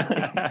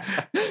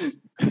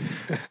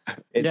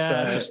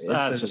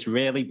 I was just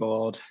really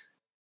bored.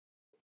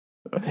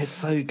 It's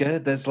so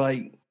good. There's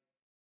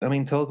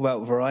talk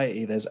about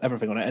variety. There's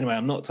everything on it. Anyway,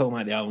 I'm not talking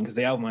about the album because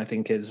the album I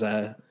think is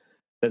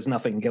there's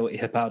nothing guilty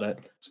about it.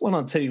 It's 1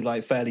 or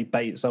 2 fairly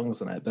bait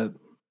songs on it, but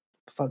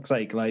for fuck's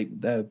sake,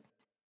 they're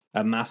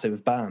a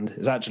massive band.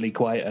 It's actually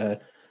quite a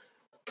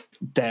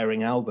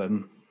daring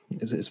album.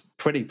 It's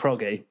pretty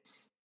proggy.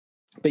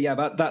 But yeah,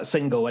 that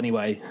single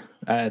anyway,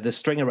 the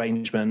string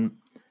arrangement,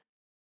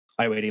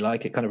 I really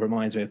like. It kind of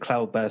reminds me of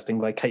Cloud Bursting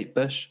by Kate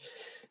Bush.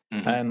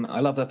 I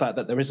love the fact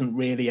that there isn't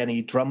really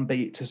any drum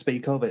beat to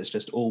speak of. It's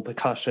just all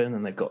percussion,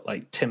 and they've got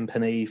like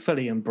timpani,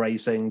 fully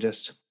embracing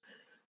just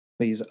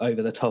these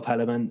over-the-top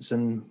elements.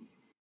 And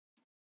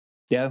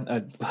yeah,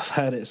 I've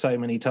heard it so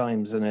many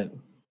times, and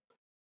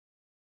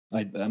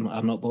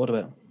I'm not bored of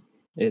it.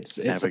 It's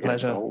Never a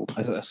pleasure. old.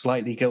 A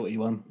slightly guilty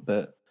one,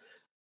 but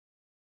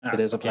it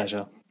is a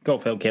pleasure.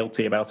 Don't feel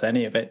guilty about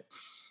any of it.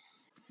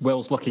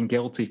 Will's looking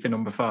guilty for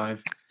number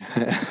 5.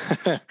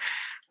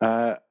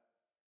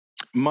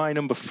 My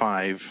number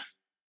 5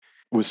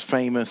 was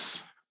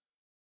famous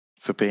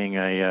for being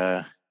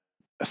a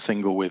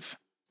single with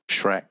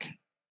Shrek,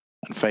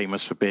 and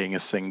famous for being a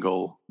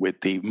single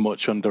with the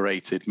much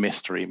underrated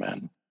Mystery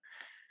Men,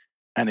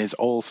 and is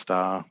All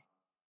Star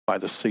by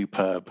the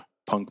superb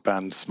punk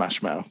band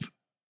Smash Mouth.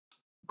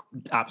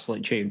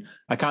 Absolute tune.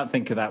 I can't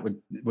think of that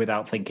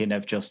without thinking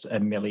of just a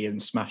million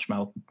Smash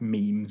Mouth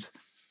memes.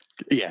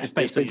 Yeah, it's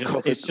basically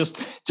it's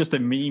just a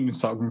meme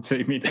song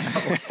to me now.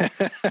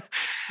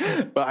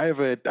 But I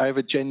have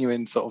a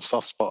genuine sort of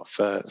soft spot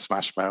for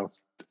Smash Mouth.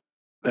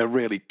 They're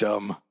really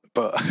dumb,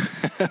 but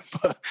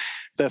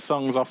their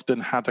songs often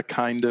had a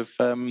kind of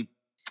doesn't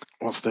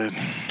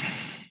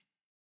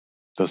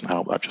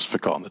help. I've just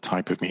forgotten the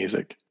type of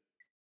music.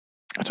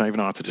 I don't even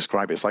know how to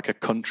describe it. It's like a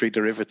country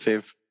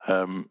derivative.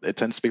 It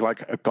tends to be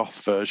like a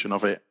goth version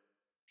of it.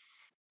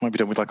 Might be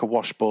done with like a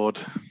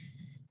washboard.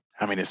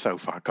 I mean, it's so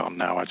far gone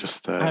now. I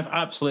have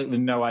absolutely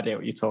no idea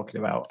what you're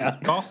talking about.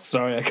 Goth?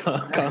 Sorry, I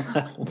can't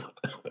help.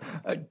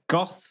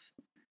 Goth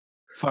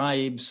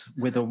vibes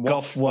with a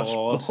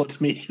washboard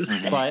music.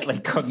 Slightly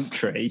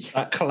country.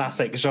 That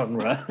classic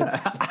genre.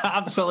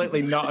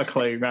 Absolutely not a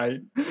clue, right?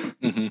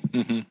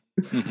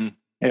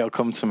 It'll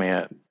come to me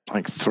at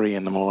like 3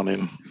 a.m.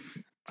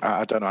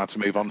 I don't know how to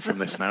move on from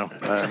this now.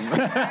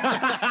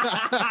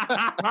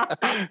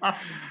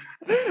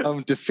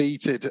 I'm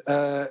defeated.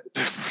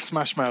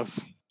 Smash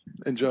Mouth.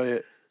 Enjoy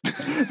it.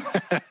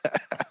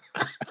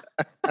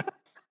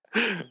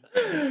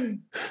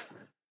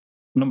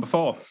 Number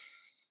 4.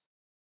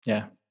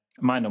 Yeah.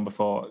 My number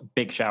 4.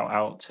 Big shout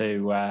out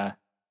to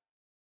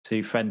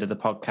friend of the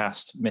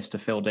podcast, Mr.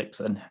 Phil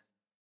Dixon.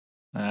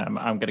 I'm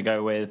going to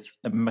go with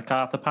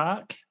MacArthur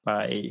Park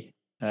by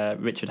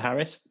Richard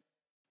Harris.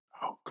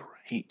 Oh,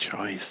 great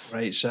choice.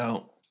 Great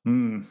shout.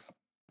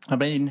 I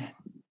mean,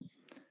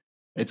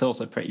 it's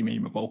also pretty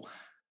memeable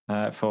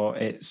for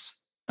its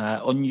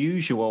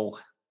unusual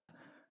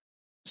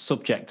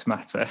subject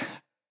matter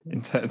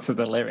in terms of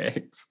the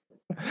lyrics,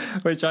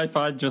 which I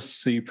find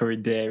just super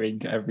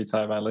endearing every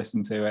time I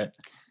listen to it.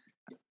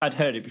 I'd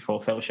heard it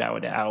before Phil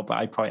shouted it out, but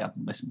I probably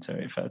haven't listened to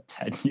it for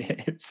 10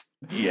 years.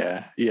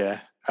 Yeah.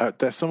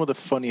 They're some of the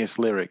funniest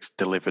lyrics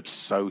delivered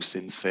so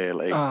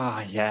sincerely.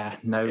 Oh, yeah.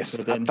 No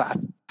kidding.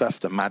 That's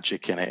the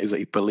magic in it, is that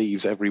he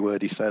believes every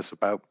word he says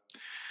about...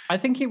 I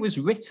think it was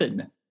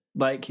written,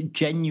 like,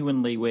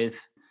 genuinely with...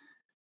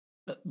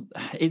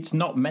 It's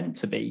not meant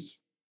to be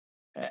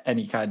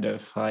any kind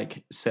of,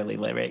 like, silly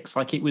lyrics.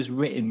 Like, it was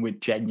written with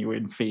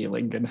genuine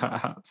feeling and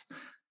heart.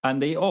 And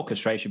the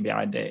orchestration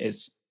behind it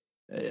is...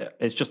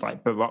 It's just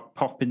like baroque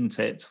pop, isn't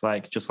it?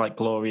 Like, just like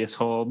glorious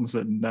horns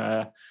and...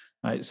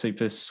 like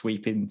super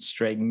sweeping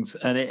strings,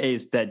 and it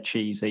is dead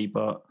cheesy,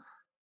 but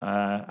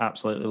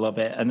absolutely love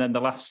it. And then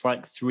the last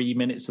like 3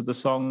 minutes of the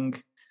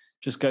song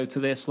just go to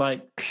this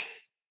like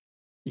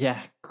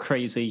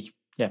crazy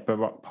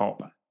baroque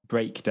pop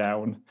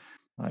breakdown,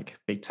 like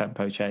big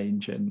tempo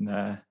change,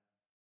 and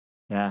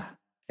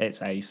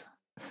it's ace.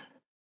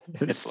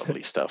 It's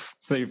lovely stuff.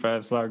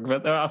 Superb song,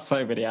 but there are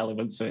so many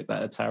elements to it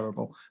that are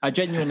terrible. I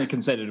genuinely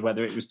considered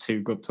whether it was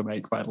too good to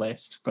make my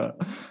list,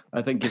 but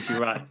I think if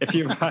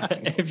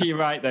you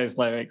write those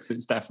lyrics,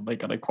 it's definitely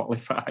going to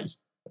qualify.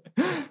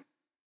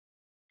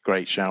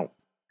 Great shout,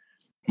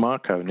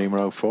 Marco.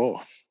 Numero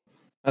 4.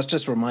 That's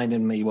just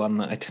reminding me one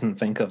that I didn't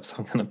think of, so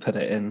I'm going to put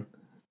it in,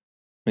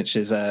 which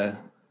is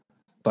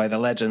by the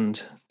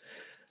legend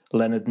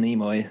Leonard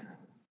Nimoy.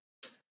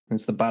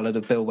 It's the Ballad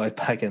of Bilbo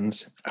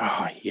Baggins.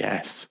 Oh,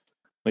 yes.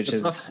 Which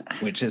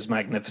is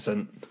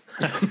magnificent.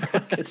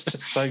 It's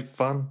just so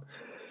fun.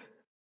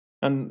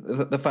 And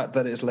the fact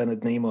that it's Leonard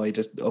Nimoy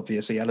just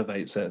obviously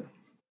elevates it.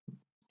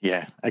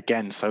 Yeah,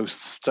 again, so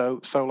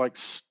like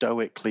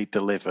stoically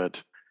delivered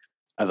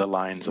are the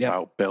lines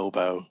about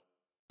Bilbo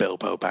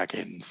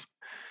Baggins.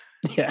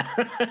 Yeah.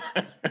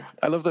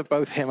 I love that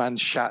both him and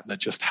Shatner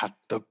just had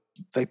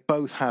they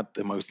both had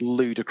the most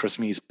ludicrous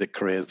music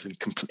careers in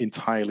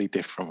entirely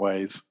different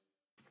ways.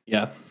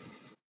 Yeah,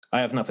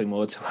 I have nothing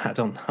more to add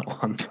on that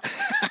one.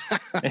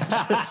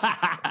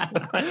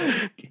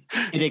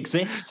 It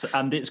exists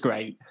and it's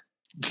great.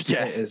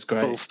 Yeah, it is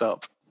great. Full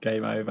stop.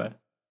 Game over.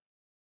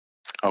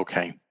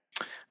 Okay.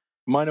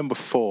 My number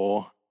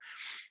 4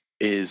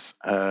 is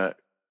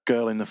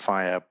Girl in the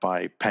Fire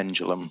by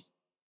Pendulum.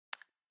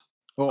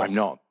 Oh. I'm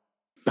not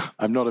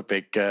a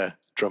big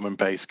drum and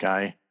bass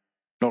guy.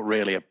 Not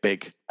really a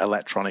big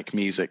electronic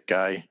music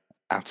guy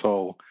at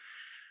all.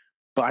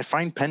 But I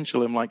find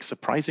Pendulum like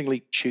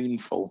surprisingly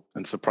tuneful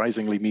and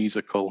surprisingly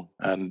musical,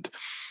 and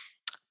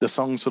the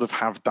songs sort of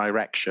have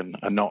direction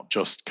and not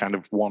just kind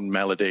of one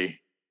melody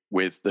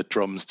with the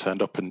drums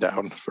turned up and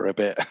down for a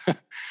bit.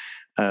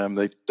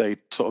 They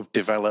sort of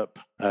develop.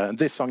 And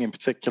this song in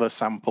particular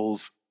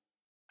samples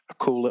a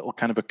cool little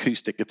kind of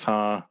acoustic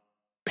guitar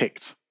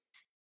picked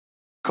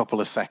a couple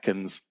of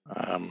seconds.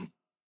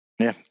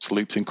 It's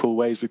looped in cool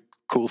ways with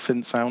cool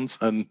synth sounds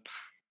and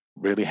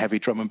really heavy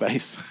drum and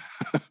bass.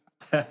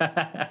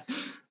 I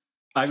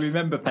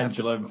remember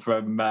Pendulum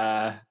from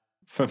my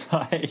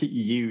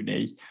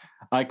uni.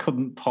 I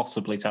couldn't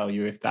possibly tell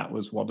you if that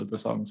was one of the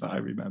songs that I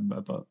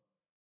remember, but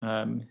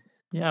I've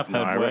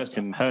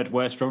heard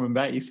worse drum and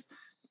bass.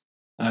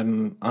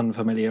 I'm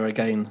unfamiliar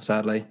again,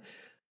 sadly.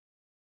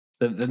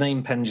 The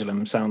name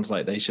Pendulum sounds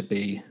like they should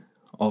be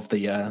of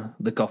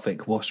the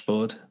gothic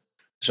washboard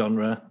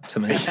genre to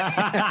me.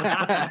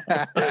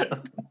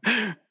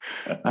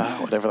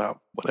 Whatever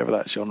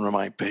that genre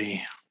might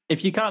be.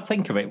 If you can't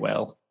think of it,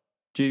 Will,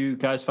 do you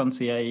guys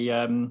fancy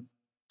a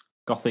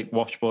gothic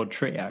washboard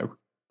trio?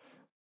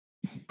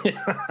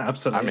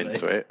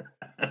 Absolutely.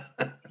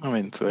 I'm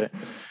into it.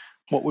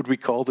 What would we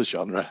call the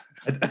genre?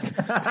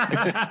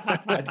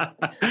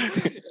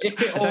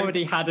 If it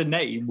already had a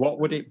name, what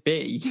would it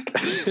be?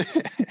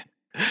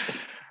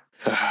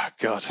 Oh,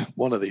 God,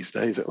 one of these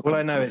days it'll. All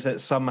I know is that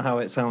somehow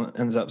it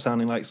ends up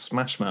sounding like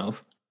Smash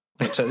Mouth.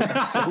 Which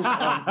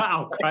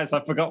oh Christ! I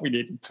forgot we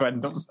needed to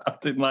end up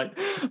sounding like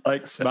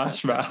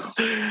Smash Mouth.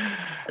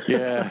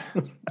 Yeah,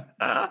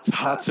 it's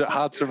hard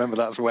to remember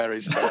that's where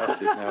he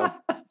started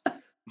now.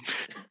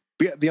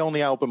 But the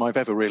only album I've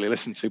ever really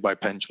listened to by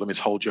Pendulum is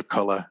Hold Your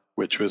Colour,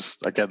 which was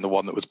again the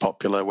one that was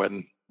popular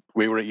when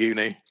we were at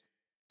uni.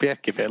 But yeah,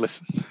 give it a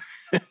listen.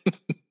 I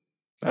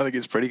think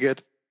it's pretty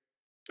good.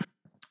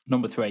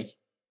 Number three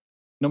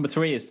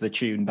is the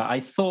tune that I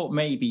thought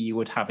maybe you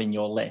would have in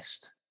your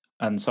list.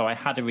 And so I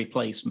had a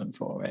replacement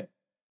for it,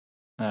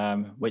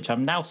 which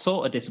I'm now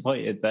sort of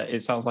disappointed that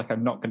it sounds like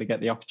I'm not going to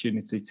get the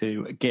opportunity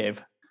to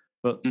give.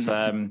 But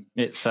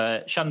it's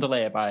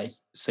Chandelier by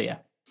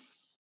Sia.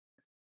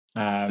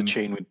 It's a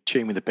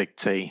tune with a big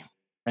T.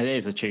 It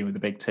is a tune with a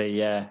big T,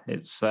 yeah.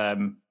 It's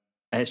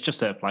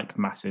just a like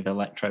massive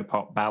electro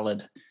pop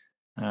ballad.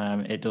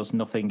 It does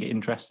nothing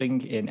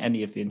interesting in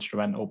any of the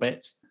instrumental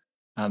bits.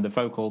 And the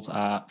vocals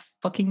are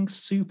fucking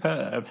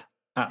superb.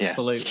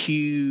 Absolute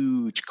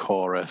huge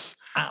chorus,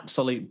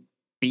 absolute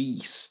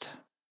beast.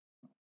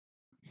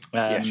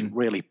 She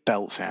really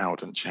belts it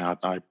out, and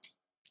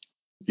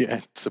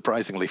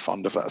surprisingly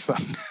fond of that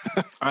song.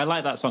 I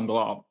like that song a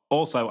lot.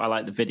 Also, I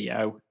like the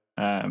video,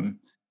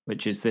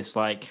 which is this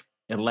like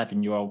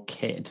 11-year-old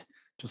kid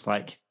just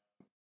like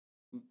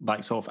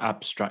sort of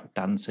abstract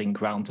dancing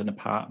around an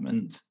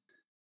apartment.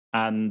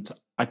 And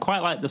I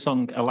quite like the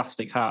song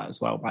Elastic Heart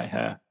as well by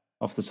her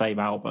off the same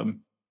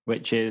album,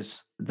 which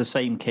is the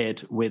same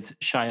kid with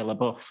Shia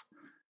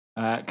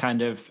LaBeouf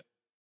kind of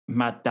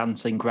mad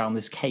dancing around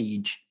this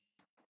cage.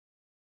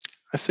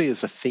 I see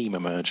there's a theme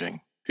emerging.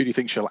 Who do you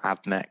think she'll add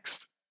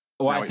next?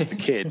 Now it's the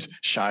kid,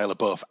 Shia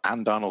LaBeouf,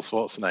 and Arnold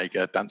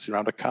Schwarzenegger dancing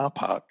around a car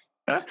park.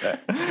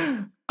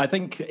 I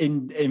think,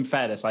 in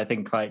fairness, I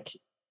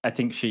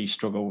think she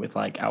struggled with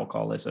like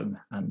alcoholism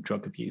and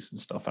drug abuse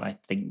and stuff, and I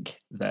think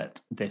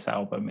that this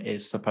album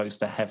is supposed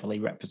to heavily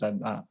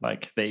represent that.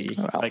 Like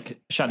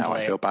Chandelier. Now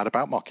I feel bad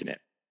about mocking it.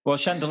 Well,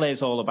 Chandelier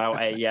is all about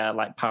a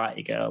like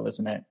party girl,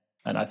 isn't it?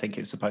 And I think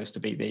it's supposed to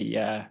be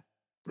the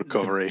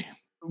recovery.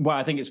 Well,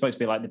 I think it's supposed to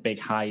be like the big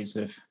highs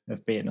of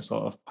being a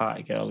sort of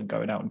party girl and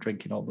going out and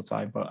drinking all the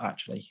time, but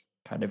actually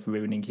kind of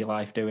ruining your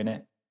life doing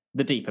it.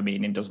 The deeper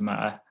meaning doesn't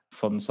matter.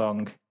 Fun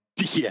song.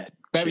 Yeah.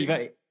 Very,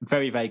 very,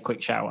 very, very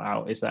quick shout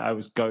out is that I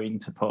was going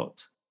to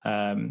put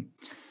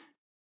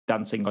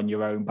Dancing on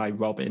Your Own by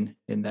Robin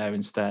in there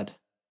instead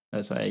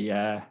as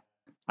a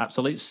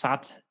absolute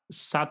sad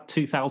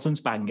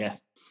 2000s banger.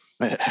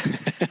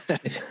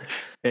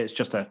 It's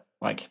just a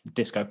like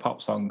disco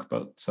pop song,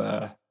 but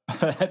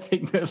I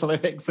think the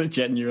lyrics are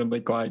genuinely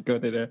quite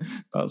good in it.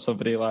 About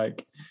somebody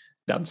like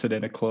dancing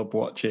in a club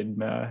watching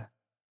the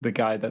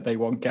guy that they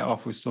won't get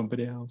off with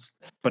somebody else.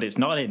 But it's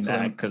not in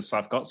there because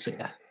I've got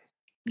Sia.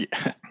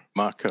 Yeah,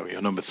 Marco,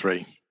 you're number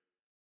 3.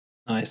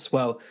 Nice.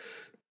 Well,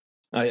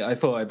 I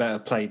thought I better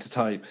play to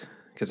type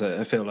because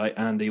I feel like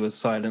Andy was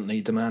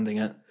silently demanding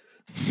it.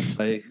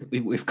 So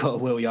we've got a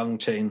Will Young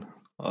tune,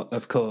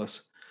 of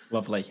course.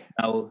 Lovely.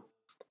 Now,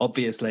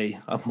 obviously,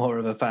 I'm more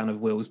of a fan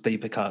of Will's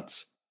deeper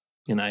cuts.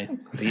 You know,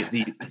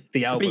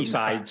 the album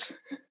B-sides.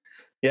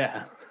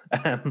 Yeah.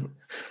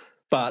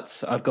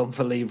 But I've gone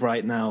for Leave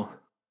Right Now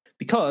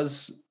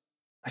because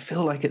I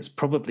feel like it's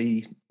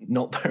probably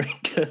not very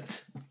good.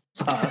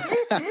 But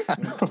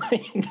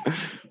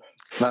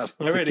that's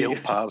the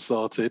guilt part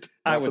sorted.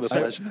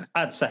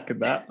 I'd second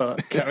that,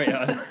 but carry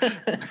on.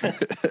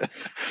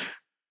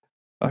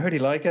 I really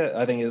like it.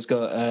 I think it's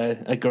got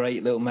a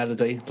great little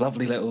melody,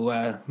 lovely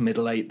little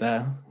middle 8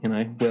 there. You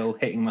know, Will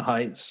hitting the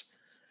heights,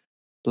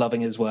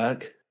 loving his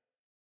work.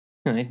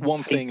 You know,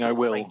 one thing I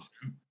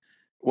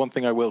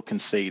will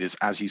concede is,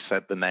 as you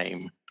said the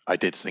name, I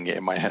did sing it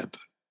in my head.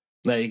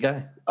 There you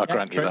go. I'll Yeah,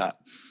 grant you true. that.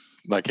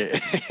 Like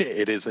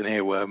it is an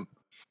earworm.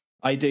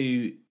 I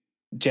do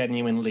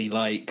genuinely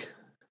like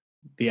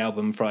the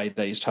album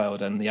Friday's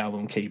Child and the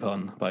album Keep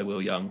On by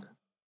Will Young,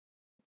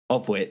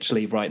 of which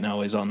Leave Right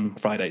Now is on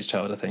Friday's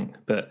Child, I think.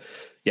 But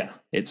yeah,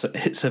 it's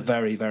a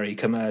very, very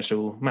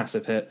commercial,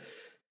 massive hit,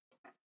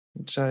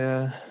 which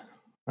I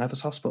have a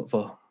soft spot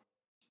for.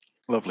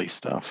 Lovely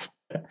stuff.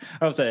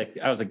 I was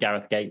a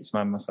Gareth Gates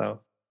man myself.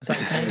 Was that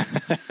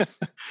his name?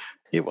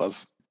 It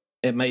was.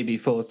 It may be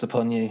forced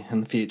upon you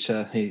in the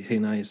future. Who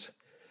knows?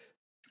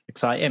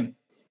 Exciting.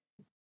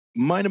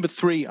 My number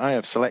 3, I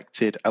have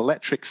selected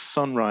Electric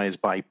Sunrise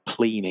by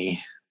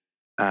Pliny.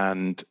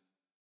 And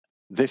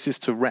this is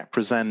to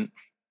represent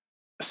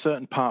a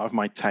certain part of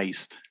my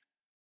taste,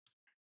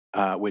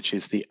 which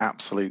is the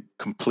absolute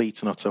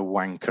complete and utter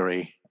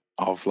wankery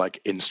of like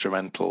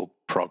instrumental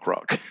prog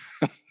rock.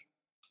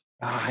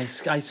 I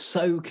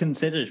so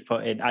considered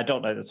putting, I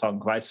don't know the song,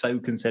 but I so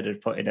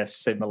considered putting a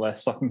similar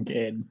song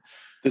in.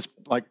 There's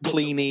like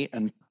Pliny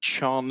and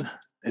Chon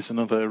is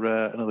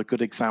another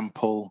good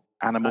example.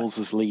 Animals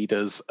as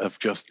leaders of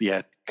just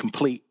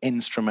complete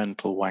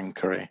instrumental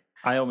wankery.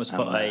 I almost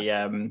put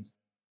a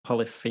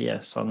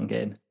Polyphia song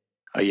in.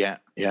 Oh yeah,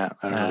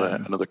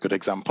 another good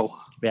example.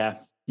 Yeah,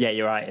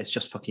 you're right. It's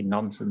just fucking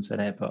nonsense in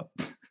it, but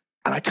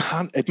and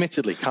I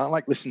admittedly can't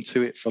like listen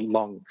to it for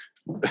long.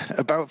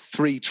 About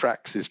 3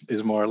 tracks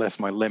is more or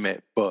less my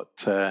limit, but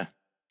for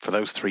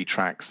those 3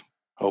 tracks,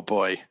 oh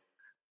boy,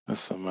 there's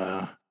some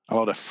a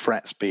lot of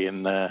frets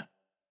being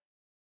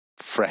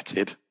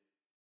fretted.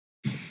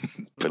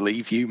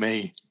 Believe you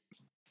me.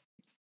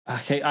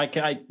 I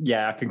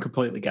can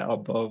completely get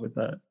on board with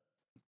that.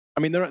 I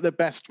mean, they're at their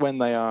best when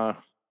they are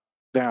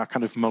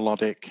kind of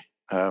melodic.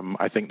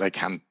 I think they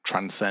can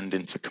transcend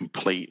into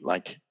complete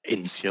like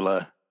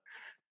insular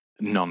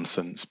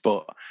nonsense.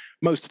 But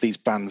most of these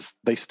bands,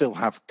 they still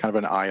have kind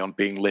of an eye on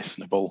being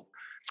listenable.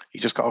 You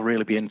just got to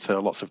really be into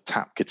lots of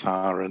tap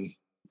guitar and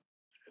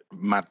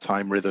mad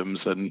time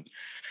rhythms and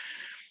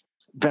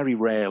very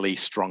rarely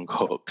strong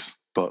hooks,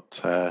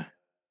 but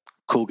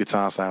cool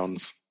guitar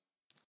sounds.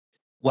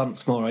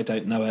 Once more, I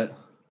don't know it,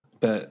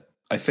 but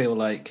I feel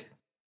like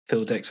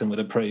Phil Dixon would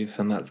approve,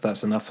 and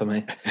that's enough for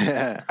me.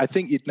 I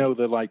think you'd know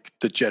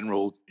the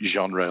general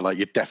genre. Like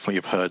you'd definitely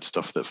have heard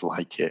stuff that's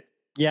like it.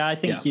 Yeah, I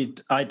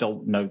think I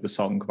don't know the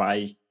song, but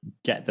I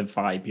get the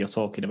vibe you're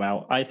talking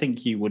about. I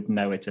think you would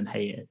know it and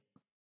hate it.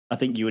 I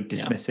think you would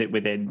dismiss it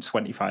within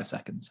 25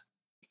 seconds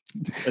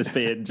as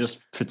being just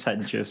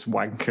pretentious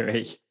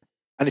wankery.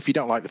 And if you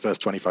don't like the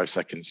first 25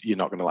 seconds, you're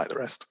not going to like the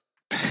rest.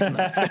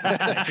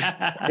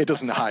 It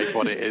doesn't hide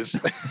what it is.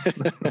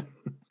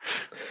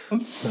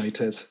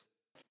 Noted.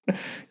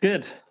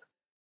 Good.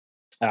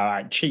 All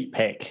right, cheap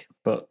pick,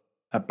 but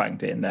I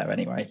banged it in there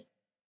anyway.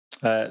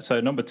 So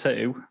number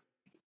 2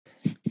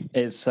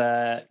 is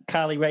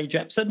Carly Rae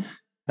Jepsen,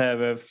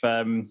 her of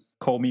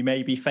Call Me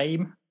Maybe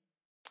fame.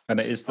 And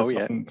it is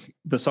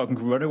the song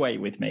Runaway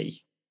With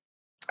Me.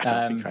 I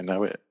don't think I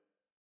know it.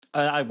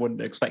 I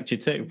wouldn't expect you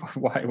to.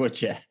 Why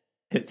would you?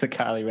 It's a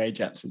Carly Rae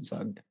Jepsen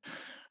song.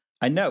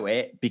 I know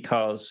it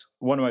because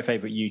one of my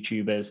favorite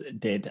YouTubers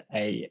did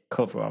a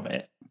cover of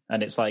it.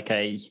 And it's like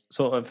a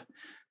sort of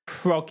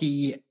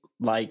proggy,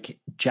 like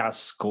jazz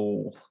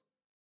school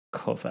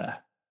cover.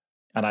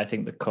 And I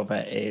think the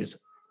cover is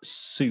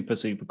super,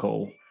 super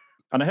cool.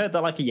 And I heard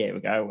that like a year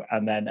ago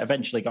and then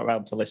eventually got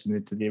around to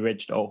listening to the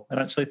original and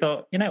actually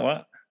thought, you know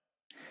what?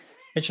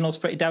 Original's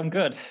pretty damn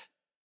good.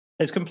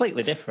 It's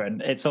completely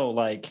different. It's all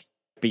like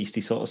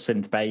beastie sort of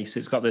synth bass.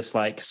 It's got this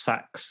like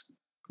sax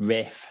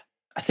riff.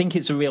 I think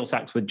it's a real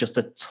sax with just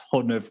a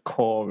ton of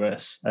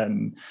chorus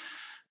and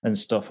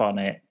stuff on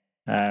it.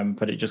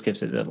 But it just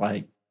gives it that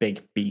like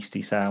big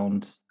beastie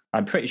sound.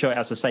 I'm pretty sure it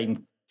has the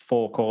same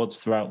 4 chords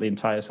throughout the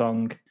entire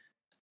song.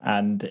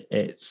 And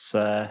it's,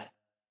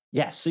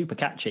 super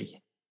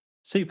catchy.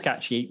 Super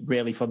catchy,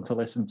 really fun to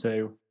listen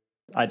to.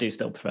 I do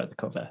still prefer the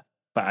cover.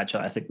 But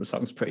actually, I think the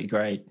song's pretty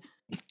great.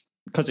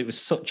 Because it was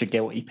such a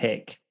guilty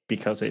pick,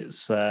 because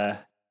it's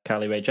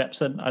Carly Rae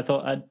Jepsen, I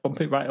thought I'd bump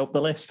it right up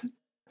the list.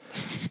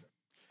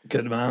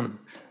 Good man.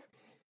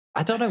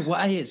 I don't know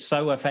why it's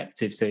so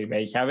effective to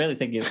me. I really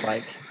think it's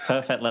like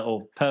perfect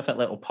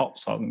little pop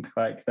song.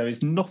 Like there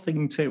is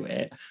nothing to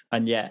it,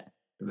 and yet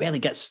it really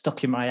gets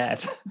stuck in my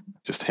head.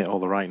 Just hit all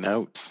the right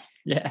notes.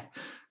 Yeah.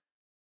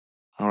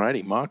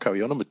 Alrighty, Marco,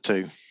 you're number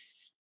 2.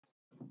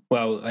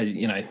 Well,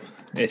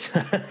 it's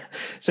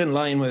it's in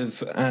line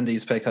with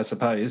Andy's pick, I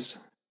suppose.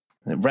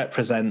 It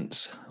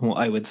represents what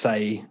I would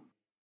say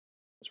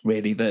is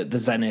really the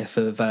zenith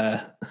of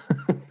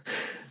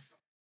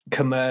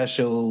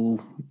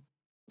commercial,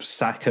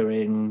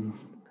 saccharine,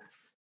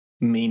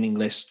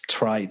 meaningless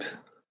tripe,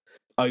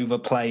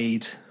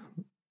 overplayed,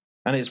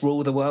 and it's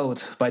Rule the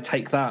World by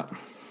Take That.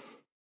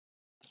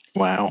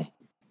 Wow.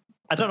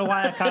 I don't know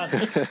why I can't.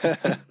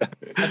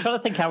 I'm trying to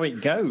think how it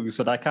goes,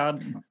 and I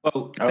can't.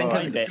 Well,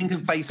 think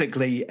of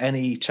basically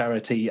any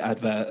charity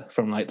advert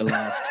from like the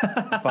last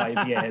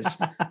 5 years.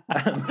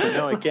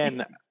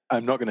 Again,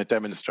 I'm not going to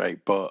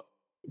demonstrate, but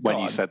when Go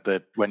you on. said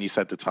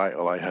the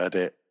title, I heard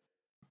it.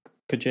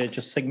 Could you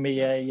just sing me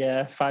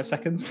a 5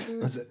 seconds?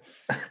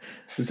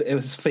 It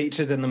was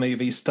featured in the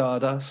movie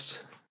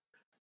Stardust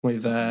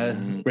with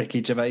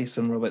Ricky Gervais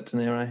and Robert De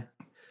Niro.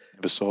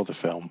 Never saw the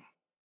film.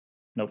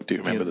 Nope. Do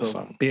you remember the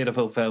song?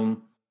 Beautiful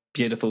film,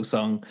 beautiful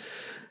song.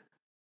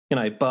 You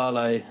know,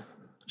 Barlow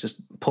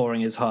just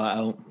pouring his heart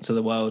out to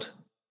the world.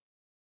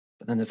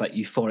 But then there's that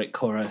euphoric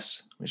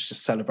chorus, which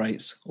just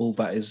celebrates all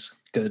that is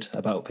good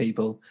about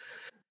people.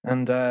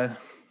 And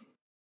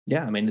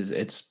yeah, I mean,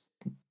 it's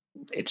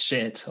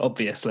shit,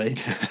 obviously.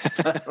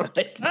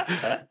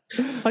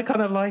 I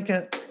kind of like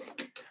it.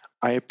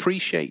 I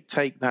appreciate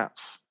Take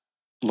That's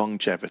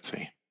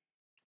longevity.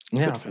 It's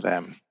good for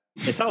them.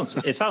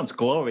 It sounds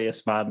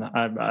glorious, man.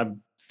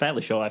 I'm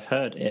fairly sure I've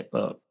heard it,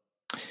 but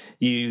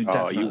you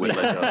definitely will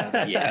have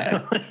done.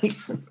 Yeah,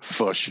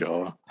 for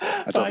sure.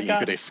 I don't think you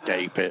could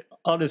escape it.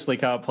 Honestly,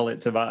 can't pull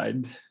it to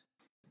mind.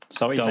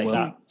 Sorry, Take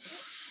That. A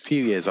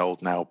few years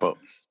old now, but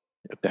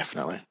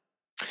definitely.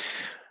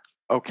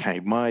 Okay,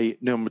 my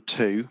number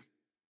 2.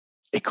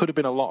 It could have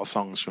been a lot of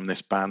songs from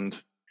this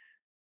band,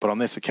 but on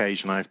this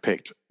occasion, I've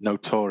picked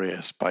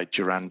 "Notorious" by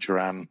Duran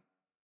Duran.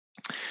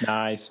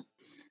 Nice.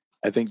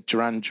 I think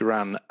Duran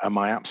Duran are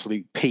my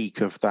absolute peak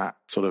of that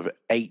sort of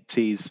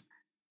 80s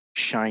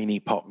shiny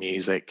pop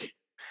music.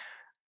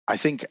 I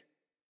think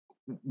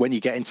when you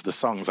get into the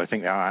songs, I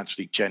think they are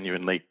actually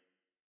genuinely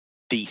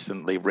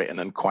decently written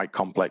and quite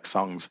complex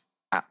songs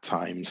at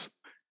times.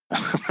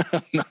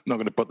 I'm not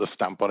going to put the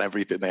stamp on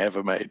everything they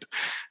ever made,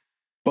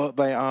 but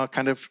they are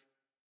kind of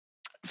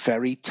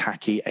very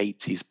tacky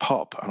 80s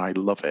pop, and I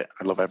love it.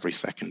 I love every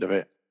second of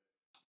it.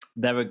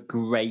 They're a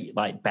great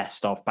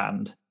best of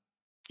band.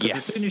 Yes.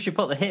 As soon as you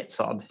put the hits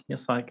on,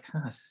 it's like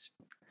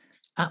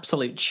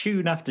absolute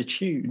tune after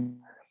tune.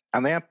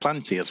 And they had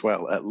plenty as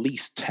well, at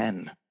least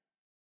 10.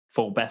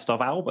 Full best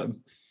of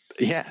album.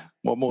 Yeah.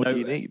 What more do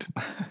you need?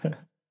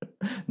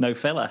 No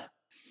filler.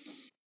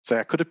 So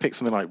I could have picked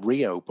something like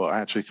Rio, but I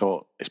actually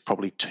thought it's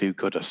probably too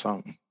good a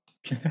song.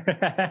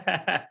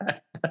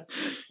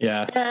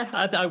 Yeah,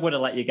 I would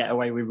have let you get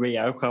away with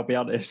Rio, I'll be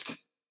honest.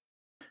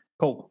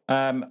 Cool.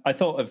 I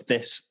thought of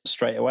this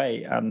straight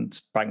away and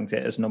banged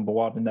it as number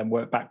 1 and then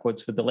worked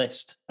backwards with the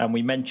list. And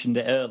we mentioned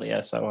it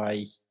earlier, so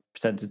I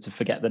pretended to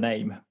forget the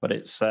name, but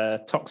it's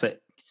Toxic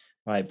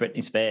by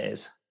Britney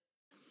Spears.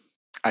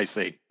 I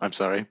see. I'm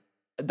sorry.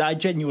 I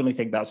genuinely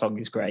think that song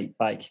is great.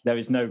 Like, there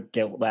is no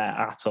guilt there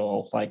at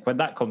all. Like, when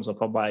that comes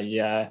up on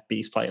my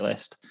Beast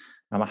playlist,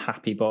 I'm a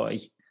happy boy.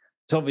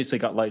 It's obviously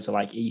got loads of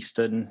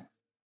Eastern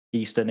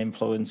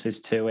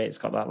influences to it. It's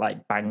got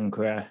that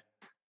Bangra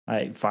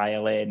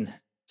violin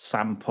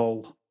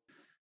sample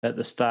at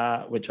the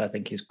start, which I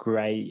think is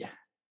great.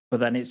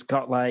 But then it's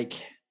got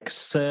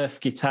surf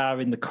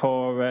guitar in the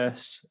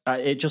chorus.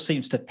 It just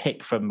seems to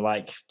pick from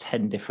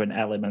 10 different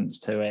elements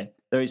to it.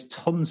 There is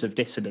tons of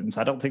dissonance.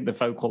 I don't think the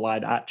vocal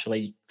line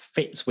actually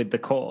fits with the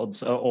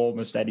chords at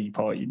almost any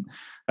point,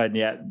 and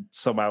yet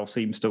somehow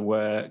seems to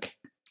work.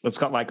 It's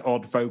got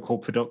odd vocal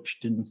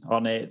production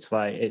on it.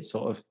 It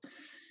sort of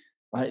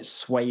it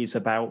sways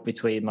about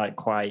between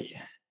quite,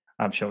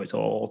 I'm sure it's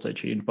all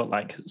auto-tuned, but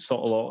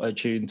subtle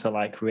auto-tuned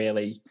to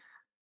really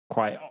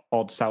quite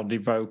odd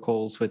sounding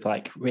vocals with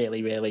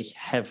really, really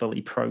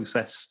heavily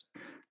processed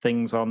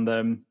things on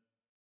them.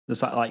 There's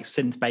that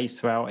synth bass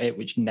throughout it,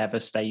 which never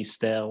stays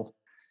still.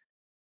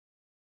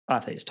 I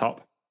think it's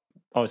top.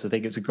 Obviously, I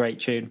think it's a great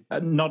tune.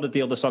 None of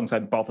the other songs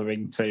I'm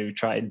bothering to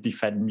try and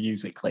defend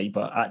musically,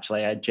 but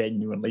actually, I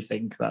genuinely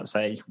think that's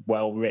a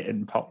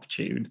well-written pop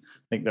tune.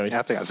 I think I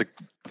think that's a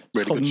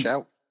really good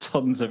shout.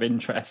 Tons of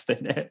interest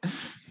in it.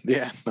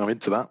 Yeah, I'm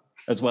into that.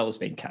 As well as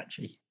being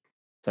catchy.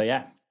 So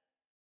yeah.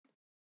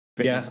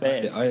 Britney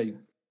Spears.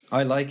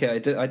 I like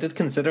it. I did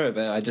consider it,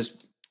 but I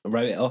just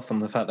wrote it off on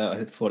the fact that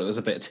I thought it was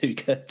a bit too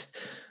good.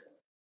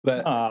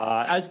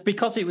 But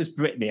because it was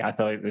Britney, I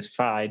thought it was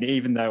fine,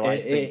 even though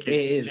I think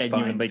it's a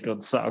genuinely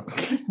good song.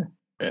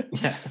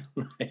 Yeah.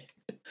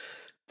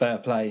 Fair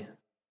play.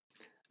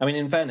 I mean,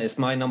 in fairness,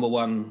 my number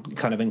 1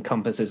 kind of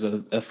encompasses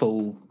a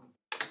full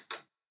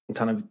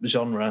kind of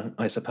genre,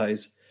 I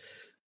suppose.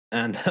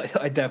 And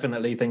I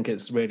definitely think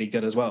it's really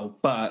good as well.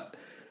 But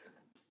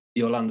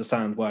you'll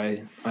understand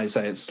why I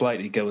say it's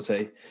slightly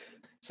guilty.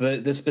 So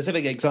the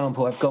specific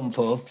example I've gone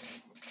for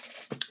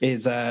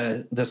is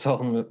the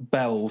song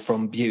Belle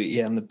from Beauty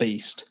and the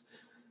Beast.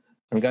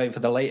 I'm going for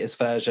the latest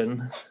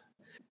version,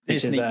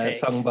 which is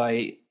sung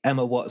by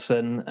Emma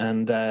Watson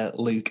and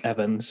Luke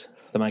Evans,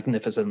 the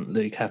magnificent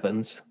Luke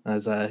Evans,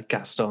 as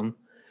Gaston.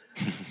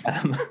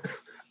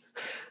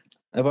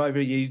 Have either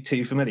of you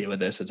two familiar with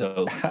this at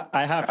all?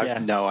 I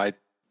have, No,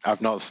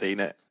 I've not seen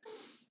it.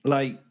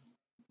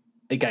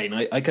 Again,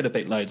 I could have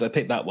picked loads. I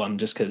picked that one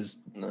just because,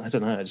 I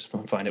don't know, I just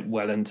find it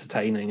well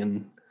entertaining,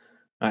 and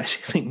I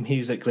actually think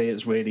musically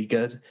it's really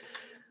good.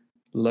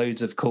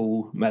 Loads of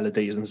cool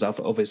melodies and stuff.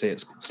 Obviously,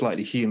 it's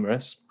slightly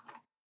humorous.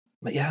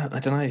 But yeah, I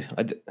don't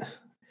know.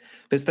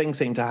 This thing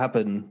seemed to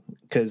happen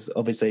because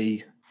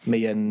obviously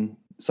me and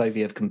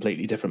Sophie have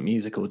completely different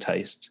musical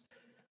tastes.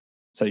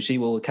 So she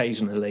will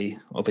occasionally,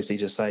 obviously,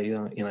 just say,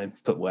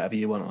 put whatever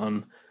you want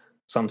on.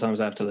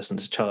 Sometimes I have to listen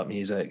to chart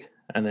music,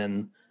 and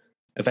then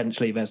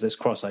eventually there's this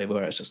crossover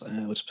where it's just like,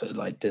 we'll just put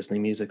like Disney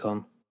music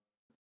on,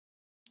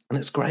 and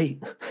it's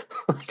great.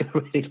 Like, I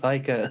really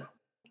like it.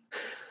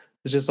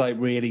 It's just like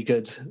really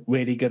good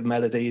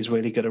melodies,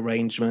 really good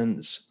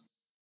arrangements.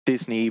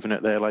 Disney, even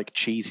at their like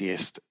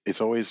cheesiest,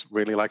 is always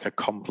really like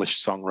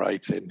accomplished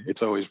songwriting.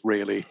 It's always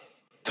really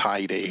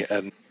tidy,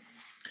 and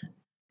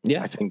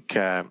yeah, I think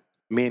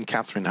me and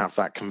Catherine have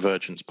that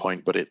convergence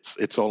point, but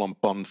it's all on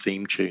Bond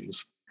theme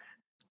tunes.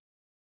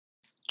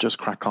 Just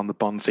crack on the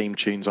Bond theme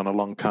tunes on a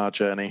long car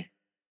journey.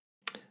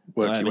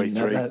 Work your way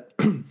through.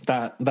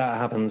 That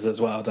happens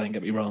as well. Don't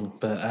get me wrong,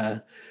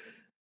 but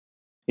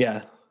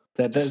yeah,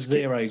 there's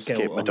zero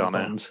guilt on the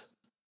Bond.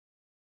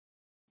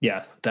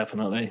 Yeah,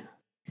 definitely.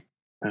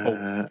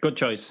 Good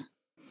choice.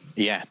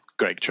 Yeah,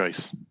 great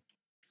choice.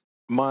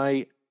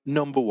 My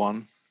number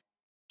one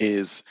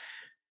is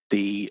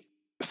the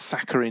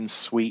saccharine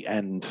sweet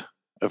end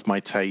of my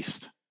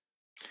taste,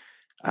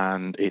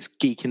 and it's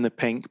Geek in the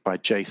Pink by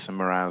Jason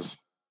Mraz.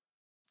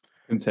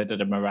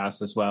 Considered a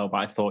Mraz as well, but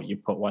I thought you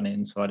put one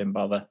in, so I didn't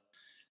bother.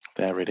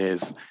 There it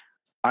is.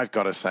 I've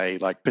got to say,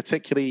 like,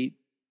 particularly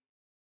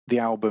the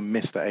album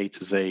Mr. A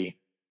to Z,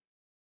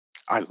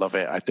 I love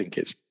it. I think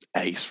it's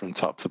ace from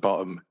top to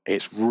bottom.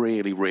 It's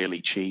really,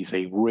 really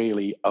cheesy,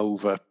 really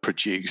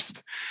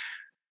overproduced.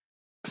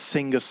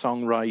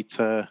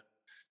 Singer-songwriter.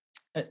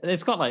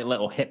 It's got like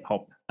little hip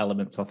hop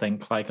elements, I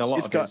think. Like a lot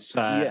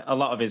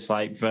of his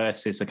like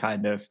verses are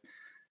kind of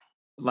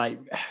like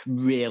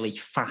really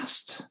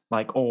fast,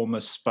 like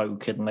almost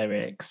spoken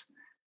lyrics.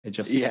 It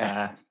just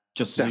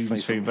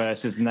zooms through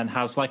verses and then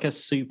has like a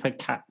super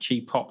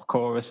catchy pop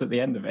chorus at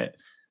the end of it.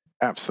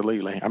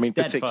 Absolutely. I mean,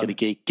 particularly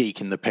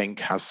Geek in the Pink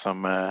has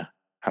some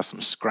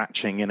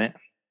scratching in it.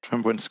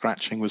 Remember when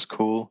scratching was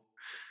cool?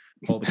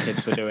 All the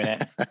kids were doing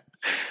it.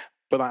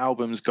 But that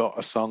album's got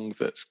a song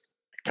that's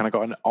kind of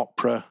got an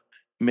opera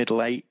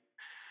middle eight.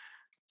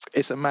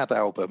 It's a mad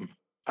album,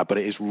 but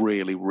it is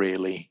really,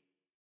 really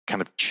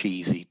kind of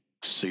cheesy,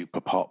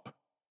 super pop,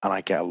 and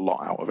I get a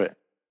lot out of it.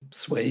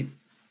 Sweet.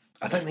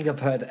 I don't think I've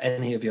heard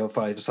any of your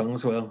 5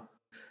 songs, Will.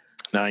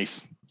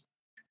 Nice.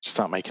 Just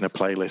start making a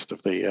playlist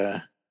of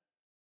the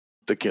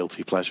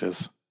guilty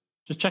pleasures.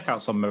 Just check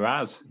out some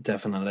Mraz.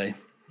 Definitely.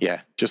 Yeah,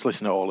 just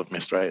listen to all of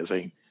Mr. A to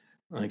Z.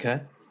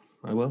 Okay,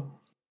 I will.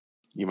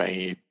 You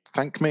may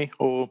thank me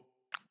or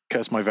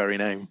curse my very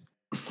name.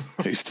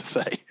 Who's to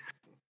say?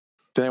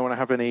 Do anyone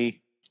have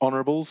any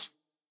honourables?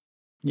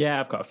 Yeah,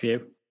 I've got a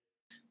few.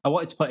 I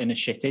wanted to put in a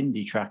shit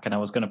indie track, and I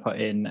was going to put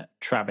in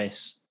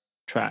Travis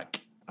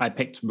track. I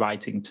picked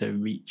Writing to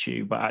Reach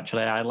You, but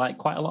actually I like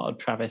quite a lot of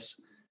Travis.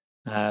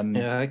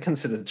 Yeah, I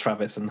considered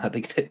Travis and had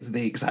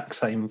the exact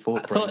same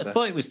thought process. I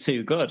thought it was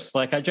too good.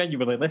 Like, I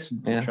genuinely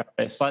listened to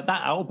Travis. Like,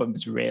 that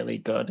album's really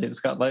good. It's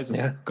got loads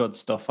of good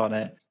stuff on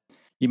it.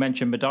 You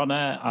mentioned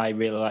Madonna. I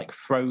really like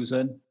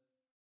Frozen.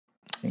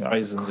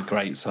 Frozen's a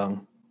great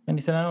song.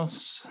 Anything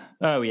else?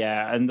 Oh,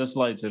 yeah. And there's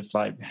loads of,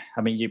 like,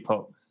 I mean, you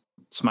put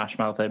Smash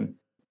Mouth in.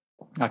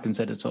 I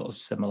consider sort of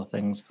similar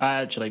things.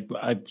 I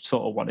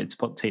sort of wanted to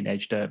put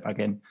Teenage Dirtbag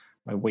in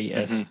by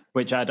Wheatus,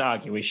 which I'd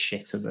argue is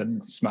shitter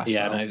than Smash Mouth.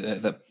 Yeah,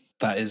 no,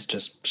 that is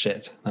just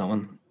shit, that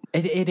one.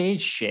 It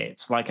is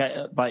shit,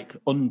 like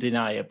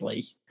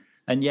undeniably.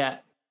 And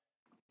yet,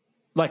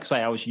 like I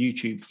say, I was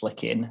YouTube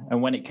flicking,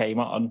 and when it came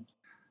on,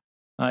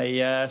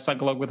 I sang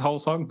along with the whole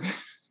song.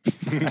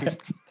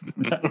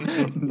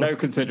 No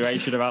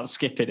consideration about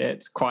skipping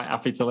it. Quite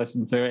happy to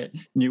listen to it.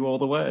 Knew all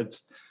the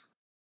words.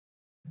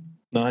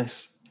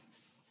 Nice.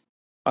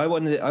 I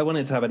wanted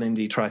to have an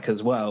indie track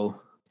as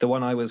well. The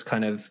one I was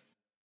kind of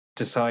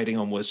deciding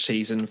on was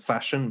Cheese and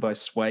Fashion by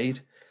Suede,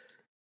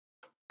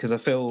 because I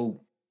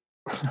feel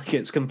like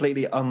it's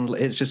completely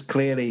it's just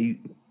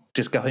clearly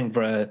just going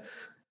for a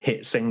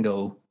hit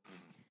single.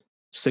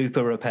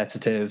 Super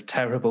repetitive,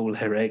 terrible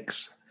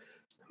lyrics,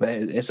 but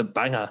it's a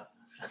banger.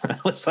 I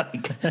was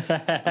like,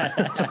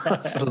 I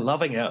was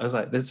loving it. I was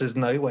like, this is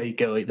no way,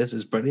 Gilly. This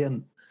is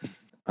brilliant.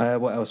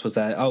 What else was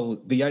there?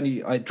 Oh,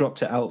 I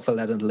dropped it out for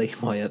Leonard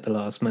Nimoy at the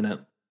last minute.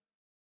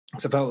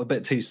 So I felt a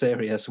bit too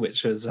serious,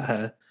 which was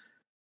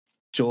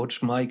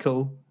George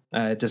Michael,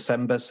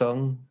 December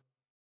song,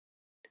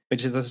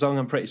 which is a song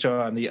I'm pretty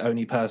sure I'm the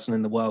only person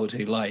in the world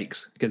who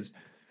likes, because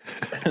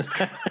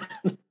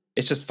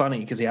it's just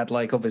funny because he had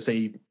like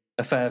obviously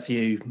a fair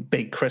few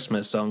big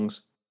Christmas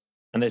songs,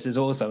 and this is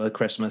also a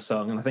Christmas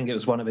song, and I think it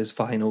was one of his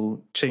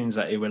final tunes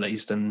that he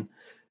released, and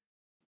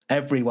I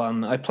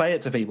play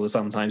it to people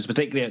sometimes,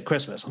 particularly at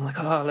Christmas. I'm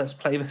like, oh, let's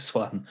play this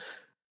one.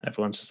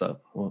 Everyone's just like,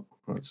 well,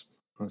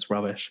 that's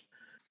rubbish.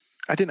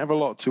 I didn't have a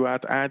lot to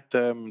add. Add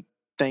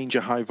Danger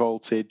High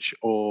Voltage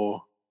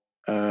or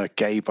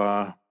Gay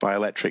Bar by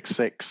Electric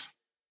Six.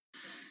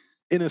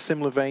 In a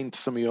similar vein to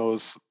some of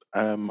yours,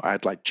 I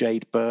had like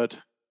Jade Bird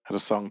had a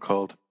song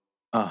called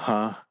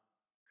Uh-huh,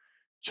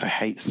 which I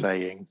hate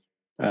saying,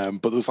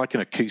 but there was like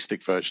an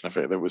acoustic version of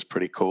it that was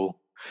pretty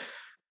cool.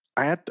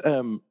 I had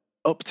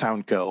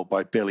Uptown Girl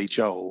by Billy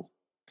Joel,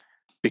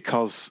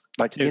 because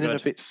like Too in and good.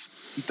 of its,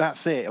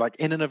 that's it. Like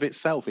in and of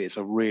itself, it's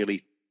a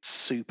really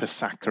super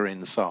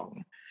saccharine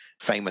song,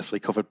 famously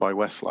covered by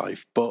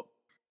Westlife. But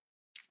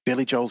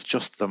Billy Joel's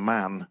just the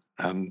man,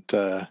 and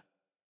yeah,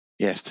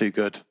 it's too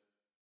good.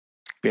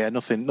 Yeah,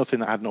 nothing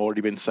that hadn't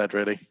already been said,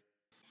 really.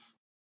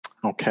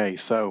 Okay,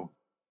 so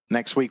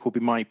next week will be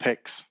my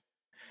picks,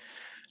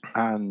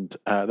 and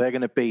they're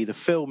going to be, the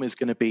film is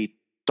going to be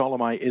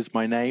Dolomite Is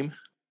My Name.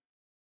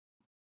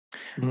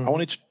 I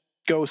wanted to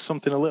go with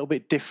something a little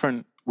bit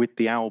different with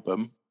the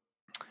album.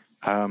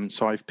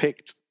 So I've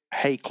picked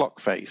Hey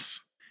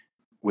Clockface,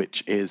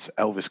 which is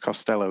Elvis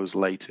Costello's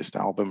latest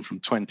album from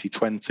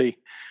 2020.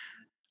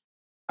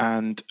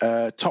 And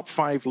top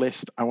 5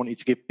 list, I want you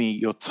to give me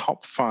your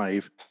top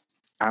 5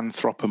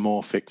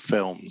 anthropomorphic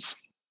films.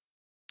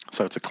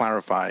 So to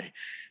clarify,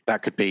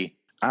 that could be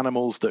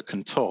animals that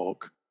can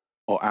talk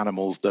or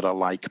animals that are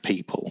like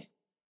people.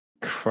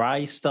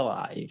 Christ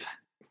alive.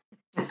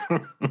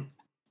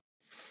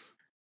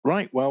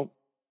 Right, well,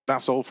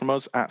 that's all from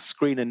us at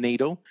Screen and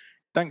Needle.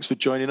 Thanks for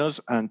joining us,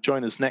 and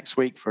join us next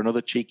week for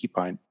another Cheeky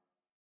Pint.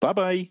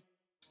 Bye-bye.